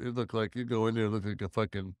 it looked like you go in there, it looked like a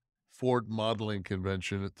fucking Ford modeling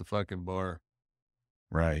convention at the fucking bar.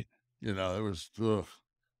 Right. There was ugh.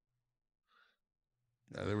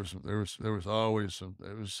 Yeah, there was always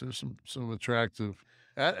some attractive,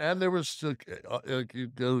 and there was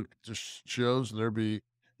you'd go to shows and there'd be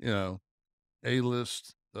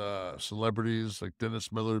A-list celebrities like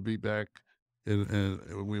Dennis Miller would be back, and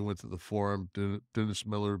when we went to the Forum, Dennis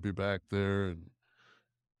Miller would be back there, and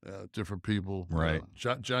different people. Right.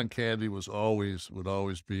 John Candy would always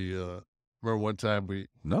be. Remember one time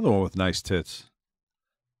another one with nice tits.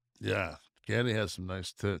 Yeah, Candy has some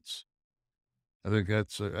nice tits. I think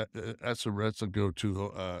that's a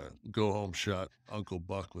go home shot. Uncle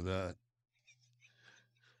Buck with that.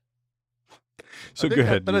 So go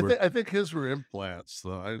ahead. But I think his were implants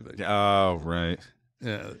though. Oh right.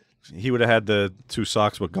 Yeah. He would have had the 2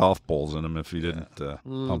 socks with golf balls in them if he didn't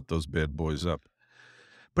pump those bad boys up.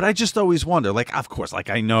 But I just always wonder, of course,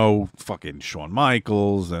 I know fucking Shawn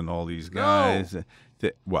Michaels and all these guys. No.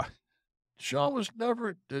 What? Shawn was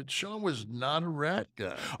not a rat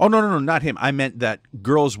guy. Oh, no, not him. I meant that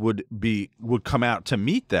girls would come out to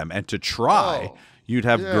meet them and to try, you'd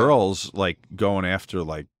have Yeah. girls like going after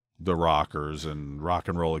like the Rockers and Rock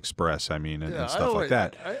and Roll Express. I mean, and stuff like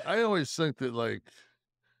that. I always think that like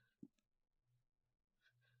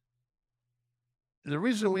the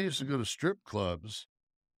reason we used to go to strip clubs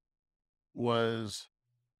was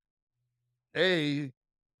A,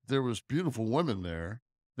 there was beautiful women there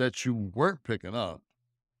that you weren't picking up.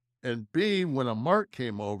 And B, when a mark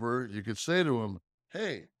came over, you could say to him,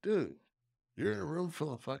 hey, dude, you're in a room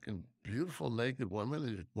full of fucking beautiful naked women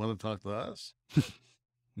and you want to talk to us?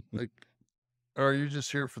 Like, or are you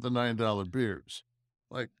just here for the $9 beers?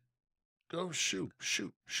 Like, go shoot.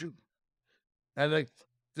 And like,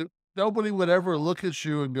 nobody would ever look at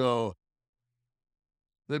you and go,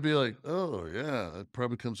 they'd be like, oh, yeah, that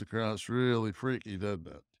probably comes across really freaky, doesn't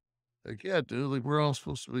it? Like, yeah, dude, like, we're all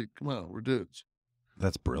supposed to be, come on, we're dudes.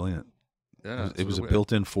 That's brilliant. Yeah. It was a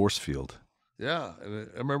built-in force field. Yeah. And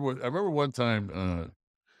I remember one time,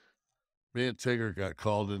 me and Tigger got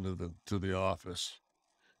called into the office.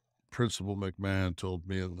 Principal McMahon told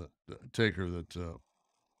me and the Tigger that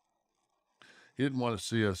he didn't want to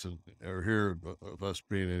see us or hear of us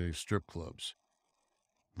being in any strip clubs.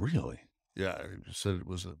 Really? Yeah, he said it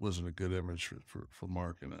wasn't a good image for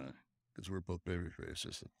Mark and I, because we're both baby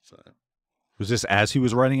faces at the time. Was this as he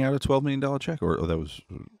was writing out a $12 million check, or that was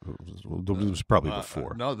probably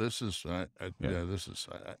before? No, this is this is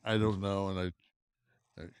I don't know, and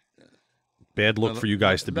I bad look for you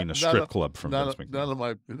guys to be in a strip club from Vince McMahon.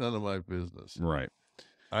 None of my business. Right.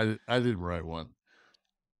 I didn't write one.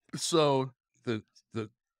 So the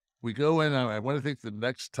we go in. I want to think the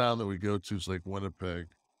next town that we go to is like Winnipeg,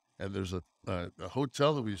 and there's a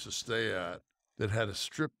hotel that we used to stay at that had a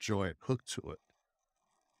strip joint hooked to it.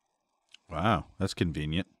 Wow, that's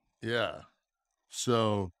convenient. Yeah.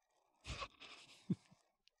 So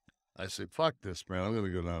I say, fuck this, man. I'm going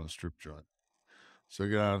to go down to the strip joint. So I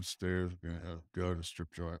go downstairs, go to the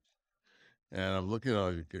strip joint. And I'm looking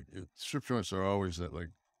at strip joints are always that,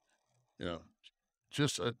 like,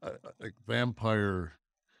 just like vampire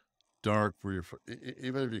dark, where you're,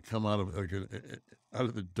 even if you come out of out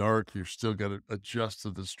of the dark, you've still got to adjust to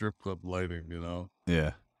the strip club lighting,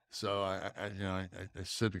 Yeah. So I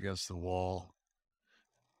sit against the wall,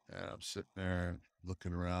 and I'm sitting there and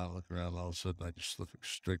looking around. All of a sudden, I just look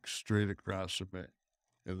straight across from me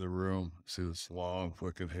in the room. See this long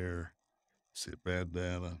fucking hair. See a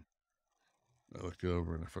bandana. I look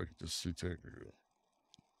over, and if I could just see Taker,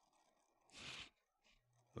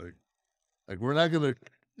 like we're not gonna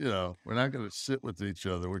sit with each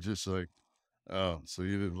other. We're just like, oh, so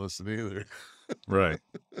you didn't listen either. Right.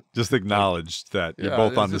 Just acknowledge that you're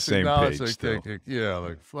both on the same page. Like, still.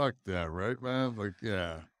 like fuck that, right, man? Like,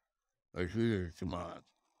 yeah, like, yeah, come on.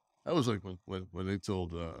 That was like when they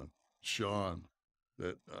told Sean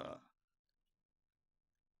that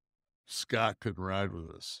Scott couldn't ride with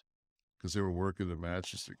us because they were working the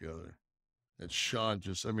matches together, and Sean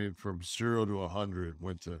just, from 0 to 100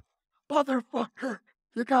 went to, motherfucker,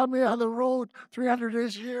 you got me on the road 300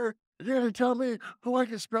 days a year. You're gonna tell me who I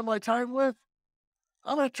can spend my time with?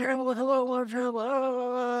 I'm gonna travel with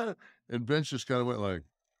hello. And Vince just kind of went like,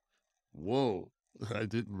 whoa, I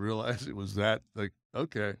didn't realize it was that. Like,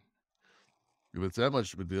 okay, if it's that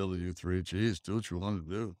much of a deal to you three, geez, do what you want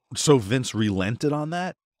to do. So Vince relented on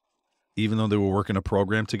that, even though they were working a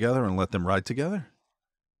program together, and let them ride together?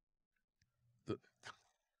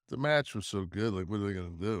 The match was so good. Like, what are they gonna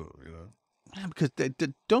do? Yeah, because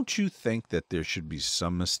don't you think that there should be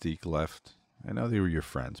some mystique left? I know they were your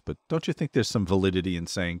friends, but don't you think there's some validity in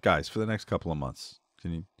saying, guys, for the next couple of months,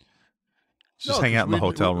 can you just hang out in the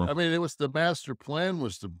hotel room? It was the master plan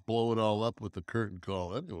was to blow it all up with the curtain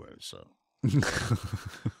call anyway. So,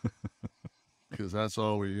 because that's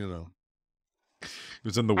all we, It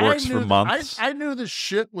was in the works for months. I knew the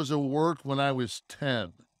shit was a work when I was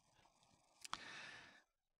 10.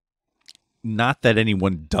 Not that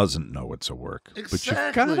anyone doesn't know it's a work,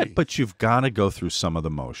 Exactly. but you've got to go through some of the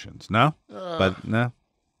motions. No, but no.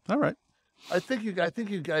 All right. I think you guys,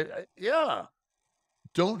 yeah.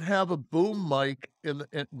 Don't have a boom mic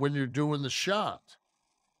when you're doing the shot.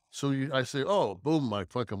 So I say, oh, boom mic,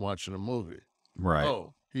 fuck, I'm watching a movie. Right.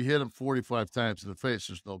 Oh, he hit him 45 times in the face.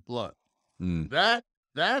 There's no blood.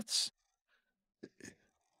 That's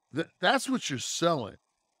what you're selling.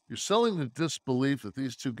 You're selling the disbelief that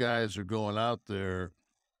these two guys are going out there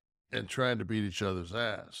and trying to beat each other's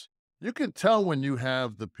ass. You can tell when you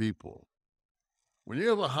have the people. When you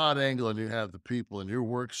have a hot angle and you have the people and your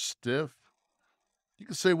work's stiff, you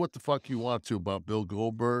can say what the fuck you want to about Bill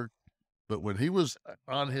Goldberg, but when he was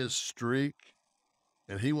on his streak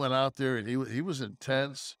and he went out there and he was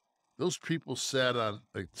intense, those people sat up.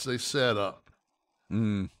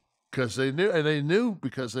 because they knew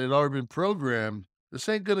because they'd already been programmed. This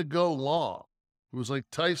ain't gonna go long. It was like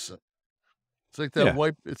Tyson. It's like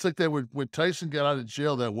that It's like that when Tyson got out of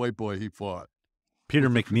jail, that white boy he fought, Peter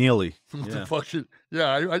McNeely. The fucking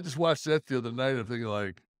I just watched that the other night. I'm thinking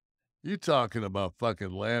like, you talking about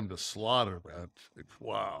fucking lamb to slaughter, man? Like,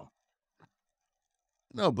 wow.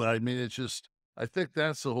 No, but I mean, it's just. I think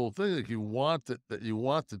that's the whole thing. Like you want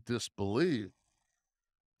to disbelieve.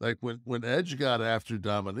 Like when Edge got after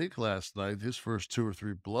Dominik last night, his first 2 or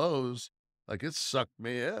 3 blows, like it sucked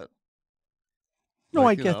me in. No,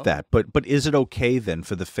 I get that, but is it okay then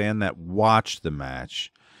for the fan that watched the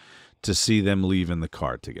match to see them leaving the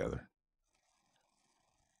card together?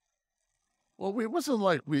 Well, it wasn't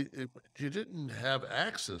like you didn't have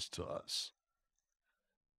access to us.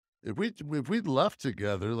 If we'd left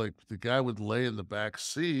together, like the guy would lay in the back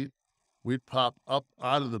seat, we'd pop up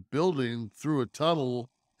out of the building through a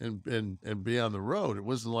tunnel and be on the road. It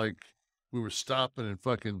wasn't like we were stopping and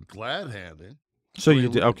fucking glad handing. So you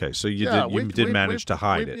did okay. So you did manage to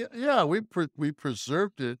hide it. Yeah, we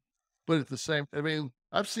preserved it, but at the same, I mean,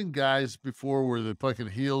 I've seen guys before where the fucking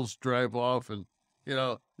heels drive off, and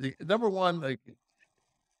number one, like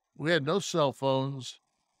we had no cell phones.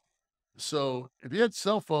 So if you had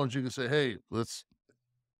cell phones, you could say, "Hey, let's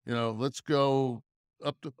go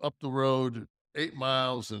up the road 8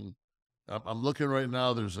 miles, and I'm looking right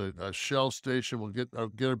now. There's a Shell station. I'll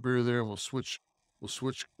get a beer there, and we'll switch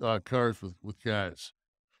cars with guys."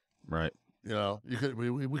 Right.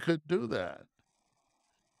 We could do that.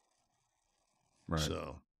 Right.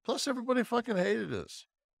 So plus everybody fucking hated us.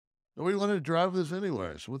 Nobody wanted to drive with us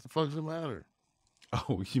anyway. So what the fuck does it matter?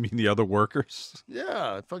 Oh, you mean the other workers?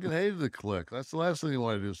 Yeah, I fucking hated the Kliq. That's the last thing you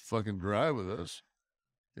want to do is fucking drive with us.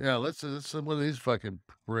 Yeah, let's one of these fucking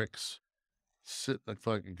pricks sit in the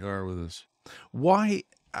fucking car with us. Why?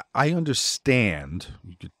 I understand,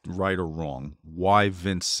 you could right or wrong, why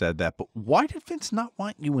Vince said that, but why did Vince not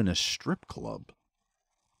want you in a strip club?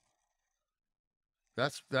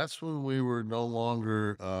 That's when we were no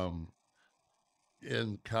longer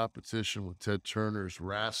in competition with Ted Turner's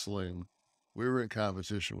wrestling. We were in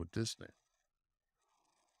competition with Disney.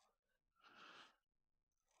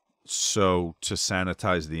 So to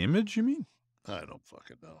sanitize the image, you mean? I don't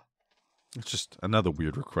fucking know. It's just another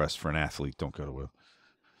weird request for an athlete. Don't go to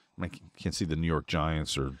I can't see the New York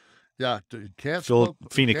Giants or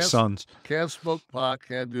Phoenix Suns. Can't smoke pot,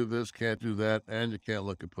 can't do this, can't do that, and you can't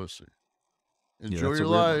look at pussy. Enjoy your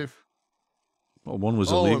life. Well, one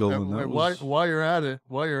was illegal. And while you're at it,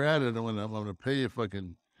 I'm going to pay you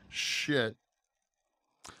fucking shit.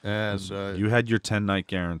 And you had your 10-night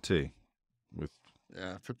guarantee with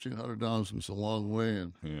 $1,500 was a long way,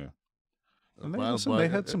 and and they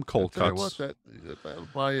had some cold cuts. That'll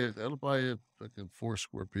buy you fucking 4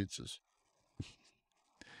 square pizzas.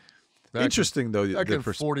 Interesting though. Back in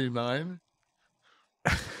 49.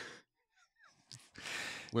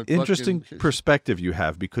 Interesting perspective you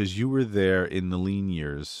have, because you were there in the lean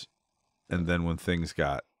years, and then when things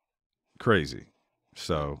got crazy,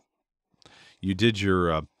 so you did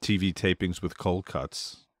your TV tapings with cold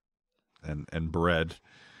cuts and bread.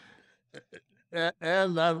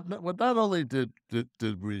 And not only did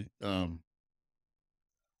we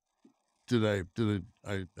did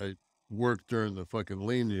I work during the fucking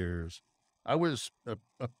lean years, I was a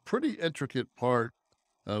pretty intricate part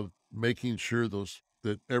of making sure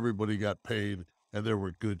that everybody got paid and there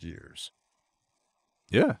were good years.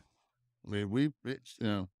 Yeah, I mean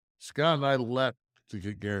Scott and I left to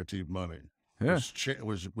get guaranteed money. Yeah,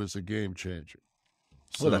 was a game changer.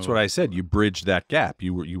 Well, that's what I said. You bridged that gap.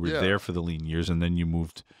 You were there for the lean years, and then you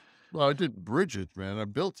moved. Well, I didn't bridge it, man. I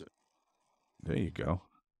built it. There you go.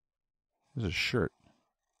 There's a shirt.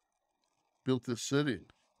 Built this city.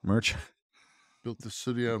 Merch. Built this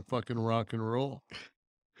city on fucking rock and roll.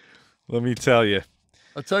 Let me tell you.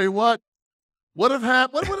 I'll tell you what. What would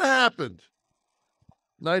have happened?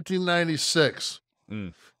 1996.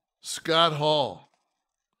 Scott Hall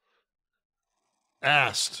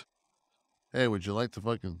asked, "Hey, would you like to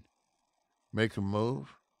fucking make a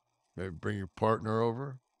move? Maybe bring your partner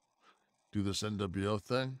over, do this NWO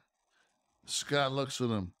thing?" Scott looks at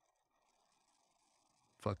him.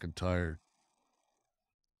 Fucking tired.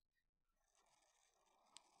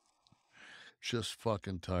 Just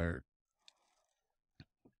fucking tired.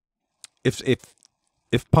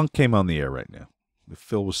 If Punk came on the air right now, if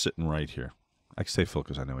Phil was sitting right here, I can say Phil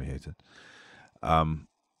because I know he hates it.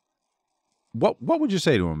 What would you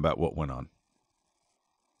say to him about what went on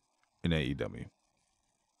in AEW?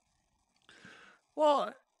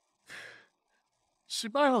 Well, see,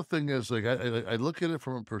 my whole thing is like I look at it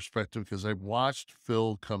from a perspective because I watched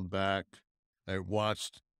Phil come back. I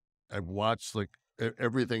watched I've watched like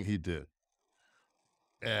everything he did.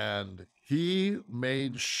 And he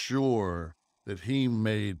made sure that he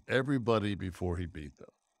made everybody before he beat them.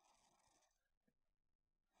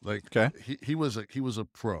 Like he was a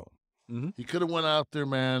pro. Mm-hmm. He could have went out there,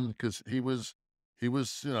 man, because he was his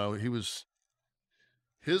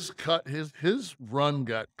run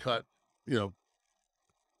got cut,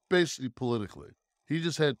 basically politically. He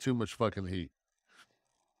just had too much fucking heat.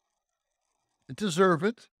 Deserve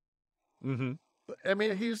it. Mm-hmm. I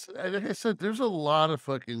mean, like I said, there's a lot of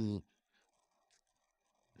fucking.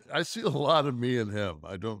 I see a lot of me in him.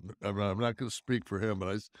 I'm not going to speak for him,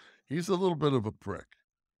 but he's a little bit of a prick.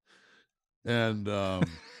 And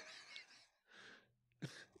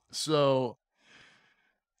so,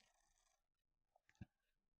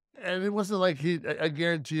 and it wasn't like I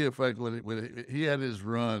guarantee you, if like when he had his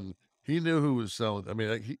run, he knew who was selling. I mean,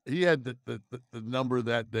 like he had the number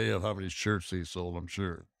that day of how many shirts he sold, I'm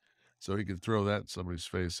sure. So he could throw that in somebody's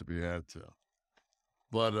face if he had to.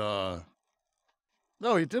 But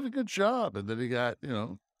no, he did a good job. And then he got,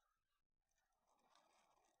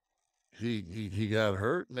 he got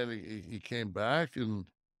hurt, and then he came back, and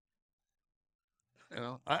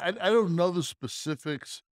I don't know the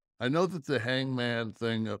specifics. I know that the Hangman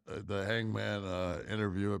thing, the Hangman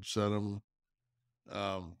interview upset him.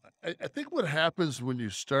 I think what happens when you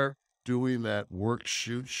start doing that work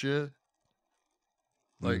shoot shit,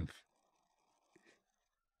 like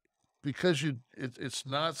because it's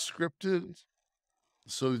not scripted,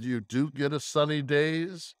 so you do get a sunny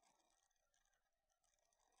days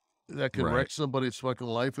that can wreck somebody's fucking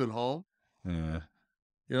life at home. Yeah.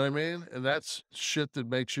 You know what I mean? And that's shit that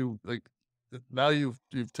makes you like, now you've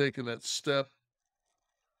taken that step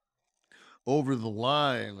over the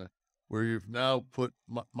line where you've now put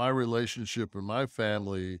my relationship and my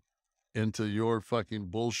family into your fucking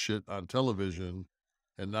bullshit on television,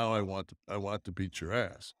 and now I want to beat your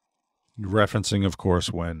ass. Referencing, of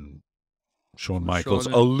course, when Shawn Michaels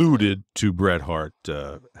alluded to Bret Hart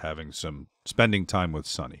spending time with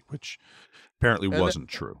Sonny, which apparently wasn't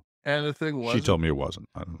true. And the thing was, she told me it wasn't.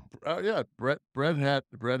 I don't know. Yeah, Bret had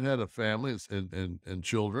a family and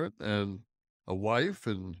children and a wife,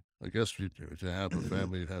 and I guess to have a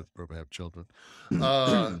family, you'd have to probably have children.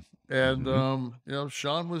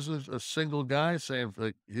 Shawn was a single guy saying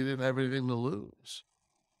like he didn't have anything to lose.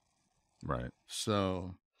 Right.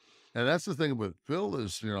 So, and that's the thing with Phil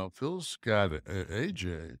is, Phil's got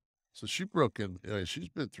AJ, so she broke in. She's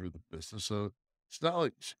been through the business, so it's not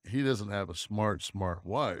like he doesn't have a smart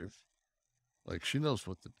wife. Like she knows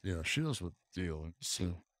what the deal is.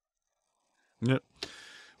 So. Yeah.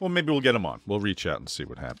 Well, maybe we'll get him on. We'll reach out and see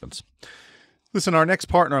what happens. Listen, our next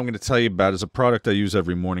partner I'm going to tell you about is a product I use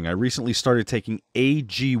every morning. I recently started taking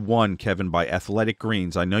AG1, Kevin, by Athletic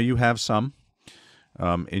Greens. I know you have some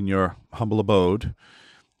in your humble abode.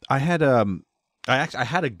 I had a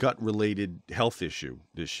gut-related health issue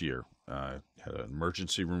this year. I had an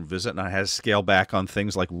emergency room visit, and I had to scale back on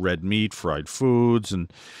things like red meat, fried foods,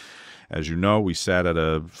 and as you know, we sat at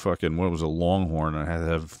a Longhorn, and I had to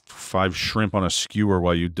have 5 shrimp on a skewer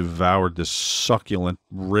while you devoured this succulent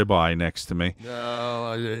ribeye next to me.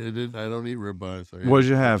 No, I don't eat ribeye. What did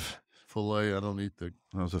you have? Filet. I don't eat the.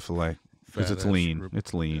 That was a filet because it's lean.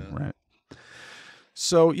 It's lean, yeah. Right?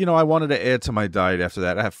 So, I wanted to add to my diet after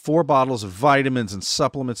that. I have 4 bottles of vitamins and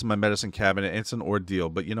supplements in my medicine cabinet. It's an ordeal.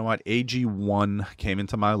 But you know what? AG1 came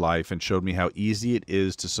into my life and showed me how easy it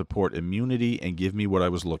is to support immunity and give me what I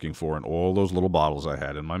was looking for in all those little bottles I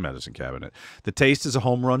had in my medicine cabinet. The taste is a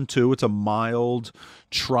home run, too. It's a mild,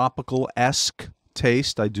 tropical-esque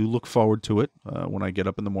taste. I do look forward to it. When I get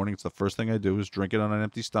up in the morning, it's the first thing I do is drink it on an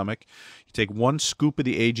empty stomach. You take 1 scoop of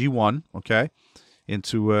the AG1, okay,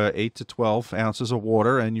 into 8 to 12 ounces of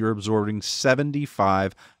water, and you're absorbing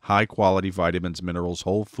 75 high-quality vitamins, minerals,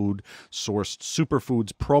 whole food sourced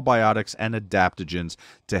superfoods, probiotics, and adaptogens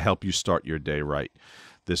to help you start your day right.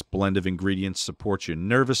 This blend of ingredients supports your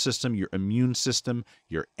nervous system, your immune system,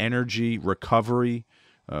 your energy, recovery,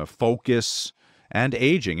 focus, and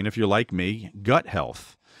aging. And if you're like me, gut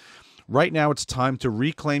health. Right now, it's time to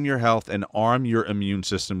reclaim your health and arm your immune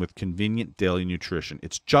system with convenient daily nutrition.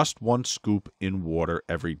 It's just 1 scoop in water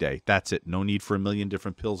every day. That's it. No need for a million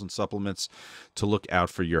different pills and supplements to look out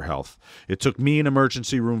for your health. It took me an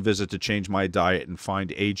emergency room visit to change my diet and find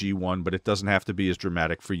AG1, but it doesn't have to be as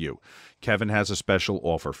dramatic for you. Kevin has a special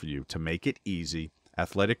offer for you. To make it easy,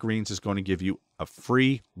 Athletic Greens is going to give you a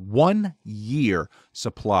free 1-year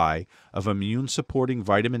supply of immune-supporting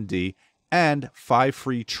vitamin D and 5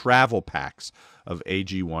 free travel packs of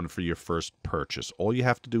AG1 for your first purchase. All you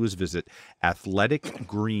have to do is visit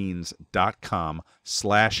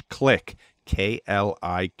athleticgreens.com/Kliq.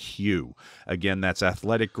 KLIQ. Again, that's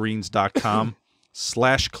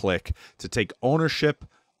athleticgreens.com/Kliq to take ownership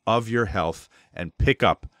of your health and pick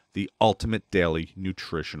up the ultimate daily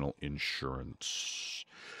nutritional insurance.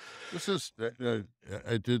 This is, I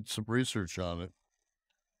did some research on it,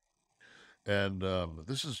 and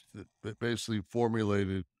this is basically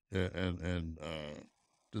formulated and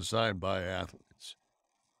designed by athletes.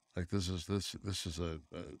 Like this is the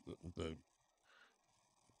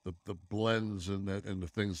blends and the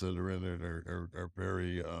things that are in it are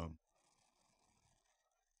very.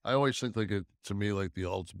 I always think to me like the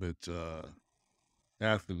ultimate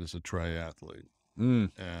athlete is a triathlete,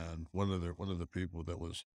 and one of the people that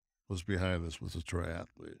was behind this was a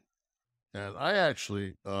triathlete, and I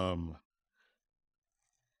actually I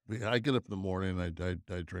get up in the morning and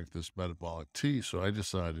I drink this metabolic tea, so I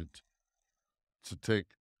decided to take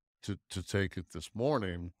it this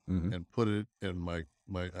morning and put it in my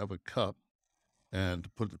I have a cup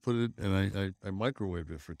and put it and I microwaved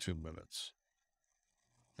it for 2 minutes,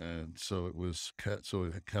 and so it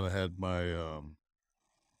kind of had my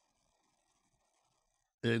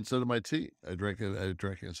instead of my tea. I drank it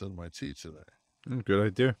instead of my tea today. Good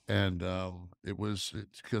idea. And it's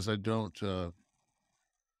because I don't. It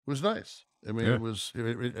was nice. I mean, Yeah.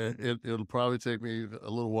 it'll probably take me a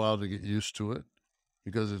little while to get used to it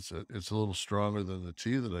because it's a little stronger than the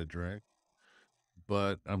tea that I drank.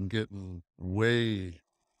 But I'm getting way.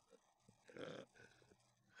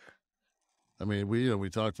 I mean, we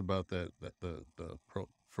talked about that the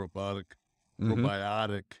probiotic,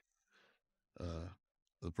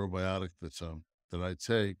 the probiotic that I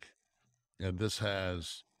take, and this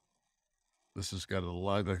has got a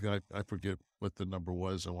lot. I forget what the number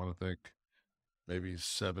was. I want to think maybe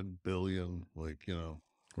 7 billion. Like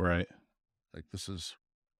Right. like this is.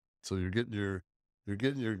 So you're getting your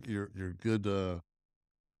good.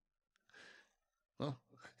 Well,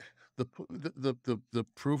 the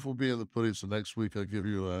proof will be in the pudding. So next week I'll give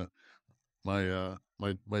you my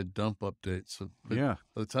dump update. So Yeah.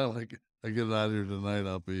 by the time I get it out of here tonight,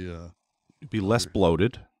 I'll be Be less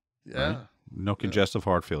bloated. yeah. Right? No congestive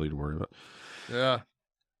heart failure to worry about. Yeah.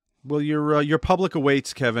 Well, your public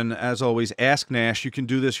awaits, Kevin. As always, ask Nash. You can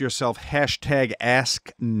do this yourself. Hashtag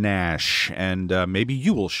Ask Nash, and maybe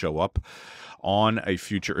you will show up on a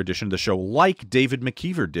future edition of the show, like David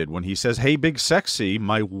McKeever did when he says, "Hey, Big Sexy,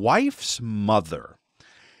 my wife's mother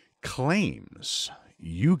claims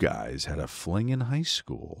you guys had a fling in high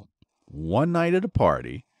school. One night at a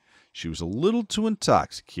party, she was a little too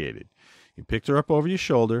intoxicated. You picked her up over your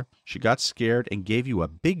shoulder. She got scared and gave you a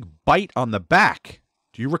big bite on the back.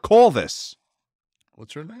 Do you recall this?"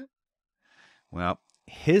 What's her name? Well,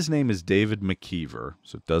 his name is David McKeever,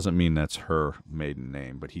 so it doesn't mean that's her maiden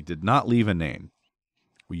name, but he did not leave a name.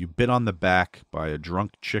 Were you bit on the back by a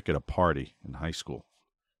drunk chick at a party in high school?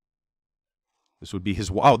 This would be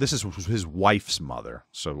his. Oh, this is his wife's mother,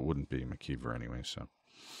 so it wouldn't be McKeever anyway. So,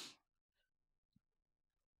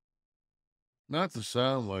 Not to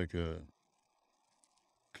sound like a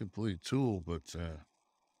complete tool, but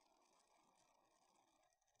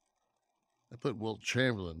I put Wilt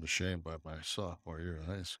Chamberlain to shame by my sophomore year in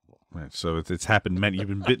high school. right, so it's happened many. You've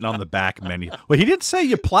been bitten on the back many. Well, he didn't say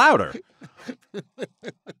you plowed her.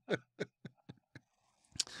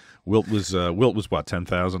 Wilt was what,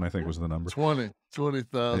 10,000? I think was the number.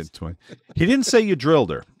 20,000. 20. He didn't say you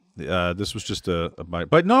drilled her. This was just a bite.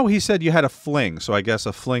 But no, he said you had a fling. So I guess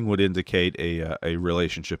a fling would indicate a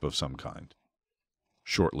relationship of some kind,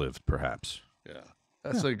 short-lived, perhaps. Yeah,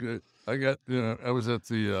 that's a good. I got I was at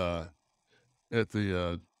the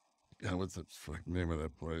what's the fucking name of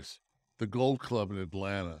that place? The Gold Club in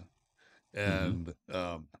Atlanta, and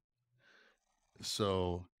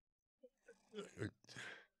so.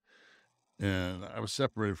 And I was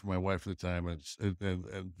separated from my wife at the time, and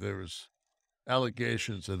there was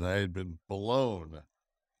allegations that I had been blown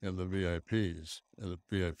in the VIPs, in the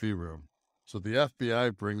VIP room. So the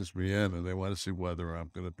FBI brings me in, and they want to see whether I'm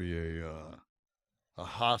going to be a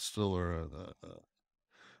hostile or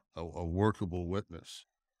a workable witness.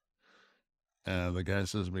 And the guy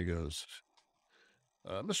says to me, goes,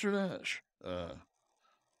 "Mr. Nash,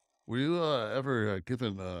 were you ever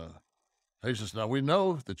given..." He says, "Now we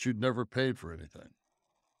know that you'd never paid for anything.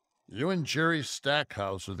 You and Jerry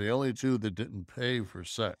Stackhouse are the only two that didn't pay for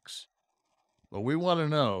sex. But we want to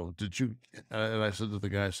know, did you..." And I said to the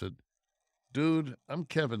guy, I said, "Dude, I'm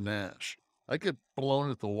Kevin Nash. I get blown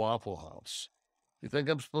at the Waffle House. You think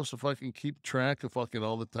I'm supposed to fucking keep track of fucking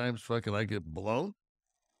all the times fucking I get blown?"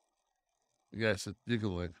 The guy said, "You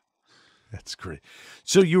can leave." That's great.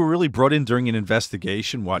 So you were really brought in during an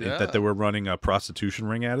investigation, Yeah. that they were running a prostitution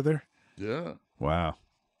ring out of there? Yeah. Wow.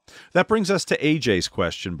 That brings us to AJ's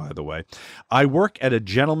question, by the way. I work at a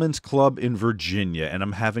gentleman's club in Virginia, and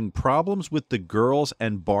I'm having problems with the girls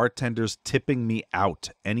and bartenders tipping me out.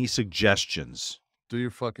 Any suggestions? Do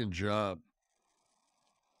your fucking job.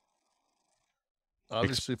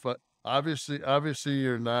 Obviously,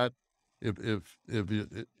 you're not. If you,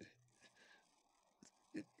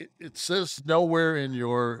 it says nowhere in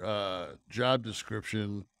your job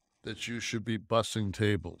description that you should be bussing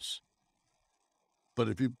tables. But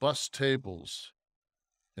if you bust tables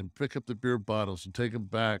and pick up the beer bottles and take them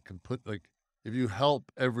back and put, like, if you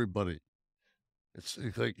help everybody, it's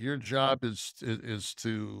like your job is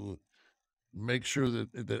to make sure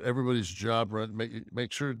that everybody's job run.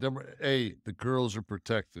 Make sure the girls are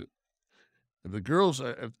protected. If the girls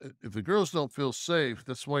don't feel safe,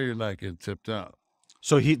 that's why you're not getting tipped out.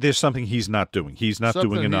 So there's something he's not doing. He's not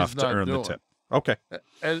doing enough to earn the tip. Okay.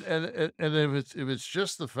 And if it's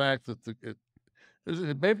just the fact that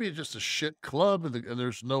it may be just a shit club and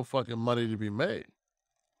there's no fucking money to be made.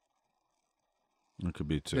 It could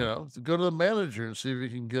be too. You know, go to the manager and see if you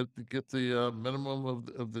can get the minimum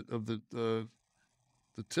of the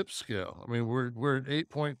tip scale. I mean, we're at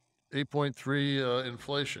 8.3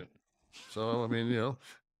 inflation. So I mean, you know,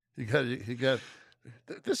 you got.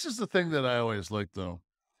 This is the thing that I always like, though.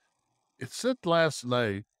 It said last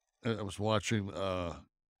night, I was watching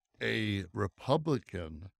a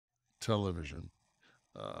Republican television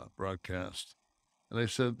broadcast, and they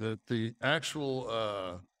said that the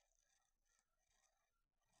actual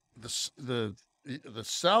the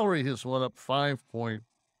salary has went up 5.4%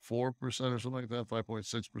 or something like that,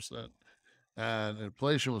 5.6%, and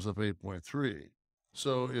inflation was up 8.3%.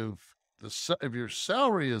 So if your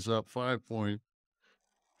salary is up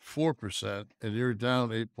 5.4% and you're down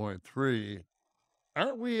 8.3%,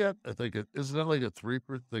 aren't we at? I think isn't that like a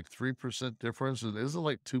 3% difference? And isn't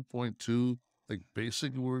like 2.2 like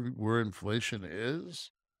basically where inflation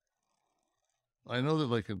is? I know that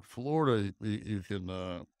like in Florida, you can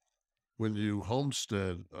when you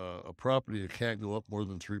homestead a property, it can't go up more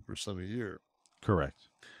than 3% a year. Correct.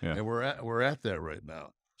 Yeah. And we're at that right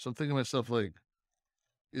now. So I'm thinking to myself, like,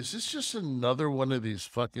 is this just another one of these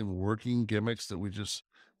fucking working gimmicks that we just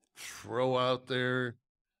throw out there?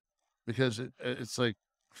 Because it's like,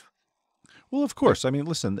 well, of course. I mean,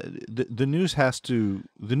 listen, the news has to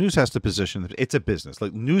position that it's a business.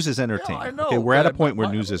 Like, news is entertainment. Yeah, I know, okay, we're at a point where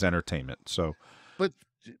news is entertainment. So, but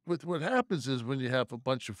what happens is when you have a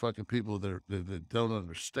bunch of fucking people that don't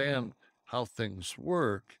understand how things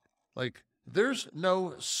work, like, there's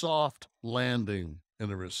no soft landing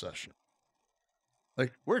in a recession.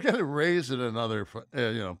 Like, we're going to raise it another,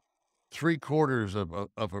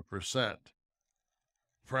 0.75%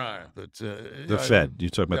 prime. But the Fed, you're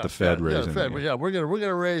talking about the Fed raising. The Fed. Yeah, we're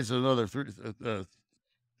gonna raise another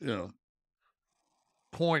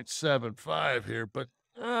 0.75 here. But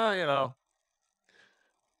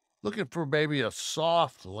looking for maybe a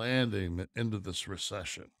soft landing into this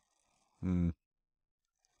recession.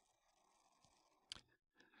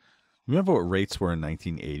 Remember what rates were in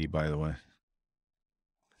 1980, by the way?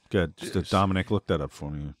 Good. Just Dominic, look that up for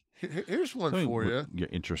me. Here's one for you. Your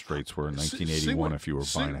interest rates were in 1981 if you were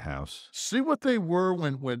buying a house. See what they were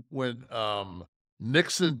when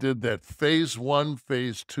Nixon did that phase 1,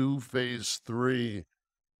 phase 2, phase 3,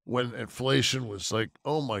 when inflation was like,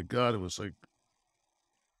 oh my God, it was like,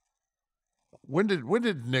 when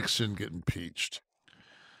did Nixon get impeached?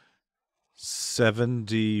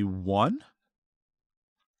 71?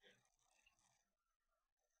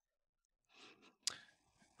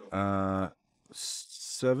 Uh,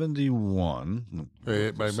 71.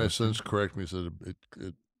 Hey, my son's correct me. He said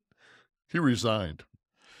he resigned.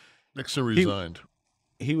 Nixon resigned.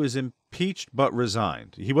 He was impeached but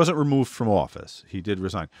resigned. He wasn't removed from office. He did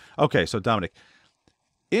resign. Okay, so Dominic,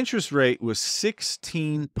 interest rate was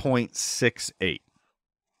 16.68 in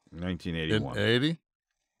 1981. In 80?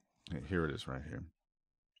 Here it is right here.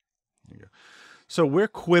 There you go. So we're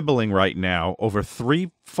quibbling right now over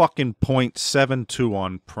 3.72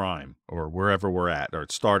 on prime, or wherever we're at, or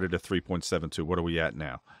it started at 3.72. What are we at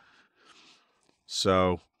now?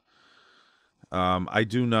 So I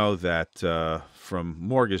do know that from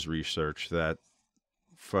mortgage research that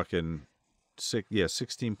fucking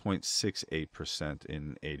 16.68%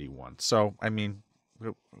 in 81. So I mean,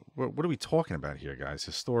 what are we talking about here, guys?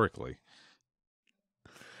 Historically,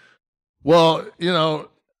 well,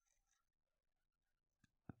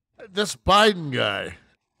 this Biden guy,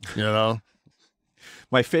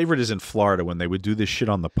 my favorite is in Florida when they would do this shit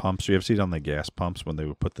on the pumps. You ever see it on the gas pumps when they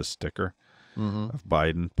would put the sticker of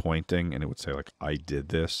Biden pointing and it would say, like, I did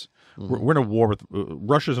this. We're in a war with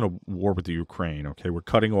Russia's in a war with the Ukraine. Okay, we're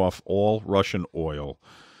cutting off all Russian oil.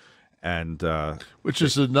 and which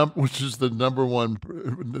is the number one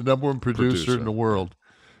producer in the world.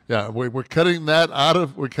 Yeah, we're cutting that out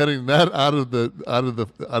of the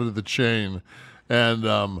chain, and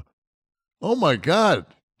oh my God,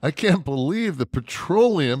 I can't believe the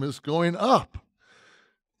petroleum is going up.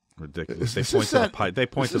 Ridiculous. They point to the pipe. They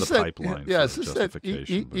point to the pipeline. Yeah, for is that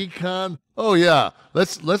justification. econ? Oh yeah,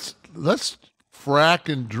 let's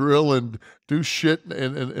frack and drill and do shit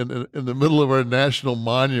in the middle of our national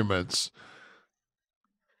monuments.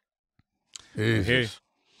 Jesus.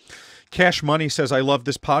 Cash Money says, I love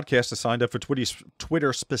this podcast. I signed up for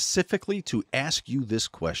Twitter specifically to ask you this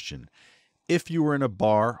question. If you were in a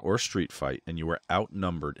bar or a street fight and you were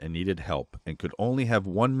outnumbered and needed help and could only have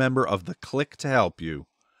one member of the Kliq to help you,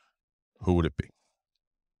 who would it be?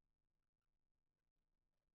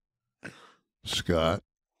 Scott.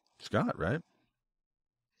 Scott, right?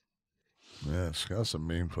 Yeah, Scott's a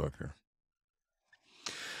mean fucker.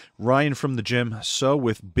 Ryan from the gym. So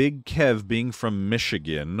with Big Kev being from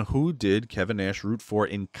Michigan, who did Kevin Nash root for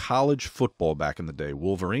in college football back in the day?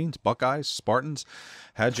 Wolverines, Buckeyes, Spartans?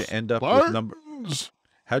 How'd you end up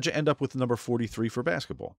with number 43 for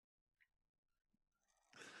basketball?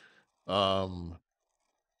 When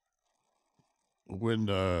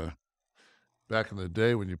back in the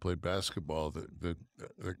day when you played basketball, the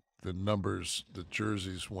numbers, the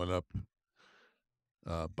jerseys went up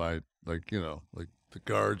by like the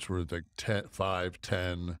guards were like 10, 5,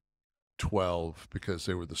 10, 12 because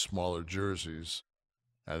they were the smaller jerseys,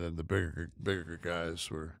 and then the bigger guys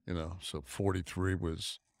were, so 43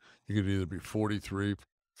 was, you could either be 43,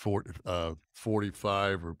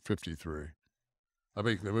 45 or 53. I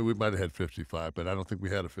mean we might have had 55, but I don't think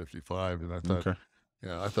we had a 55. And I thought, Okay.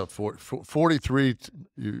 I thought 43.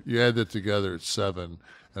 You add that together, it's 7.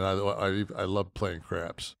 And I loved playing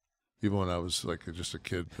craps, even when I was like just a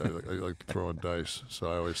kid. I liked throwing dice,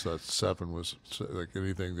 so I always thought 7 was like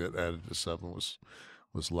anything that added to 7 was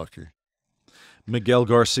lucky. Miguel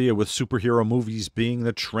Garcia, with superhero movies being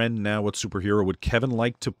the trend now, what superhero would Kevin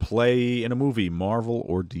like to play in a movie, Marvel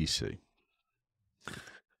or DC?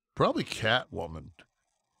 Probably Catwoman.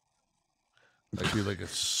 I'd be like a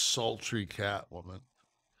sultry Catwoman,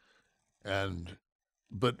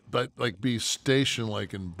 but like be stationed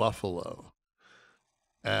like in Buffalo,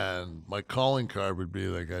 and my calling card would be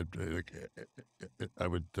like I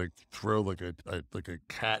would like throw like a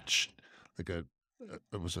catch, it'd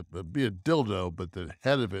be a dildo, but the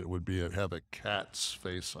head of it would have a cat's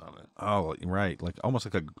face on it. Oh, right, like almost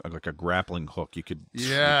like a grappling hook. You could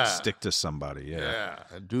stick to somebody. Yeah,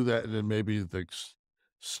 and do that, and then maybe like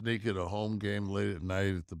sneak at a home game late at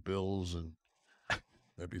night at the Bills, and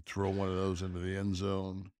maybe throw one of those into the end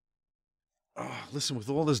zone. Oh, listen, with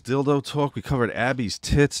all this dildo talk, we covered Abby's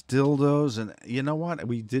tits, dildos, and you know what?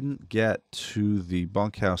 We didn't get to the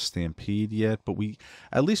Bunkhouse Stampede yet, but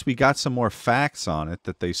at least we got some more facts on it,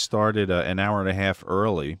 that they started an hour and a half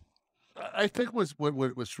early. I think what's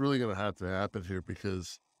really going to have to happen here,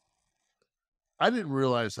 because I didn't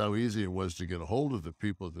realize how easy it was to get a hold of the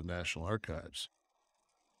people at the National Archives.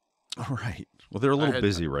 All right. Well, they're a little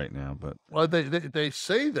busy right now, but well, they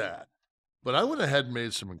say that. But I went ahead and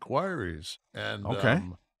made some inquiries, and okay.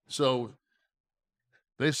 So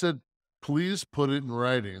they said, please put it in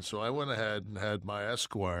writing. So I went ahead and had my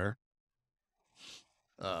Esquire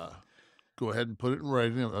go ahead and put it in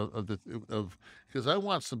writing of because I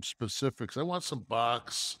want some specifics. I want some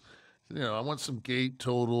box, I want some gate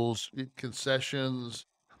totals, concessions.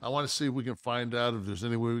 I want to see if we can find out if there's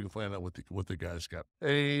any way we can find out what the guys got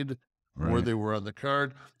paid, where they were on the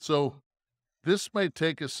card. So this might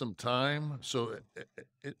take us some time. So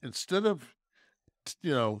instead of,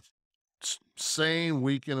 saying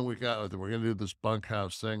week in and week out that we're going to do this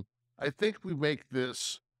bunkhouse thing, I think we make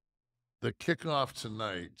this the kickoff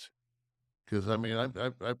tonight. Because I mean,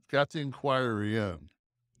 I've got the inquiry in.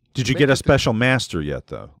 Did you get a special master yet,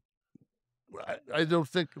 though? I don't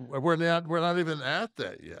think we're not even at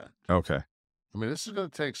that yet. Okay. I mean, this is going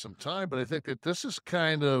to take some time, but I think that this is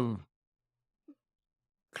kind of,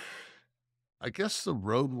 I guess, the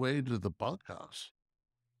roadway to the bunkhouse.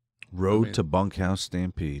 To Bunkhouse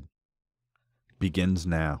Stampede begins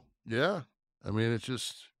now. Yeah. I mean, it's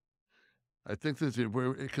just, I think that if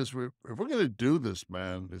we're going to do this,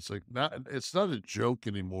 man, it's not a joke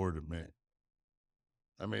anymore to me.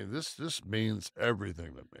 I mean, this means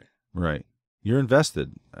everything to me. Right. You're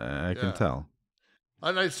invested. I can tell.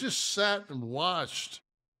 And I just sat and watched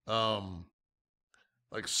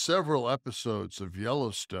like several episodes of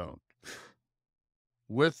Yellowstone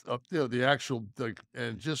with the actual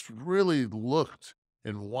and just really looked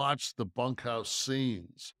and watched the bunkhouse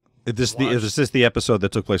scenes. Is this the episode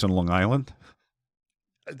that took place on Long Island?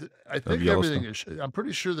 I think everything is. I'm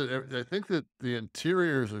pretty sure that I think that the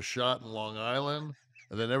interiors are shot in Long Island,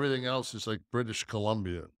 and then everything else is like British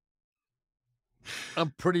Columbia.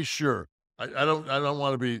 I'm pretty sure. I don't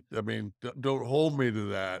want to be. I mean, don't hold me to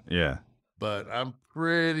that. Yeah. But I'm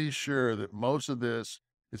pretty sure that most of this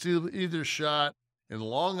it's either shot in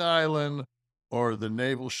Long Island or the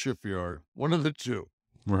Naval Shipyard. One of the two.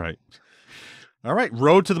 Right. All right.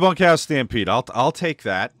 Road to the Bunkhouse Stampede. I'll take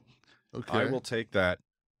that. Okay. I will take that.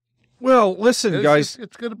 Well, listen, guys.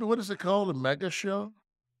 It's going to be, what is it called? A mega show?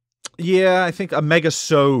 Yeah, I think a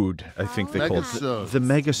megasode. I think they call it Megasode. the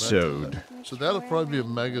megasode. So that'll probably be a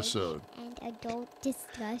megasode. And adult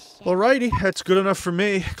discussion. All righty, that's good enough for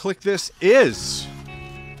me. Kliq This is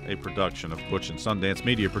a production of Butch and Sundance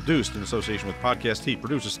Media, produced in association with Podcast Heat.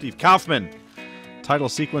 Producer Steve Kaufman. Title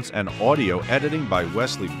sequence and audio editing by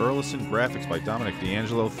Wesley Burleson. Graphics by Dominik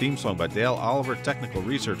D'Angelo. Theme song by Dale Oliver. Technical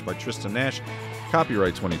research by Tristan Nash.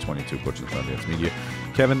 Copyright 2022, Butch and Sundance Media.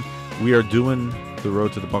 Kevin, we are doing the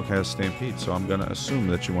Road to the Bunkhouse Stampede, so I'm going to assume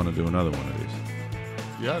that you want to do another one of these.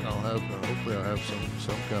 Yeah, and hopefully I'll have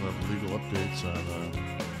some kind of legal updates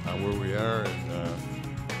on where we are, and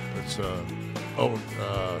it's well,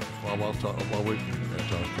 I'll wait and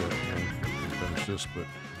talk to finish this, but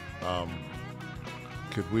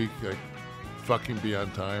could we fucking be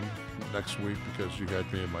on time next week, because you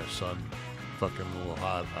had me and my son fucking a little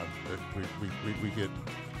hot. We get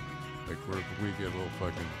like we get a little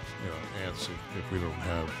fucking antsy if we don't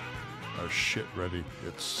have our shit ready.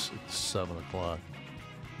 It's 7 o'clock.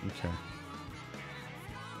 Okay.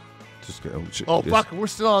 Just go. Fuck! We're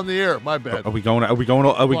still on the air. My bad. Are we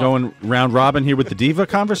going round robin here with the Diva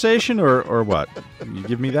conversation, or what? You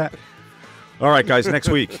give me that. All right, guys. Next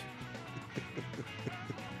week.